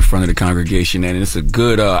come to the front of the congregation, and it's a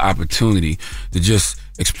good opportunity to just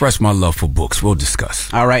express my love for books. We'll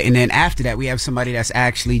discuss. All right, and then after that, we have somebody that's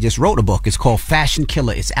actually just wrote a book. It's called Fashion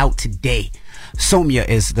Killer. It's out today. Somya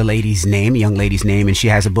is the lady's name, young lady's name, and she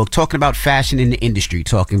has a book talking about fashion in the industry,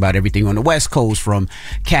 talking about everything on the West Coast, from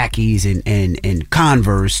khakis and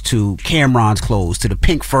Converse to Cameron's clothes to the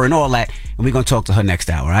pink fur and all that. And we're going to talk to her next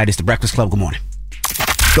hour. All right, it's The Breakfast Club. Good morning.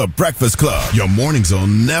 The Breakfast Club. Your mornings will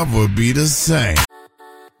never be the same.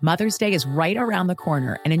 Mother's Day is right around the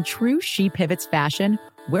corner, and in true She Pivots fashion,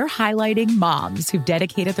 we're highlighting moms who've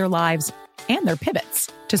dedicated their lives and their pivots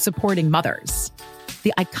to supporting mothers.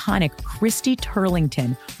 The iconic Christy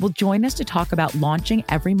Turlington will join us to talk about launching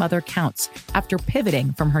Every Mother Counts after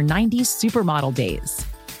pivoting from her 90s supermodel days.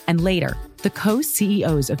 And later, the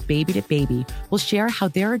co-CEOs of Baby to Baby will share how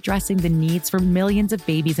they're addressing the needs for millions of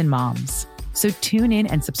babies and moms. So tune in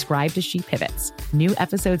and subscribe to She Pivots. New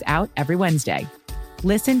episodes out every Wednesday.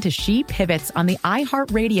 Listen to She Pivots on the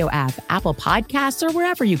iHeartRadio app, Apple Podcasts, or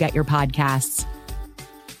wherever you get your podcasts.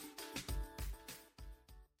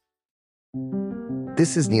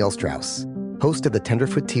 This is Neil Strauss, host of the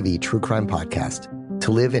Tenderfoot TV True Crime Podcast,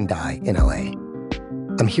 To Live and Die in LA.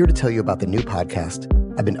 I'm here to tell you about the new podcast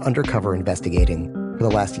I've been undercover investigating for the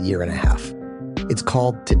last year and a half. It's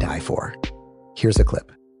called To Die For. Here's a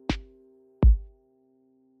clip.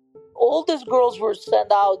 All these girls were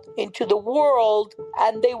sent out into the world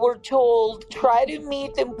and they were told, try to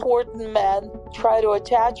meet important men, try to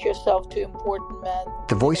attach yourself to important men.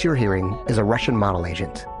 The voice you're hearing is a Russian model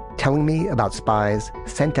agent telling me about spies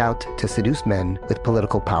sent out to seduce men with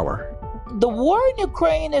political power. The war in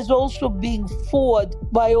Ukraine is also being fought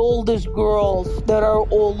by all these girls that are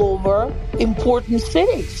all over important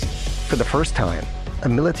cities. For the first time, a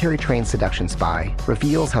military-trained seduction spy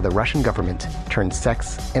reveals how the Russian government turned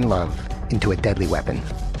sex and love into a deadly weapon.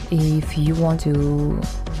 If you want to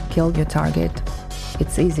kill your target,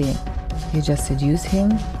 it's easy. You just seduce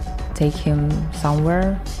him, take him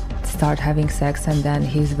somewhere, start having sex, and then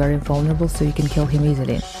he's very vulnerable, so you can kill him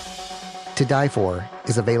easily. To Die For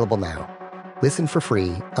is available now. Listen for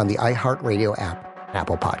free on the iHeartRadio app,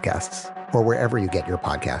 Apple Podcasts, or wherever you get your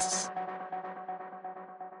podcasts.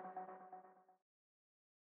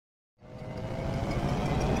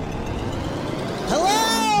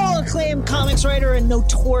 Acclaimed comics writer and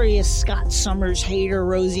notorious Scott Summers hater,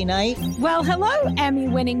 Rosie Knight. Well, hello,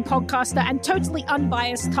 Emmy-winning podcaster and totally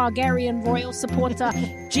unbiased Targaryen royal supporter,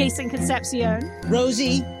 Jason Concepcion.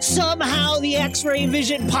 Rosie, somehow the X-Ray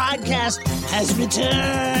Vision podcast has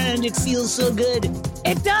returned. It feels so good.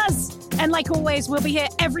 It does. And like always, we'll be here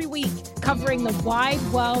every week covering the wide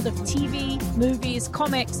world of TV, movies,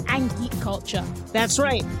 comics, and geek culture. That's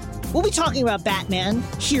right. We'll be talking about Batman,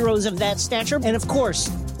 heroes of that stature, and of course,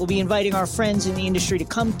 we'll be inviting our friends in the industry to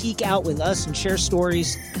come geek out with us and share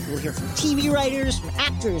stories. We'll hear from TV writers, from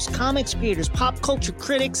actors, comics creators, pop culture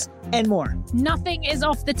critics, and more. Nothing is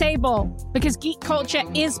off the table because geek culture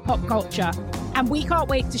is pop culture, and we can't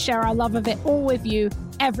wait to share our love of it all with you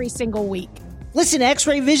every single week. Listen to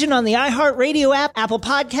X-Ray Vision on the iHeartRadio app, Apple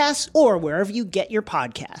Podcasts, or wherever you get your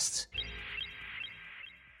podcasts.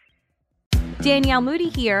 Danielle Moody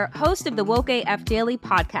here, host of the Woke AF Daily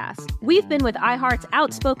podcast. We've been with iHeart's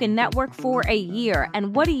Outspoken Network for a year,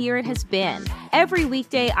 and what a year it has been. Every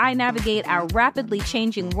weekday, I navigate our rapidly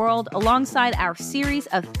changing world alongside our series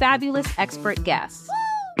of fabulous expert guests.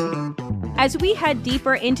 As we head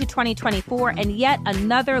deeper into 2024 and yet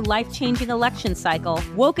another life-changing election cycle,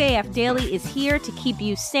 Woke AF Daily is here to keep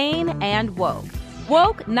you sane and woke.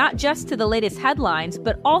 Woke not just to the latest headlines,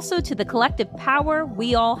 but also to the collective power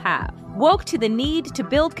we all have. Woke to the need to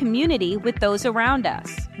build community with those around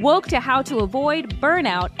us. Woke to how to avoid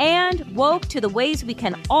burnout, and woke to the ways we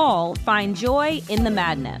can all find joy in the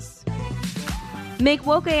madness. Make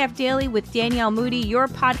Woke AF Daily with Danielle Moody your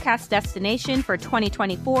podcast destination for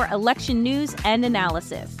 2024 election news and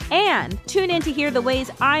analysis. And tune in to hear the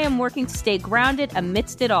ways I am working to stay grounded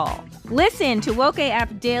amidst it all. Listen to Woke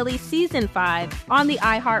AF Daily Season 5 on the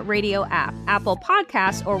iHeartRadio app, Apple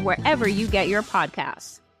Podcasts, or wherever you get your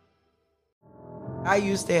podcasts. I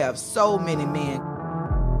used to have so many men.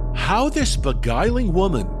 How this beguiling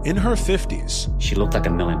woman in her 50s, she looked like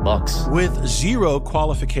 $1 million, with zero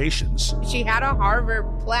qualifications, she had a Harvard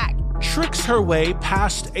plaque, tricks her way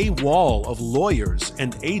past a wall of lawyers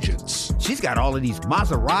and agents. She's got all of these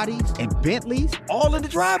Maseratis and Bentleys all in the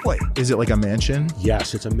driveway. Is it like a mansion?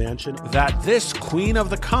 Yes, it's a mansion that this queen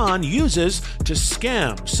of the con uses to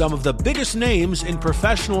scam some of the biggest names in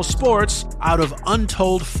professional sports out of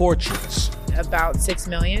untold fortunes. About $6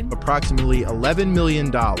 million. Approximately $11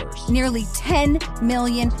 million. Nearly $10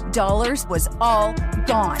 million was all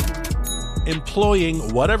gone.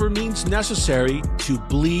 Employing whatever means necessary to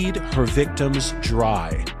bleed her victims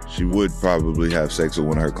dry. She would probably have sex with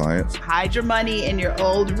one of her clients. Hide your money in your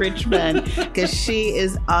old rich man, because she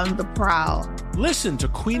is on the prowl. Listen to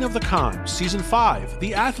Queen of the Con, Season 5,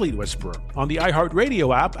 The Athlete Whisperer, on the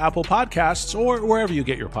iHeartRadio app, Apple Podcasts, or wherever you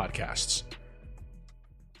get your podcasts.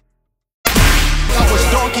 That was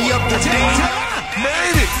Donkey of the Day.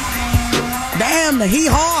 Made it. Damn, the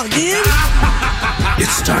hee-haw again.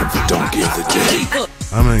 It's time for Donkey of the Day.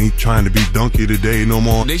 I ain't trying to be Donkey today no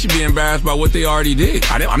more. They should be embarrassed by what they already did.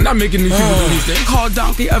 I'm not making these people do these things. Called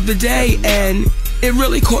Donkey of the Day, and it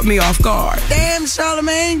really caught me off guard. Damn,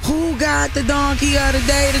 Charlamagne, who got the Donkey of the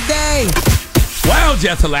Day today? Well,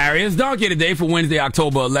 just hilarious. Donkey of the Day for Wednesday,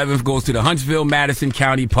 October 11th goes to the Huntsville-Madison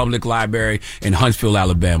County Public Library in Huntsville,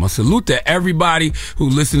 Alabama. Salute to everybody who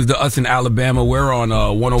listens to us in Alabama. We're on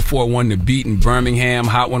 104.1 The Beat in Birmingham,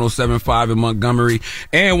 Hot 107.5 in Montgomery,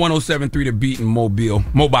 and 107.3 The Beat in Mobile.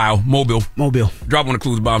 Drop one of the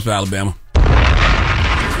clues bombs for Alabama.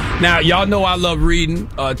 Now, y'all know I love reading.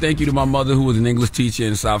 Thank you to my mother, who was an English teacher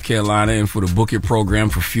in South Carolina, and for the Book It program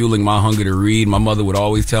for fueling my hunger to read. My mother would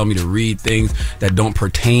always tell me to read things that don't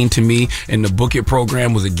pertain to me, and the Book It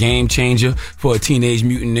program was a game changer for a Teenage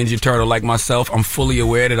Mutant Ninja Turtle like myself. I'm fully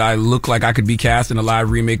aware that I look like I could be cast in a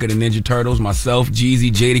live remake of the Ninja Turtles. Myself,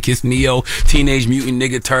 Jeezy, Jadakiss, Neo, Teenage Mutant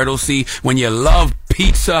Nigga Turtle. See, when you love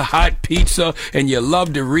pizza, hot pizza, and you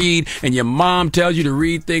love to read, and your mom tells you to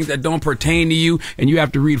read things that don't pertain to you, and you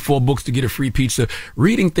have to read 4 books to get a free pizza,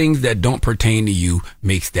 reading things that don't pertain to you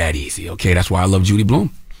makes that easy, okay? That's why I love Judy Blume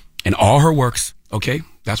and all her works, okay?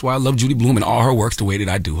 That's why I love Judy Blume and all her works the way that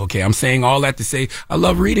I do, okay? I'm saying all that to say I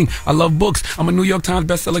love reading. I love books. I'm a New York Times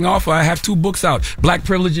bestselling author. I have 2 books out, Black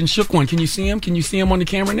Privilege and Shook One. Can you see him? Can you see him on the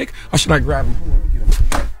camera, Nick? Or should I grab him? Hold on, let me get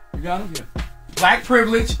him. You got him? Yeah. Black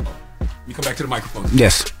Privilege. You come back to the microphone.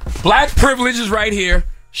 Yes. Black Privilege is right here.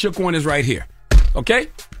 Shook One is right here. Okay?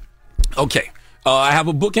 Okay. I have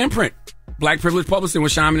a book imprint. Black Privilege Publishing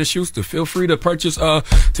with Shyman & Schuster. Feel free to purchase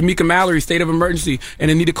Tamika Mallory, State of Emergency, and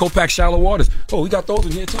Anita Kopak, Shallow Waters. Oh, we got those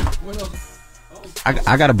in here too. What else?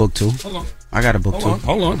 I got a book too. Hold on. I got a book too.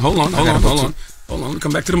 Hold on.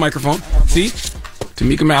 Come back to the microphone. See?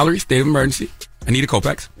 Tamika Mallory, State of Emergency. Anita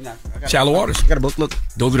Kopak. Shallow Waters. I got a book. Look.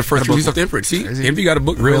 Those are the first 2 weeks of the imprint. See? Envy got a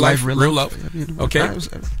book. Real Life, Real Love. Okay.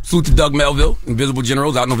 Salute to Doug Melville, Invisible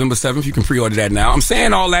Generals, out November 7th. You can pre-order that now. I'm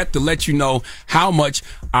saying all that to let you know how much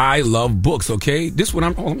I love books, okay?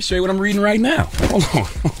 Let me show you what I'm reading right now.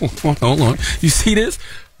 Hold on. You see this?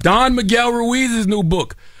 Don Miguel Ruiz's new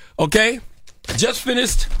book, okay? I just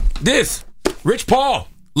finished this. Rich Paul.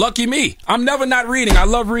 Lucky me. I'm never not reading. I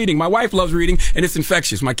love reading. My wife loves reading, and it's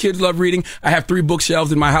infectious. My kids love reading. I have 3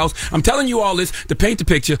 bookshelves in my house. I'm telling you all this to paint the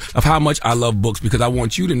picture of how much I love books, because I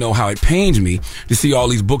want you to know how it pains me to see all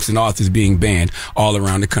these books and authors being banned all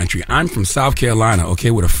around the country. I'm from South Carolina,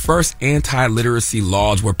 okay, where the first anti-literacy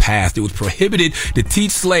laws were passed. It was prohibited to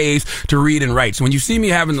teach slaves to read and write. So when you see me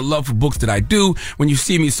having the love for books that I do, when you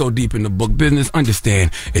see me so deep in the book business,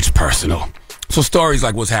 understand it's personal. So stories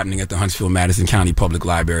like what's happening at the Huntsville-Madison County Public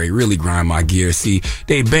Library really grind my gears. See,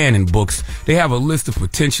 they banning books. They have a list of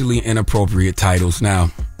potentially inappropriate titles.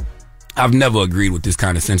 Now, I've never agreed with this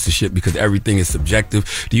kind of censorship because everything is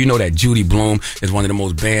subjective. Do you know that Judy Blume is one of the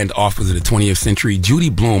most banned authors of the 20th century? Judy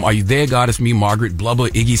Blume, Are You There, Goddess Me, Margaret, Blubber,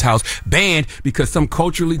 Iggy's House, banned because some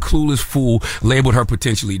culturally clueless fool labeled her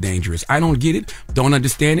potentially dangerous. I don't get it, don't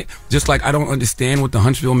understand it, just like I don't understand what the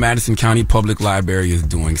Huntsville-Madison County Public Library is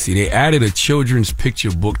doing. See, they added a children's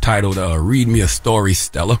picture book titled Read Me a Story,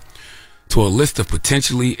 Stella, to a list of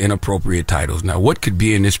potentially inappropriate titles. Now, what could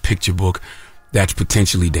be in this picture book that's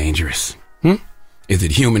potentially dangerous? Is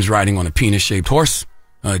it humans riding on a penis-shaped horse?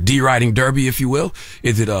 De-riding derby, if you will?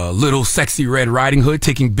 Is it a little sexy Red Riding Hood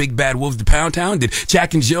taking big bad wolves to Pound Town? Did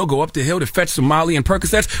Jack and Jill go up the hill to fetch some Marley and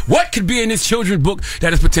Percocets? What could be in this children's book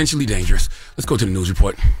that is potentially dangerous? Let's go to the news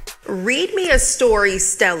report. Read Me a Story,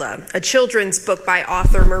 Stella, a children's book by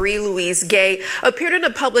author Marie-Louise Gay, appeared in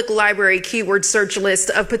a public library keyword search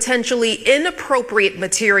list of potentially inappropriate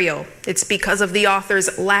material. It's because of the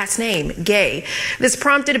author's last name, Gay. This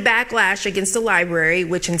prompted a backlash against the library,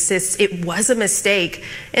 which insists it was a mistake.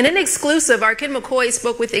 In an exclusive, our Kid McCoy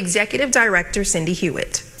spoke with Executive Director Cindy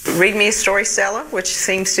Hewitt. Read Me a Story, Stella, which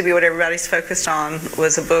seems to be what everybody's focused on,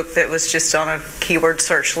 was a book that was just on a keyword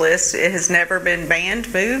search list. It has never been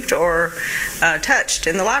banned, moved, or touched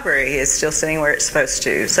in the library. It's still sitting where it's supposed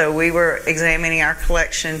to. So we were examining our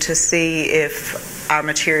collection to see if our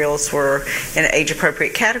materials were in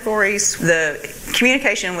age-appropriate categories. The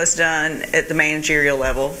communication was done at the managerial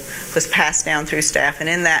level, was passed down through staff, and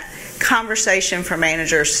in that conversation from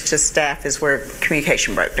managers to staff is where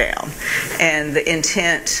communication broke down, and the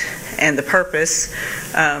intent and the purpose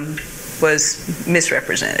was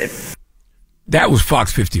misrepresented. That was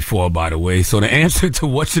Fox 54, by the way. So the answer to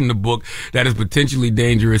what's in the book that is potentially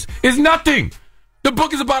dangerous is nothing. The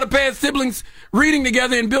book is about a pair of siblings reading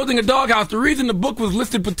together and building a doghouse. The reason the book was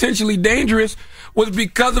listed potentially dangerous was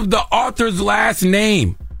because of the author's last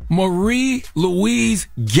name, Marie-Louise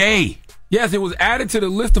Gay. Yes, it was added to the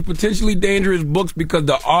list of potentially dangerous books because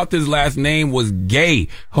the author's last name was Gay.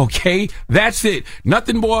 Okay? That's it.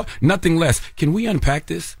 Nothing more, nothing less. Can we unpack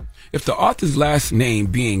this? If the author's last name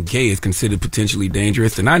being Gay is considered potentially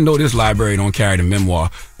dangerous, then I know this library don't carry the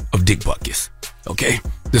memoir of Dick Butkus. Okay?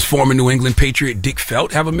 Does former New England Patriot Dick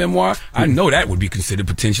Felt have a memoir? I know that would be considered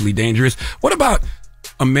potentially dangerous. What about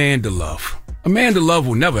Amanda Love? Amanda Love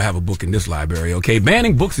will never have a book in this library, okay?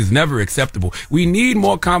 Banning books is never acceptable. We need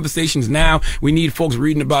more conversations now. We need folks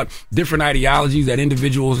reading about different ideologies that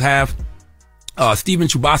individuals have. Stephen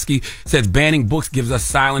Chbosky says banning books gives us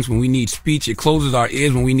silence when we need speech. It closes our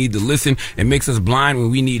ears when we need to listen. It makes us blind when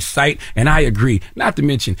we need sight. And I agree. Not to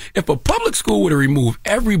mention, if a public school were to remove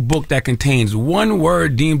every book that contains one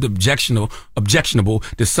word deemed objectionable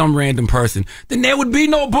to some random person, then there would be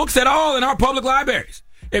no books at all in our public libraries.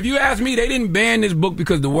 If you ask me, they didn't ban this book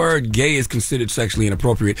because the word gay is considered sexually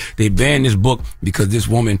inappropriate. They banned this book because this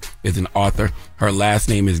woman is an author. Her last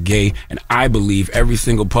name is Gay. And I believe every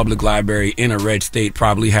single public library in a red state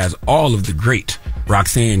probably has all of the great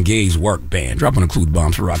Roxane Gay's work banned. Dropping a clue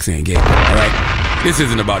bombs for Roxane Gay. All right. This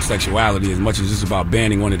isn't about sexuality as much as it's about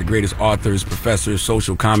banning one of the greatest authors, professors,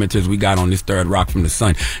 social commenters we got on this third rock from the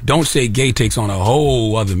sun. Don't say gay takes on a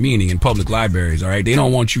whole other meaning in public libraries, all right? They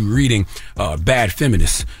don't want you reading Bad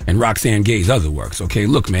Feminists and Roxane Gay's other works, okay?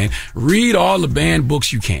 Look, man, read all the banned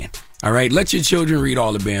books you can. All right, let your children read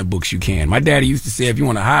all the banned books you can. My daddy used to say, if you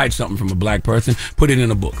want to hide something from a black person, put it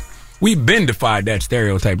in a book. We've been defied that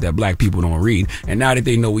stereotype that black people don't read, and now that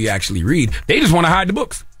they know we actually read, they just want to hide the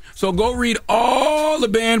books. So go read all the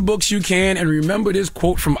banned books you can, and remember this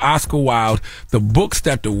quote from Oscar Wilde: the books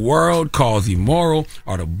that the world calls immoral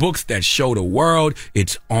are the books that show the world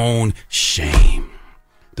its own shame.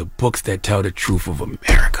 The books that tell the truth of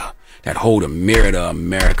America, that hold a mirror to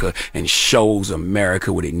America and shows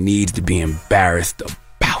America what it needs to be embarrassed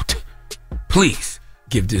about. Please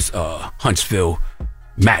give this Huntsville,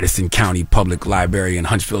 Madison County Public Library in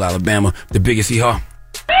Huntsville, Alabama, the biggest hee-haw.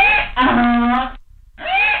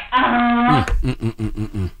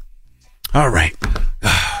 All right.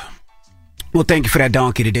 Well, thank you for that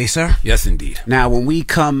donkey today, sir. Yes, indeed. Now, when we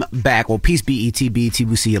come back, well, peace be ET,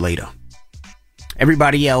 we'll see you later.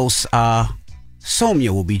 Everybody else, Somia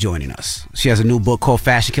will be joining us. She has a new book called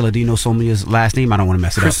Fashion Killer. Do you know Somia's last name? I don't want to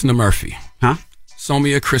mess it up. Krishna Murphy. Huh?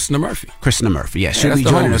 Somia Krishna Murphy. Krishna Murphy, yeah. She'll be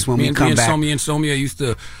joining us when we come back. Somia used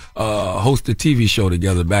to host a TV show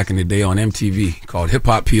together back in the day on MTV called Hip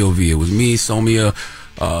Hop POV. It was me, Somia,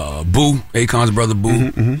 Boo, Akon's brother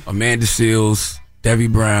Boo, Amanda Seals, Debbie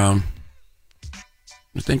Brown.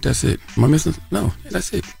 I think that's it. Am I missing? No,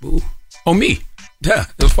 that's it. Boo. Oh, me. Yeah,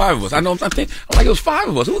 it was 5 of us. I'm like, it was 5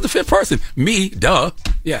 of us. Who was the 5th person? Me, duh.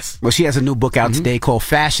 Yes. Well, she has a new book out today called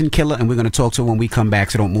Fashion Killer, and we're going to talk to her when we come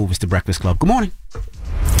back, so don't move. It's The Breakfast Club. Good morning.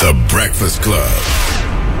 The Breakfast Club.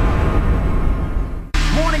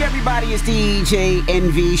 Morning, everybody. It's DJ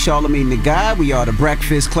NV, Charlamagne the God. We are The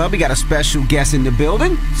Breakfast Club. We got a special guest in the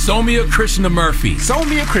building. Somia Krishna Murphy.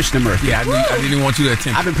 Somia Krishna Murphy. Yeah, I didn't want you to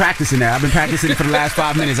attempt. I've been practicing that. I've been practicing it for the last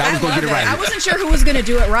 5 minutes. I was going to get it right. I wasn't sure who was going to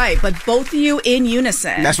do it right, but both of you in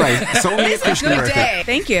unison. That's right. Somia Krishna Murphy. Good day.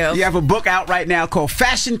 Thank you. You have a book out right now called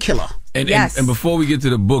Fashion Killer. And before we get to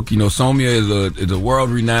the book, Somia is a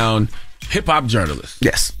world-renowned hip-hop journalist.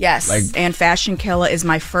 Yes. And Fashion Killer is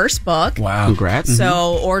my first book. Wow. Congrats.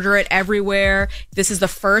 So order it everywhere. This is the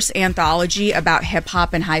first anthology about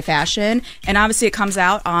hip-hop and high fashion. And obviously it comes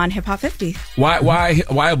out on Hip Hop 50. Why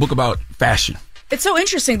a book about fashion? It's so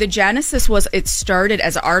interesting. The genesis was it started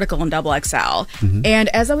as an article in XXL. And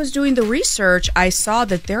as I was doing the research, I saw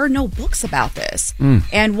that there are no books about this.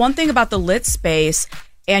 And one thing about the lit space,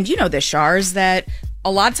 and you know this, Shar, is that a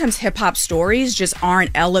lot of times hip-hop stories just aren't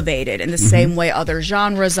elevated in the same way other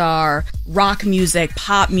genres are. Rock music,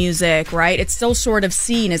 pop music, right? It's still sort of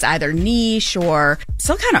seen as either niche or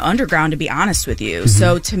still kind of underground, to be honest with you.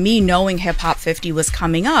 So to me, knowing Hip Hop 50 was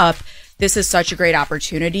coming up, this is such a great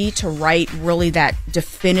opportunity to write really that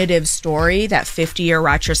definitive story, that 50-year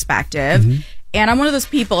retrospective. And I'm one of those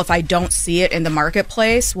people, if I don't see it in the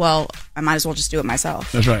marketplace, well, I might as well just do it myself.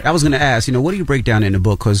 That's right. I was going to ask, what do you break down in the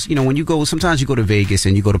book? Because, when sometimes you go to Vegas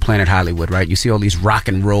and you go to Planet Hollywood, right? You see all these rock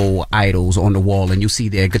and roll idols on the wall and you see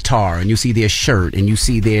their guitar and you see their shirt and you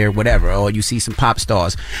see their whatever, or you see some pop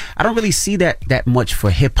stars. I don't really see that much for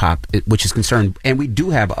hip hop, which is concerned. And we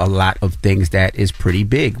do have a lot of things that is pretty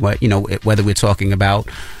big, whether we're talking about,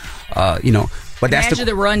 but imagine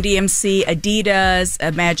the Run DMC, Adidas,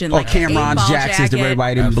 imagine like Cameron's Jackson's the red,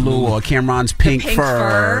 white, and blue, or Cameron's pink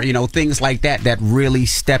fur, things like that really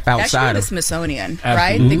step outside of the Smithsonian,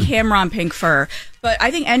 right? The Cameron pink fur. But I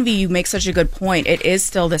think, Envy, you make such a good point. It is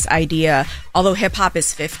still this idea, although hip hop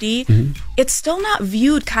is 50, it's still not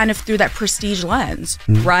viewed kind of through that prestige lens,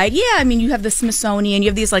 right? Yeah, I mean, you have the Smithsonian, you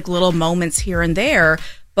have these like little moments here and there,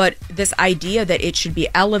 but this idea that it should be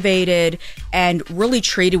elevated and really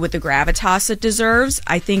treated with the gravitas it deserves,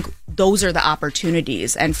 I think those are the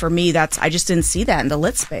opportunities. And for me, I just didn't see that in the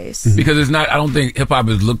lit space. Because I don't think hip hop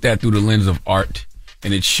is looked at through the lens of art,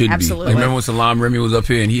 and it should be. Like, remember when Salam Remy was up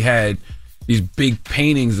here and he had these big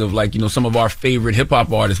paintings of some of our favorite hip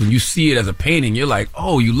hop artists. When you see it as a painting, you're like,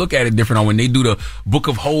 oh, you look at it different. Or when they do the Book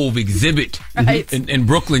of Hove exhibit in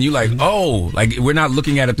Brooklyn, you're like, oh, we're not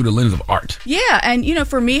looking at it through the lens of art. Yeah, and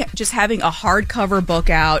for me, just having a hardcover book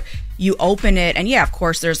out, you open it, and yeah, of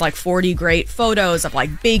course, there's 40 great photos of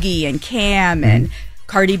Biggie and Cam and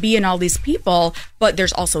Cardi B and all these people, but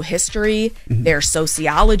there's also history, there's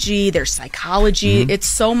sociology, there's psychology. It's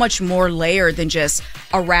so much more layered than just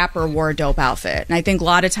a rapper wore a dope outfit. And I think a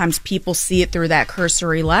lot of times people see it through that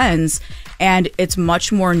cursory lens, and it's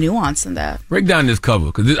much more nuanced than that. Break down this cover,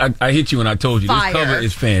 because I hit you when I told you. Fire. This cover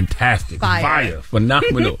is fantastic. Fire.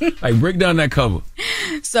 Phenomenal. Break down that cover.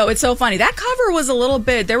 So it's so funny. That cover was a little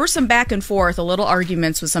bit, there were some back and forth, a little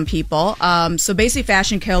arguments with some people. So basically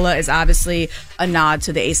Fashion Killer is obviously a nod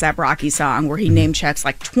to the A$AP Rocky song where he name checks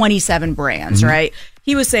 27 brands, right?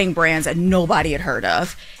 He was saying brands that nobody had heard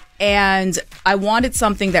of. And I wanted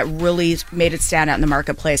something that really made it stand out in the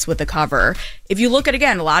marketplace with the cover. If you look at,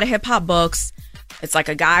 again, a lot of hip hop books, it's like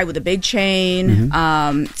a guy with a big chain,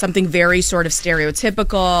 something very sort of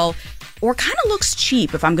stereotypical, or kind of looks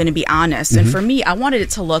cheap, if I'm going to be honest. And for me, I wanted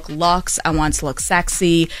it to look luxe. I want it to look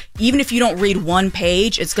sexy. Even if you don't read one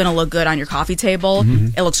page, it's going to look good on your coffee table.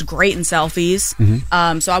 It looks great in selfies.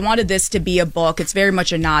 So I wanted this to be a book. It's very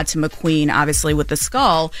much a nod to McQueen, obviously, with the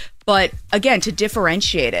skull. But again, to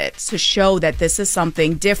differentiate it, to show that this is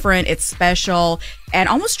something different, it's special, and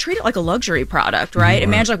almost treat it like a luxury product, right?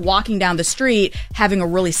 Imagine walking down the street, having a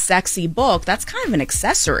really sexy book. That's kind of an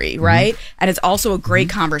accessory, right? And it's also a great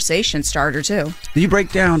conversation starter, too. Do you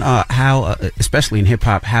break down how, especially in hip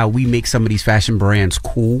hop, how we make some of these fashion brands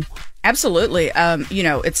cool? Absolutely.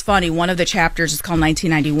 It's funny. One of the chapters is called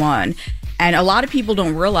 1991, and a lot of people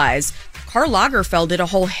don't realize Karl Lagerfeld did a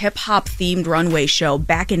whole hip-hop themed runway show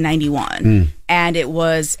back in 91. And it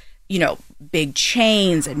was, big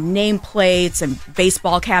chains and nameplates and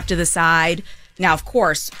baseball cap to the side. Now, of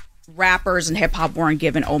course, rappers and hip hop weren't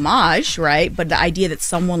given homage, right? But the idea that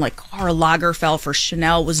someone like Karl Lagerfeld for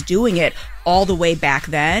Chanel was doing it all the way back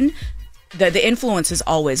then, the influence has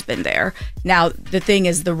always been there. Now, the thing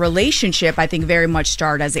is, the relationship, I think, very much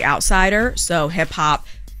started as the outsider. So hip hop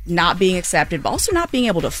not being accepted, but also not being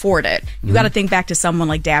able to afford it. You got to think back to someone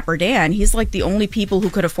like Dapper Dan. He's like, the only people who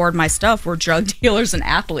could afford my stuff were drug dealers and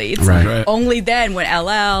athletes. Right. Only then, when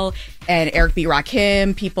LL and Eric B.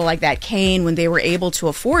 Rakim, people like that, Kane, when they were able to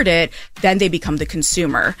afford it, then they become the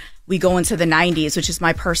consumer. We go into the 90s, which is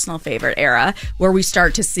my personal favorite era, where we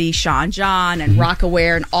start to see Sean John and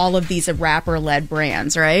Rocawear and all of these rapper-led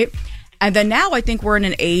brands, right? And then now I think we're in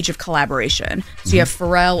an age of collaboration. So you have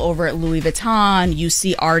Pharrell over at Louis Vuitton. You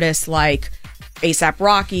see artists like A$AP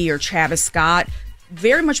Rocky or Travis Scott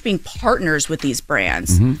very much being partners with these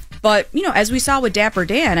brands. But, as we saw with Dapper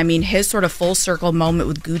Dan, I mean, his sort of full circle moment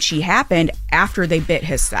with Gucci happened after they bit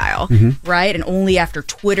his style, right? And only after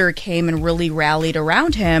Twitter came and really rallied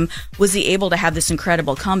around him was he able to have this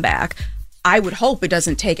incredible comeback. I would hope it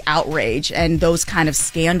doesn't take outrage and those kind of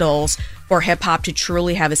scandals for hip hop to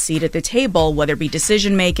truly have a seat at the table, whether it be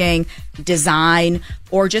decision making, design,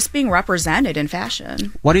 or just being represented in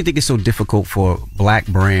fashion. Why do you think it's so difficult for black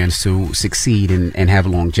brands to succeed and have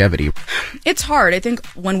longevity? It's hard. I think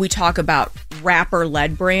when we talk about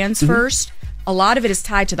rapper-led brands first, a lot of it is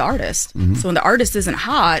tied to the artist. So when the artist isn't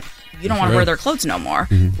hot, you don't want to wear their clothes no more,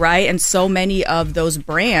 right? And so many of those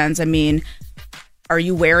brands, I mean, are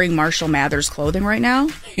you wearing Marshall Mathers clothing right now?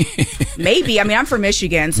 Maybe. I mean, I'm from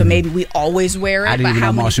Michigan, so maybe we always wear it. I didn't even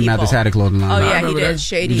know Marshall Mathers had a clothing line. Oh, yeah, he did.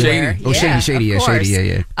 Shady Wear. Oh, Shady,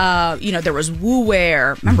 yeah. There was Woo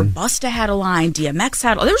Wear. Remember, Busta had a line. DMX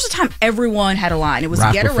had. There was a time everyone had a line. It was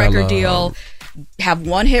get a record deal, have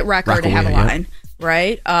one hit record, and have a line.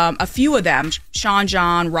 Right? A few of them, Sean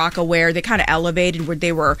John, Rocawear, they kind of elevated where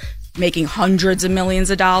they were making hundreds of millions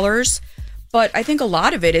of dollars. But I think a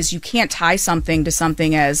lot of it is you can't tie something to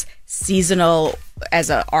something as seasonal as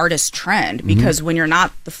an artist trend, because when you're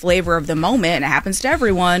not the flavor of the moment, and it happens to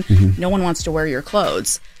everyone, no one wants to wear your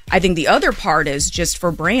clothes. I think the other part is just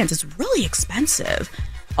for brands, it's really expensive.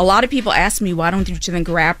 A lot of people ask me, why don't you think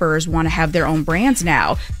rappers want to have their own brands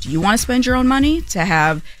now? Do you want to spend your own money to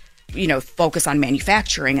have, focus on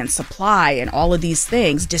manufacturing and supply and all of these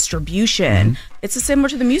things, distribution? It's similar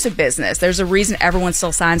to the music business. There's a reason everyone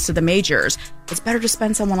still signs to the majors. It's better to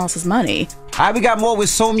spend someone else's money. All right, we got more with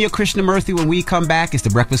Soumya Krishnamurthy when we come back. It's The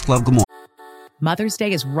Breakfast Club. Good morning. Mother's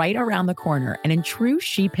Day is right around the corner, and in true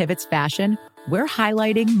She Pivots fashion, we're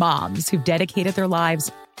highlighting moms who've dedicated their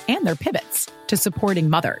lives and their pivots to supporting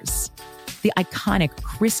mothers. The iconic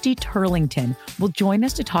Christy Turlington will join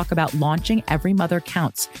us to talk about launching Every Mother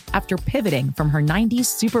Counts after pivoting from her 90s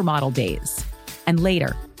supermodel days. And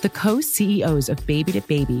later, the co-CEOs of Baby to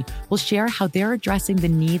Baby will share how they're addressing the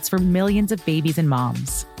needs for millions of babies and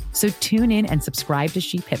moms. So tune in and subscribe to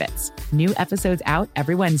She Pivots. New episodes out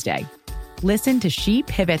every Wednesday. Listen to She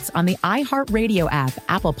Pivots on the iHeartRadio app,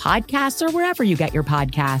 Apple Podcasts, or wherever you get your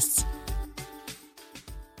podcasts.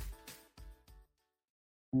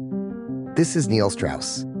 This is Neil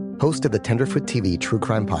Strauss, host of the Tenderfoot TV True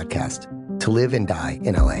Crime Podcast, To Live and Die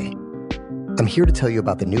in LA. I'm here to tell you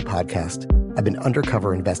about the new podcast I've been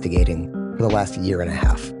undercover investigating for the last year and a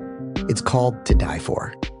half. It's called To Die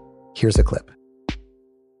For. Here's a clip.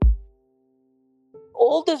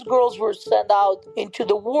 All these girls were sent out into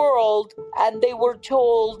the world and they were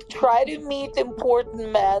told, try to meet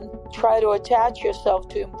important men, try to attach yourself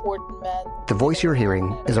to important men. The voice you're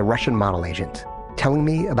hearing is a Russian model agent telling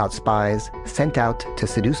me about spies sent out to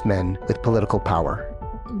seduce men with political power.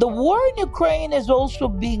 The war in Ukraine is also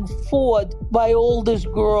being fought by all these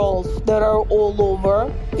girls that are all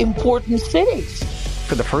over important cities.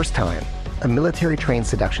 For the first time, a military-trained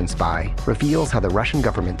seduction spy reveals how the Russian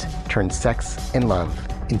government turned sex and love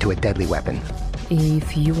into a deadly weapon.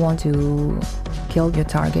 If you want to kill your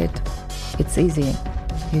target, it's easy.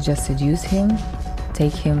 You just seduce him,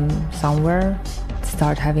 take him somewhere,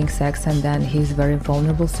 start having sex, and then he's very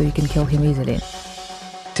vulnerable, so you can kill him easily.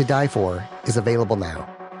 To Die For is available now.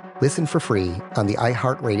 Listen for free on the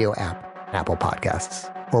iHeartRadio app, Apple Podcasts,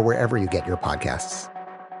 or wherever you get your podcasts.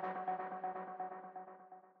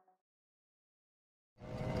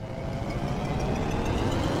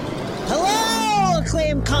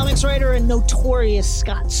 Acclaimed comics writer and notorious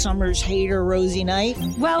Scott Summers hater, Rosie Knight.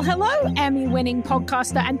 Well, hello, Emmy-winning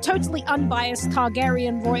podcaster and totally unbiased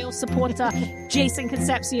Targaryen royal supporter, Jason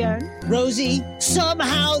Concepcion. Rosie,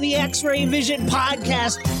 somehow the X-Ray Vision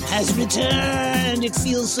podcast has returned. It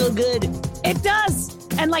feels so good. It does.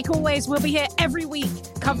 And like always, we'll be here every week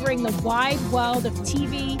covering the wide world of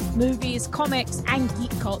TV, movies, comics, and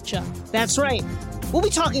geek culture. That's right. We'll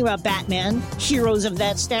be talking about Batman, heroes of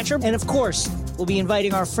that stature, and of course, we'll be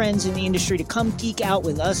inviting our friends in the industry to come geek out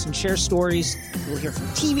with us and share stories. We'll hear from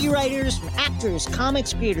TV writers, from actors,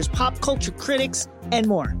 comics creators, pop culture critics, and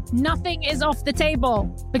more. Nothing is off the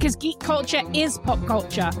table because geek culture is pop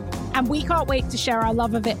culture, and we can't wait to share our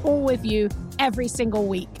love of it all with you every single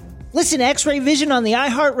week. Listen to X-Ray Vision on the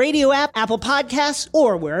iHeartRadio app, Apple Podcasts,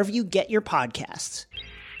 or wherever you get your podcasts.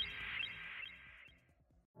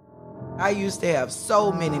 I used to have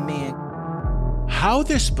so many men. How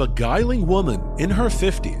this beguiling woman in her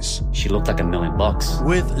 50s, she looked like $1 million,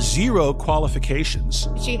 with 0 qualifications,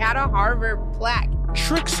 She had a Harvard plaque.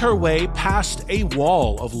 tricks her way past a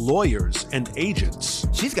wall of lawyers and agents.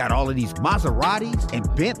 She's got all of these Maseratis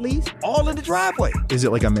and Bentleys all in the driveway. Is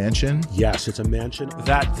it like a mansion? Yes, it's a mansion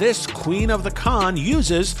that this queen of the con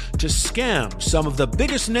uses to scam some of the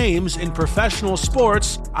biggest names in professional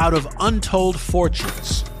sports out of untold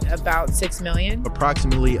fortunes. About $6 million.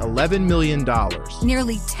 Approximately $11 million.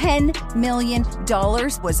 Nearly $10 million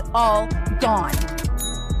was all gone.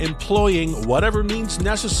 Employing whatever means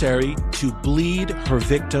necessary to bleed her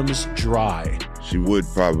victims dry. She would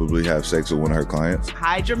probably have sex with one of her clients.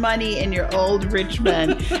 Hide your money in your old rich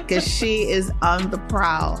men because she is on the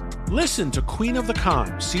prowl. Listen to Queen of the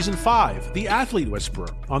Con, Season 5, The Athlete Whisperer,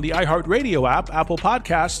 on the iHeartRadio app, Apple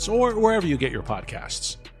Podcasts, or wherever you get your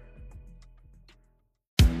podcasts.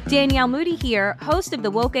 Danielle Moody here, host of the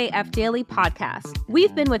Woke AF Daily podcast.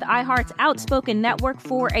 We've been with iHeart's Outspoken Network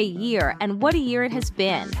for a year, and what a year it has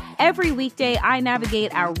been. Every weekday, I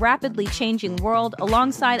navigate our rapidly changing world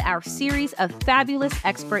alongside our series of fabulous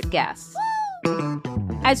expert guests.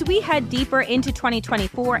 As we head deeper into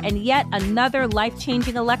 2024 and yet another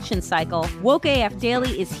life-changing election cycle, Woke AF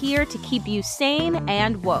Daily is here to keep you sane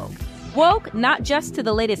and woke. Woke not just to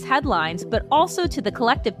the latest headlines, but also to the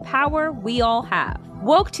collective power we all have.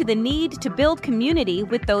 Woke to the need to build community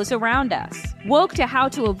with those around us. Woke to how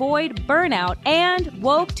to avoid burnout, and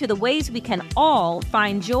woke to the ways we can all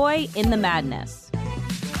find joy in the madness.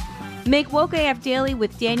 Make Woke AF Daily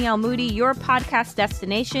with Danielle Moody your podcast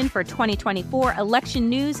destination for 2024 election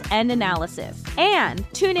news and analysis. And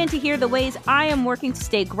tune in to hear the ways I am working to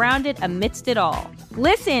stay grounded amidst it all.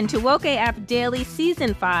 Listen to Woke AF Daily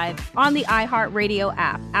Season 5 on the iHeartRadio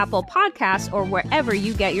app, Apple Podcasts, or wherever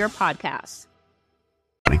you get your podcasts.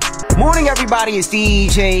 Morning, everybody. It's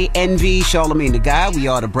DJ Envy, Charlamagne the Guy. We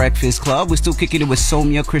are the Breakfast Club. We're still kicking it with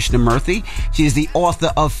Soumya Krishnamurthy. She is the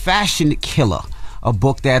author of Fashion Killer, a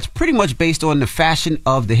book that's pretty much based on the fashion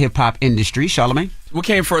of the hip-hop industry. Charlamagne? What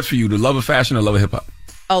came first for you, the love of fashion or love of hip-hop?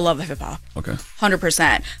 Oh, love of hip-hop. Okay.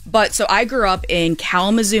 100%. But so I grew up in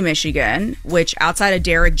Kalamazoo, Michigan, which outside of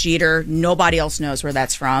Derek Jeter, nobody else knows where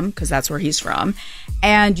that's from because that's where he's from.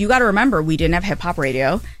 And you got to remember, we didn't have hip-hop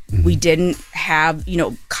radio. We didn't have,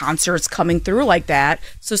 concerts coming through like that.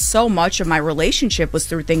 So much of my relationship was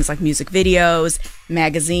through things like music videos,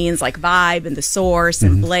 magazines like Vibe and The Source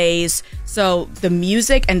and Blaze. So the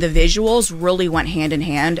music and the visuals really went hand in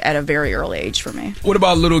hand at a very early age for me. What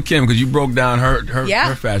about Lil' Kim? Because you broke down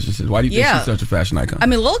her fashion sense. Why do you think she's such a fashion icon? I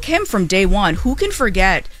mean, Lil' Kim from day one, who can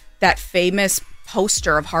forget that famous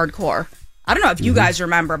poster of hardcore? I don't know if you guys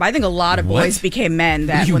remember, but I think a lot of boys became men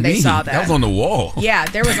when they saw that. That was on the wall. Yeah,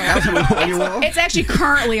 there was it's actually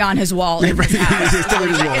currently on his wall in his house. It's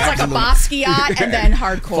like a Basquiat and then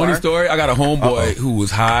hardcore. Funny story, I got a homeboy who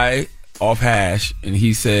was high off hash, and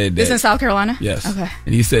he said that... This in South Carolina? Yes. Okay.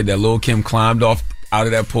 And he said that Lil' Kim climbed out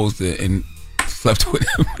of that poster and slept with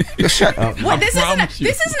him. Shut up. What, this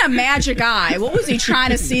isn't a magic eye. What was he trying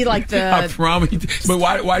to see? Like the... I promise. But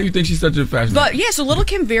why do you think she's such a fashion? But yeah, so Lil'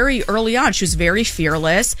 Kim very early on, she was very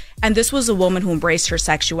fearless. And this was a woman who embraced her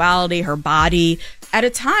sexuality, her body, at a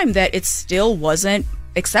time that it still wasn't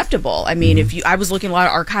acceptable. I mean, I was looking at a lot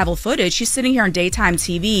of archival footage, she's sitting here on daytime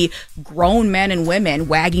TV, grown men and women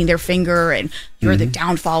wagging their finger and you're the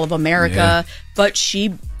downfall of America. Yeah. But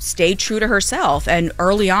she stayed true to herself. And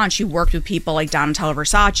early on, she worked with people like Donatella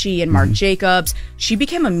Versace and Marc Jacobs. She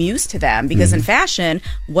became a muse to them because in fashion,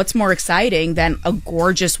 what's more exciting than a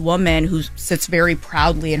gorgeous woman who sits very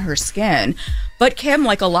proudly in her skin? But Kim,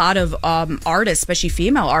 like a lot of artists, especially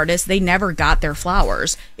female artists, they never got their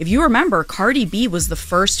flowers. If you remember, Cardi B was the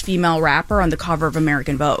first female rapper on the cover of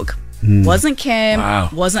American Vogue. Wasn't Kim,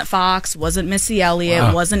 wasn't Fox, wasn't Missy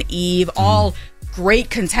Elliott, wasn't Eve, all great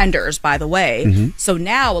contenders, by the way. Mm-hmm. So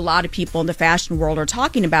now a lot of people in the fashion world are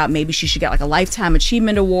talking about maybe she should get like a Lifetime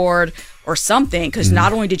Achievement Award or something, because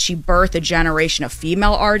not only did she birth a generation of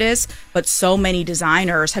female artists, but so many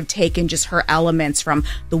designers have taken just her elements from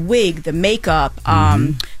the wig, the makeup,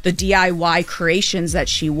 the DIY creations that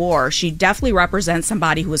she wore. She definitely represents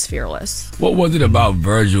somebody who was fearless. What was it about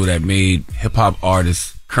Virgil that made hip-hop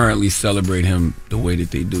artists currently celebrate him the way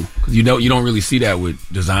that they do? Because you don't really see that with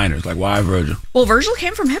designers. Like, why Virgil? Well, Virgil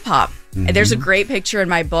came from hip-hop. And there's a great picture in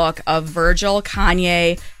my book of Virgil,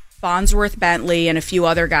 Kanye, Farnsworth Bentley, and a few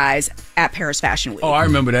other guys at Paris Fashion Week. Oh, I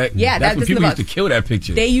remember that. Yeah, that's when people used to kill that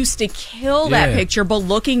picture. They used to kill that picture, but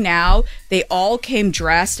looking now, they all came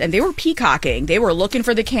dressed and they were peacocking. They were looking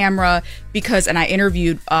for the camera because, and I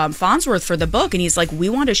interviewed Farnsworth for the book, and he's like, we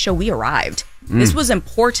want to show we arrived. This was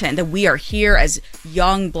important, that we are here as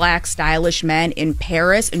young, black, stylish men in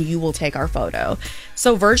Paris, and you will take our photo.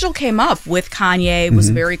 So Virgil came up with Kanye,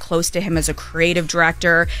 was very close to him as a creative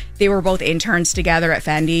director. They were both interns together at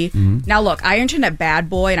Fendi. Now, look, I interned at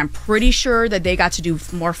Bad Boy, and I'm pretty sure that they got to do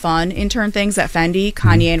more fun intern things at Fendi,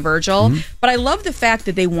 Kanye and Virgil. But I love the fact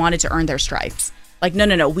that they wanted to earn their stripes. Like,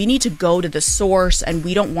 no, we need to go to the source, and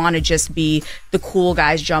we don't want to just be the cool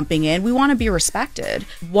guys jumping in. We want to be respected.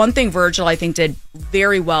 One thing Virgil, I think, did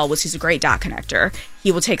very well was he's a great dot connector.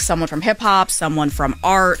 He will take someone from hip hop, someone from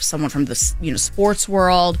art, someone from the sports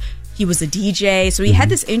world. He was a DJ, so he had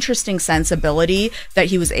this interesting sensibility that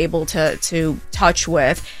he was able to touch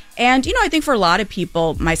with. And, I think for a lot of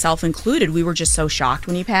people, myself included, we were just so shocked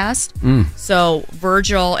when he passed. So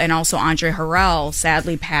Virgil and also Andre Harrell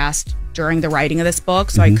sadly passed during the writing of this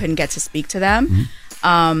book, so I couldn't get to speak to them.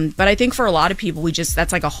 But I think for a lot of people,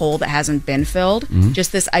 that's like a hole that hasn't been filled.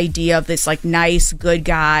 Just this idea of this like nice, good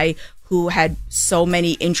guy who had so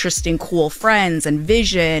many interesting, cool friends and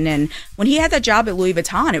vision. And when he had that job at Louis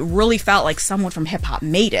Vuitton, it really felt like someone from hip hop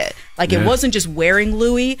made it. Like it wasn't just wearing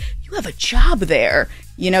Louis. You have a job there.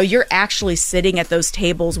 You're actually sitting at those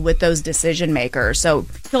tables with those decision makers. So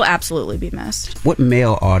he'll absolutely be missed. What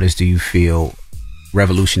male artists do you feel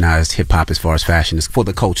revolutionized hip hop as far as fashion is for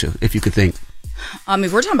the culture, if you could think?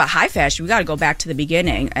 If we're talking about high fashion, we got to go back to the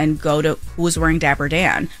beginning and go to who was wearing Dapper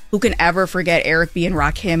Dan. Who can ever forget Eric B. and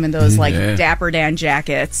Rakim and those Dapper Dan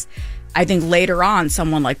jackets? I think later on,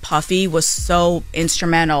 someone like Puffy was so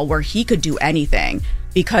instrumental where he could do anything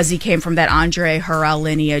because he came from that Andre Harrell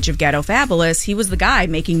lineage of Ghetto Fabulous. He was the guy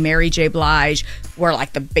making Mary J. Blige wear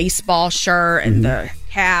like the baseball shirt and the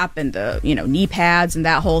cap and the knee pads and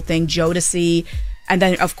that whole thing. Jodeci. And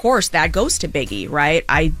then, of course, that goes to Biggie, right?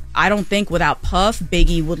 I don't think without Puff,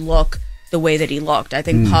 Biggie would look the way that he looked. I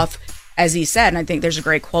think Puff, as he said, and I think there's a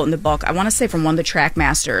great quote in the book, I want to say from one of the track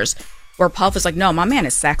masters, where Puff is like, no, my man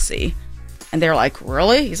is sexy. And they're like,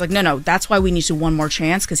 really? He's like, no, that's why we need to one more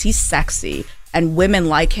chance, because he's sexy. And women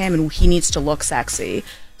like him, and he needs to look sexy.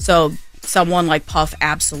 So someone like Puff,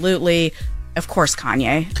 absolutely. Of course,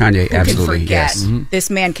 Kanye. Kanye, Who absolutely, can forget? yes. This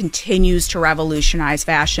man continues to revolutionize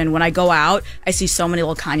fashion. When I go out, I see so many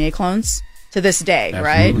little Kanye clones to this day,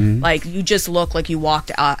 right? Like, you just look like you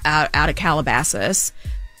walked out of Calabasas.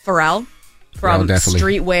 Pharrell, from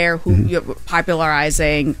streetwear, who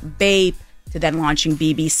popularizing Bape, to then launching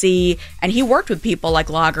BBC. And he worked with people like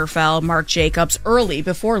Lagerfeld, Marc Jacobs, early,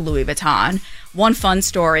 before Louis Vuitton. One fun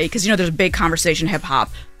story, because, there's a big conversation in hip-hop.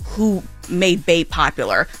 Who made Bape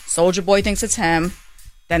popular? Soulja Boy thinks it's him.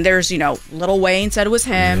 Then there's, Lil Wayne said it was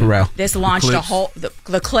him. Pharrell. This launched a whole...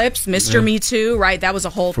 The Clips, Mr. Me Too, right? That was a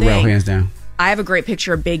whole Pharrell, thing. hands down. I have a great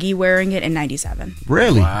picture of Biggie wearing it in 97.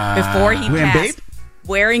 Really? Wow. Before he Wearing passed. Bape?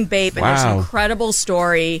 Wearing Bape, and there's an incredible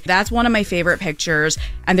story. That's one of my favorite pictures.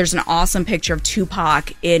 And there's an awesome picture of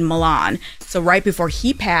Tupac in Milan. So right before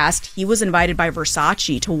he passed, he was invited by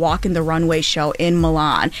Versace to walk in the runway show in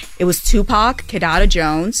Milan. It was Tupac, Kidada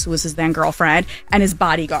Jones, who was his then girlfriend, and his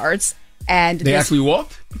bodyguards. And they actually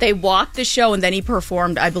walked? They walked the show, and then he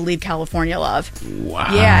performed, I believe, California Love.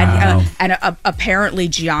 Wow. Yeah, and apparently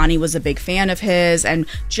Gianni was a big fan of his, and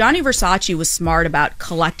Gianni Versace was smart about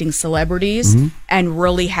collecting celebrities and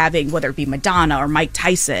really having, whether it be Madonna or Mike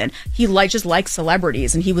Tyson, he just liked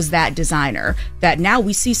celebrities, and he was that designer. That now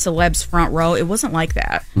we see celebs front row. It wasn't like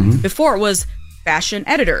that. Before, it was fashion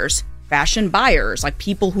editors, fashion buyers, like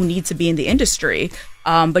people who need to be in the industry.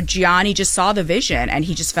 But Gianni just saw the vision, and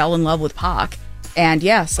he just fell in love with Pac. And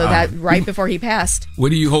so that right before he passed. Where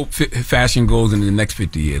do you hope fashion goes in the next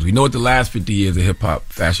 50 years? We know what the last 50 years of hip-hop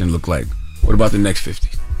fashion looked like. What about the next 50?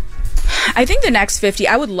 I think the next 50,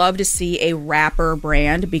 I would love to see a rapper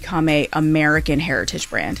brand become a American heritage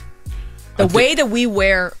brand. The way that we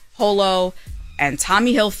wear polo and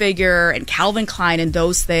Tommy Hilfiger and Calvin Klein and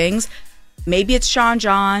those things, Maybe it's Sean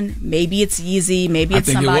John. Maybe it's Yeezy. Maybe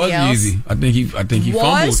it's somebody else. I think it was Yeezy. I think he was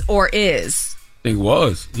fumbled. or is. I think it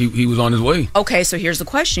was. He was on his way. Okay, so here's the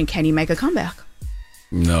question: can he make a comeback?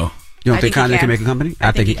 No. You don't think Kanye can make a company?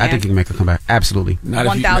 I think he can make a comeback. Absolutely.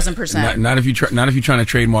 1,000%. Not if you're trying to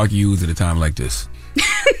trademark use at a time like this.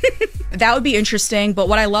 That would be interesting. But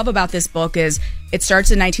what I love about this book is it starts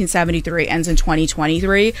in 1973, ends in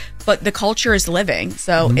 2023, but the culture is living.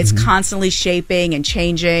 So it's constantly shaping and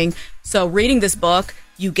changing. So reading this book,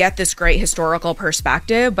 you get this great historical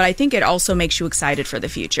perspective, but I think it also makes you excited for the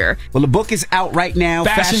future. Well, the book is out right now.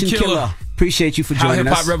 Fashion Killer. Appreciate you for joining us.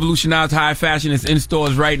 How hip-hop revolutionized high fashion is in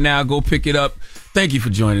stores right now. Go pick it up. Thank you for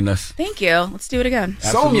joining us. Thank you. Let's do it again.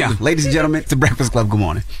 Sonia, ladies and gentlemen, The Breakfast Club. Good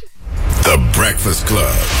morning. The Breakfast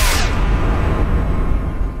Club.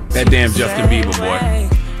 That damn Justin Bieber,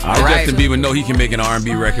 boy. All right. Justin Bieber know he can make an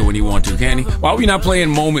R&B record when he wants to, can he? Why are we not playing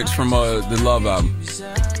moments from the Love album?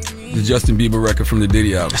 The Justin Bieber record from the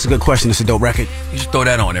Diddy album. That's a good question. It's a dope record. You should throw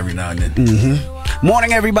that on every now and then.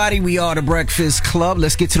 Morning, everybody. We are The Breakfast Club.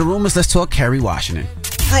 Let's get to the rumors. Let's talk Kerry Washington.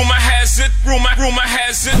 Rumor has it. Rumor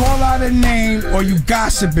has it. Call out a name, or you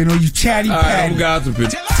gossiping, or you chatty patty. I'm gossiping.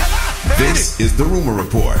 This is the Rumor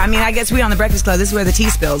Report. I mean, I guess we on The Breakfast Club. This is where the tea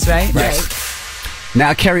spills, right? Right.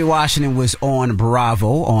 Now, Kerry Washington was on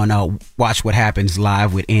Bravo on Watch What Happens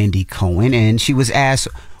Live with Andy Cohen, and she was asked,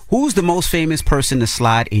 who's the most famous person to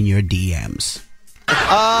slide in your DMs?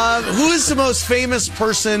 Who is the most famous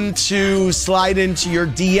person to slide into your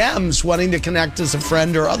DMs wanting to connect as a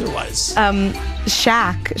friend or otherwise?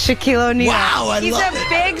 Shaquille O'Neal. Wow, I he's love a it.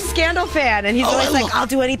 big Scandal fan, and he's always like, I'll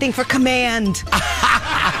do anything for command.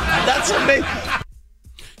 That's amazing.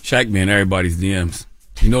 Shaq being everybody's DMs.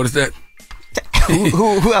 You notice that?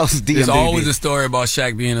 Who else is DMs? There's always a story about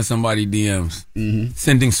Shaq being in somebody's DMs.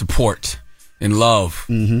 Sending support and love.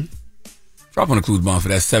 Drop on the clues bomb for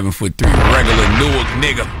that 7'3" regular Newark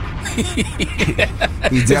nigga.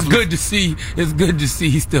 It's good to see. It's good to see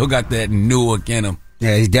he still got that Newark in him.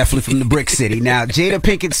 Yeah, he's definitely from the Brick City. Now, Jada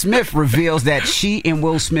Pinkett Smith reveals that she and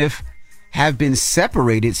Will Smith have been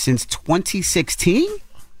separated since 2016.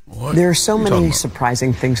 What? There are so many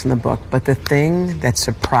surprising things in the book, but the thing that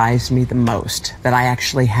surprised me the most, that I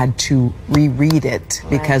actually had to reread it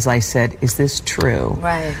because I said, is this true?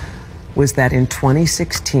 Right. Was that in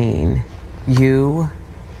 2016, you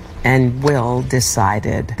and Will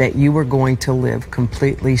decided that you were going to live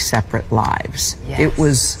completely separate lives. Yes. It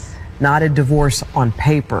was not a divorce on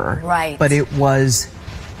paper, Right. but it was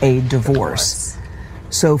a divorce.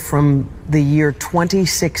 So from the year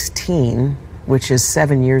 2016, which is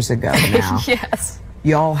 7 years ago now, Yes.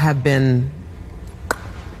 y'all have been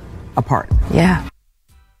apart. Yeah.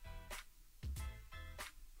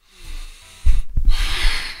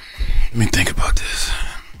 Let me think about this.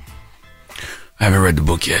 I haven't read the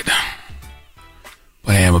book yet,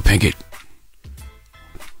 but I am a Pinkett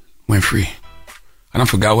Winfrey. I don't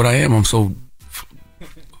forgot what I am. I'm so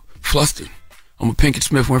flustered. I'm a Pinkett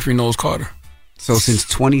Smith Winfrey Knowles Carter. So since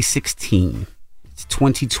 2016, it's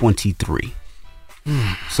 2023.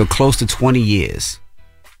 So close to 20 years,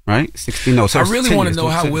 right? 16. No, I really want to know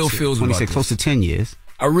how Will feels about this. Close to 10 years.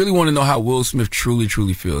 I really want to know how Will Smith truly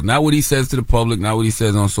feels. Not what he says to the public, not what he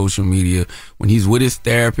says on social media. When he's with his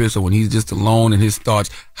therapist or when he's just alone in his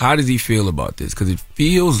thoughts, how does he feel about this? Because it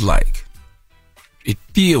feels like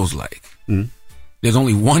there's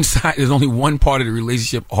only one side, there's only one part of the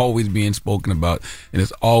relationship always being spoken about, and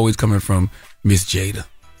it's always coming from Miss Jada.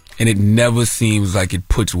 And it never seems like it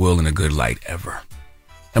puts Will in a good light ever.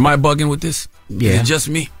 Am I bugging with this? Yeah. Is it just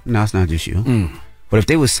me? No, it's not just you. But if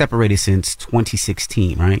they were separated since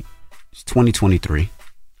 2016, right? It's 2023.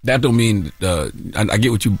 That don't mean I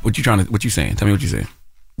get what you saying. Tell me what you're saying.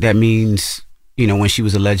 That means, when she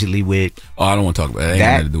was allegedly with. Oh, I don't want to talk about that. Ain't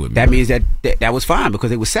nothing to do with me. That means that was fine because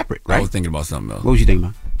they were separate, right? I was thinking about something else. What was you thinking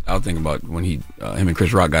about? I was thinking about when him and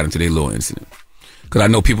Chris Rock got into their little incident. Because I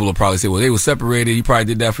know people will probably say, well, they were separated. He probably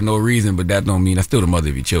did that for no reason, but that don't mean that's still the mother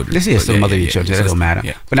of your children. This is still the mother of your children. That don't matter.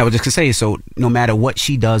 Yeah. But I was just going to say, so no matter what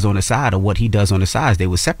she does on the side or what he does on the side, they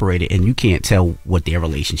were separated, and you can't tell what their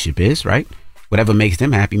relationship is, right? Whatever makes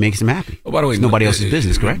them happy makes them happy. Oh, by the way, it's nobody else's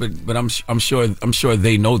business, correct? But I'm sure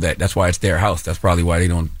they know that. That's why it's their house. That's probably why they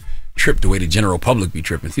don't trip the way the general public be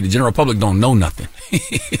tripping. See, the general public don't know nothing.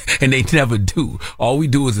 And they never do. All we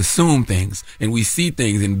do is assume things, and we see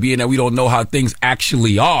things, and being that we don't know how things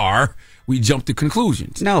actually are, we jump to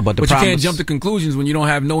conclusions. No, but you can't jump to conclusions when you don't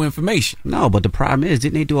have no information. No, but the problem is,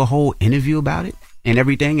 didn't they do a whole interview about it and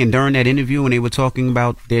everything? And during that interview, when they were talking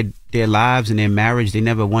about their lives and their marriage, they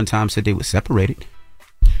never one time said they were separated.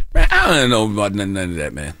 Man, I don't know about none of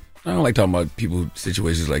that, man. I don't like talking about people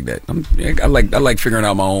situations like that. I like figuring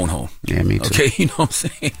out my own home. Yeah, me too. Okay, you know what I'm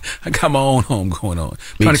saying? I got my own home going on.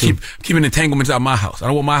 Me Trying too. to keep entanglements out of my house. I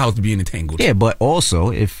don't want my house to be entangled. Yeah, but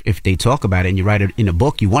also if they talk about it and you write it in a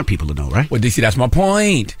book, you want people to know, right? Well, DC, that's my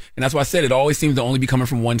point. And that's why I said it always seems to only be coming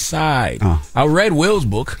from one side. I read Will's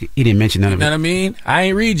book. He didn't mention none of it. You know what I mean? I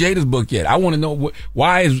ain't read Jada's book yet. I want to know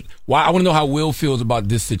why I want to know how Will feels about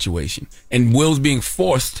this situation. And Will's being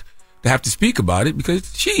forced to have to speak about it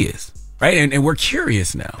because she is. Right? And we're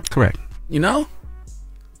curious now. Correct. You know?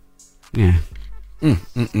 Yeah. All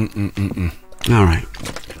right.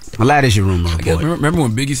 Well, that is your room, boy. Remember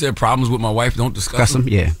when Biggie said problems with my wife, don't discuss them?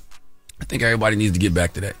 Yeah. I think everybody needs to get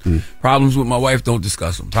back to that. Problems with my wife, don't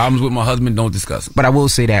discuss them. Problems with my husband, don't discuss them. But I will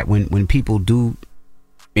say that when people do,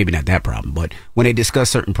 maybe not that problem, but when they discuss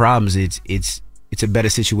certain problems, it's a better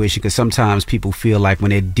situation because sometimes people feel like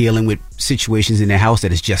when they're dealing with situations in their house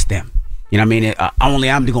that it's just them. You know what I mean? Only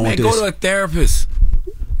I'm going through this. Go to a therapist.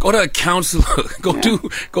 Go to a counselor. Go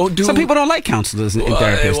do. Some people don't like counselors and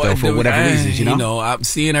therapists though for whatever reasons. You know, I'm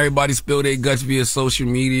seeing everybody spill their guts via social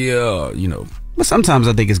media. Or, but sometimes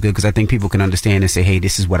I think it's good because I think people can understand and say, "Hey,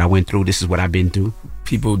 this is what I went through. This is what I've been through."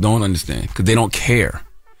 People don't understand because they don't care.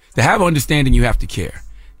 To have understanding, you have to care.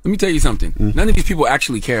 Let me tell you something. None of these people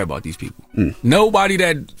actually care about these people. Nobody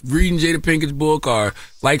that reading Jada Pinkett's book or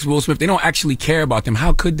likes Will Smith, they don't actually care about them.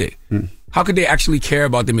 How could they? How could they actually care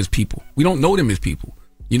about them as people? We don't know them as people.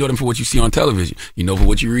 You know them for what you see on television. You know for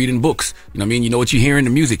what you read in books. You know what I mean? You know what you hear in the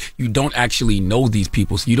music. You don't actually know these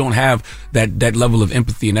people. So you don't have that level of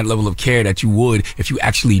empathy and that level of care that you would if you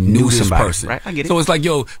actually knew this person. Right? I get it. So it's like,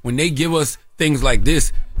 when they give us things like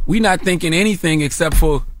this, we're not thinking anything except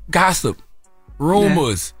for gossip,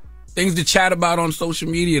 rumors, things to chat about on social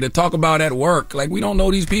media, to talk about at work. Like, we don't know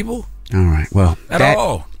these people. All right. Well, at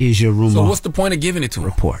all. Is your rumor. So what's the point of giving it to them?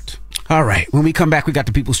 Report. All right. When we come back, we got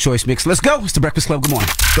the People's Choice Mix. Let's go. It's the Breakfast Club. Good morning.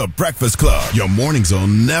 The Breakfast Club. Your mornings will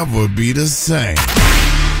never be the same.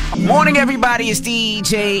 Morning, everybody. It's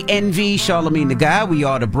DJ NV, Charlamagne the Guy. We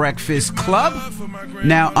are the Breakfast Club.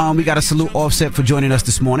 Now, we got to salute Offset for joining us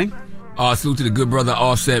this morning. Salute to the good brother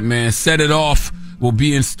Offset, man. Set It Off will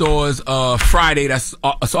be in stores Friday. That's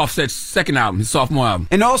Offset's second album, his sophomore album.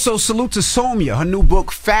 And also salute to Somya. Her new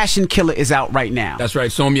book, Fashion Killer, is out right now. That's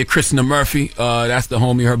right. Somya Krishna Murphy. That's the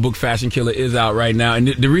homie. Her book, Fashion Killer, is out right now. And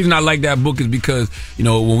the reason I like that book is because,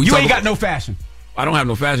 when we You ain't got no fashion. I don't have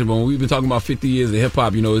no fashion, but when we've been talking about 50 years of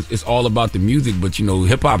hip-hop, it's all about the music. But,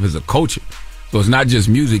 hip-hop is a culture. So it's not just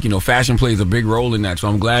music. Fashion plays a big role in that. So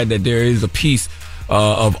I'm glad that there is a piece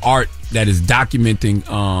of art that is documenting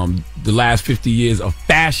the last 50 years of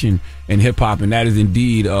fashion and hip-hop, and that is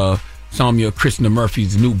indeed Somya Krishna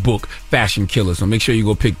Murphy's new book, Fashion Killer. So make sure you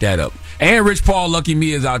go pick that up. And Rich Paul, Lucky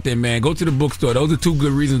Me is out there, man. Go to the bookstore. Those are two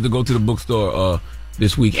good reasons to go to the bookstore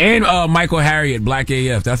this week. And Michael Harriet, Black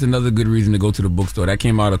AF. That's another good reason to go to the bookstore. That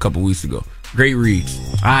came out a couple weeks ago. Great reads.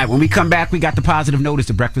 All right, when we come back, we got the positive notice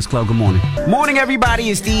to Breakfast Club. Good morning. Morning, everybody.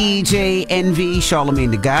 It's DJ NV,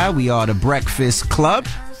 Charlamagne the Guy. We are the Breakfast Club.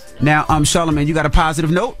 Now, Charlamagne, you got a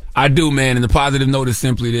positive note? I do, man. And the positive note is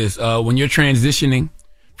simply this. When you're transitioning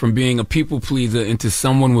from being a people pleaser into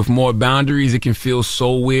someone with more boundaries, it can feel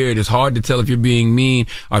so weird. It's hard to tell if you're being mean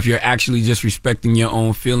or if you're actually just respecting your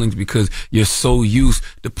own feelings because you're so used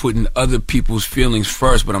to putting other people's feelings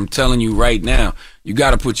first. But I'm telling you right now, you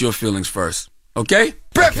got to put your feelings first. Okay?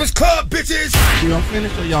 Breakfast Club, bitches! Y'all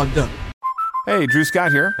finished or y'all done? Hey, Drew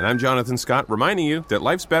Scott here, and I'm Jonathan Scott, reminding you that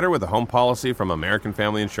life's better with a home policy from American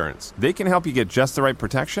Family Insurance. They can help you get just the right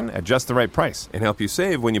protection at just the right price and help you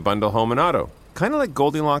save when you bundle home and auto. Kind of like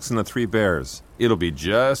Goldilocks and the Three Bears. It'll be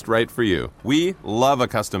just right for you. We love a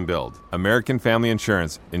custom build. American Family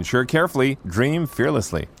Insurance. Insure carefully, dream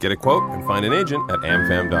fearlessly. Get a quote and find an agent at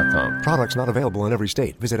amfam.com. Products not available in every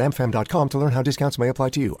state. Visit amfam.com to learn how discounts may apply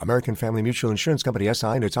to you. American Family Mutual Insurance Company SI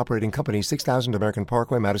and its operating company 6000 American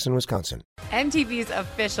Parkway, Madison, Wisconsin. MTV's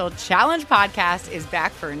official Challenge podcast is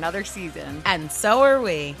back for another season. And so are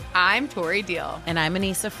we. I'm Tori Deal. And I'm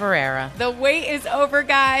Anissa Ferreira. The wait is over,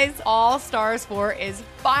 guys. All Stars 4 is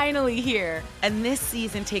finally here. And this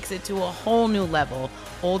season takes it to a whole new level.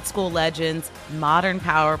 Old school legends, modern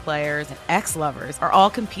power players, and ex-lovers are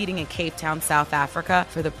all competing in Cape Town, South Africa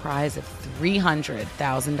for the prize of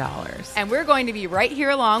 $300,000. And we're going to be right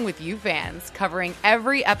here along with you fans, covering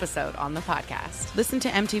every episode on the podcast. Listen to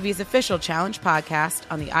MTV's official Challenge podcast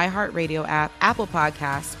on the iHeartRadio app, Apple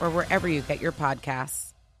Podcasts, or wherever you get your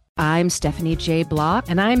podcasts. I'm Stephanie J. Block.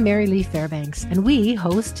 And I'm Mary Lee Fairbanks. And we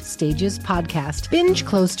host Stages Podcast. Binge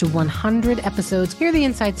close to 100 episodes. Hear the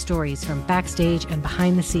inside stories from backstage and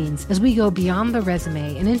behind the scenes as we go beyond the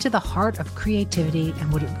resume and into the heart of creativity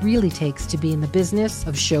and what it really takes to be in the business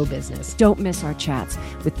of show business. Don't miss our chats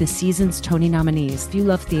with this season's Tony nominees. If you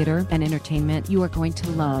love theater and entertainment, you are going to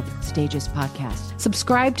love Stages Podcast.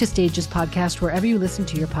 Subscribe to Stages Podcast wherever you listen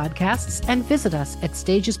to your podcasts and visit us at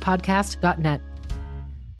stagespodcast.net.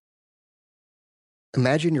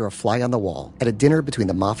 Imagine you're a fly on the wall at a dinner between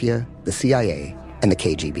the mafia, the CIA, and the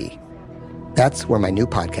KGB. That's where my new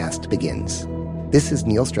podcast begins. This is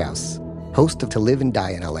Neil Strauss, host of To Live and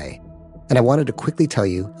Die in LA, and I wanted to quickly tell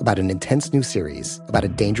you about an intense new series about a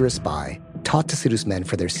dangerous spy taught to seduce men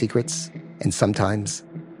for their secrets and sometimes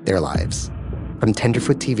their lives. From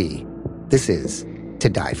Tenderfoot TV, this is To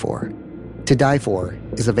Die For. To Die For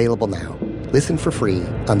is available now. Listen for free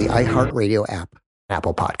on the iHeartRadio app,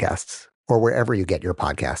 Apple Podcasts, or wherever you get your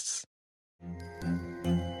podcasts.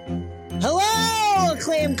 Hello,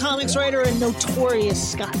 acclaimed comics writer and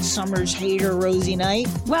notorious Scott Summers hater, Rosie Knight.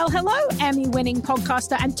 Well, hello, Emmy-winning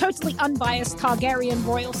podcaster and totally unbiased Targaryen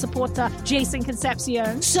royal supporter, Jason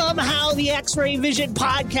Concepcion. Somehow the X-Ray Vision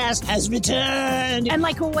podcast has returned. And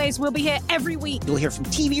like always, we'll be here every week. You'll hear from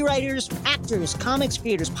TV writers, actors, comics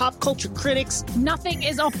creators, pop culture critics. Nothing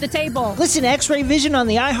is off the table. Listen to X-Ray Vision on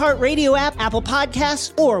the iHeartRadio app, Apple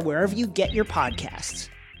Podcasts, or wherever you get your podcasts.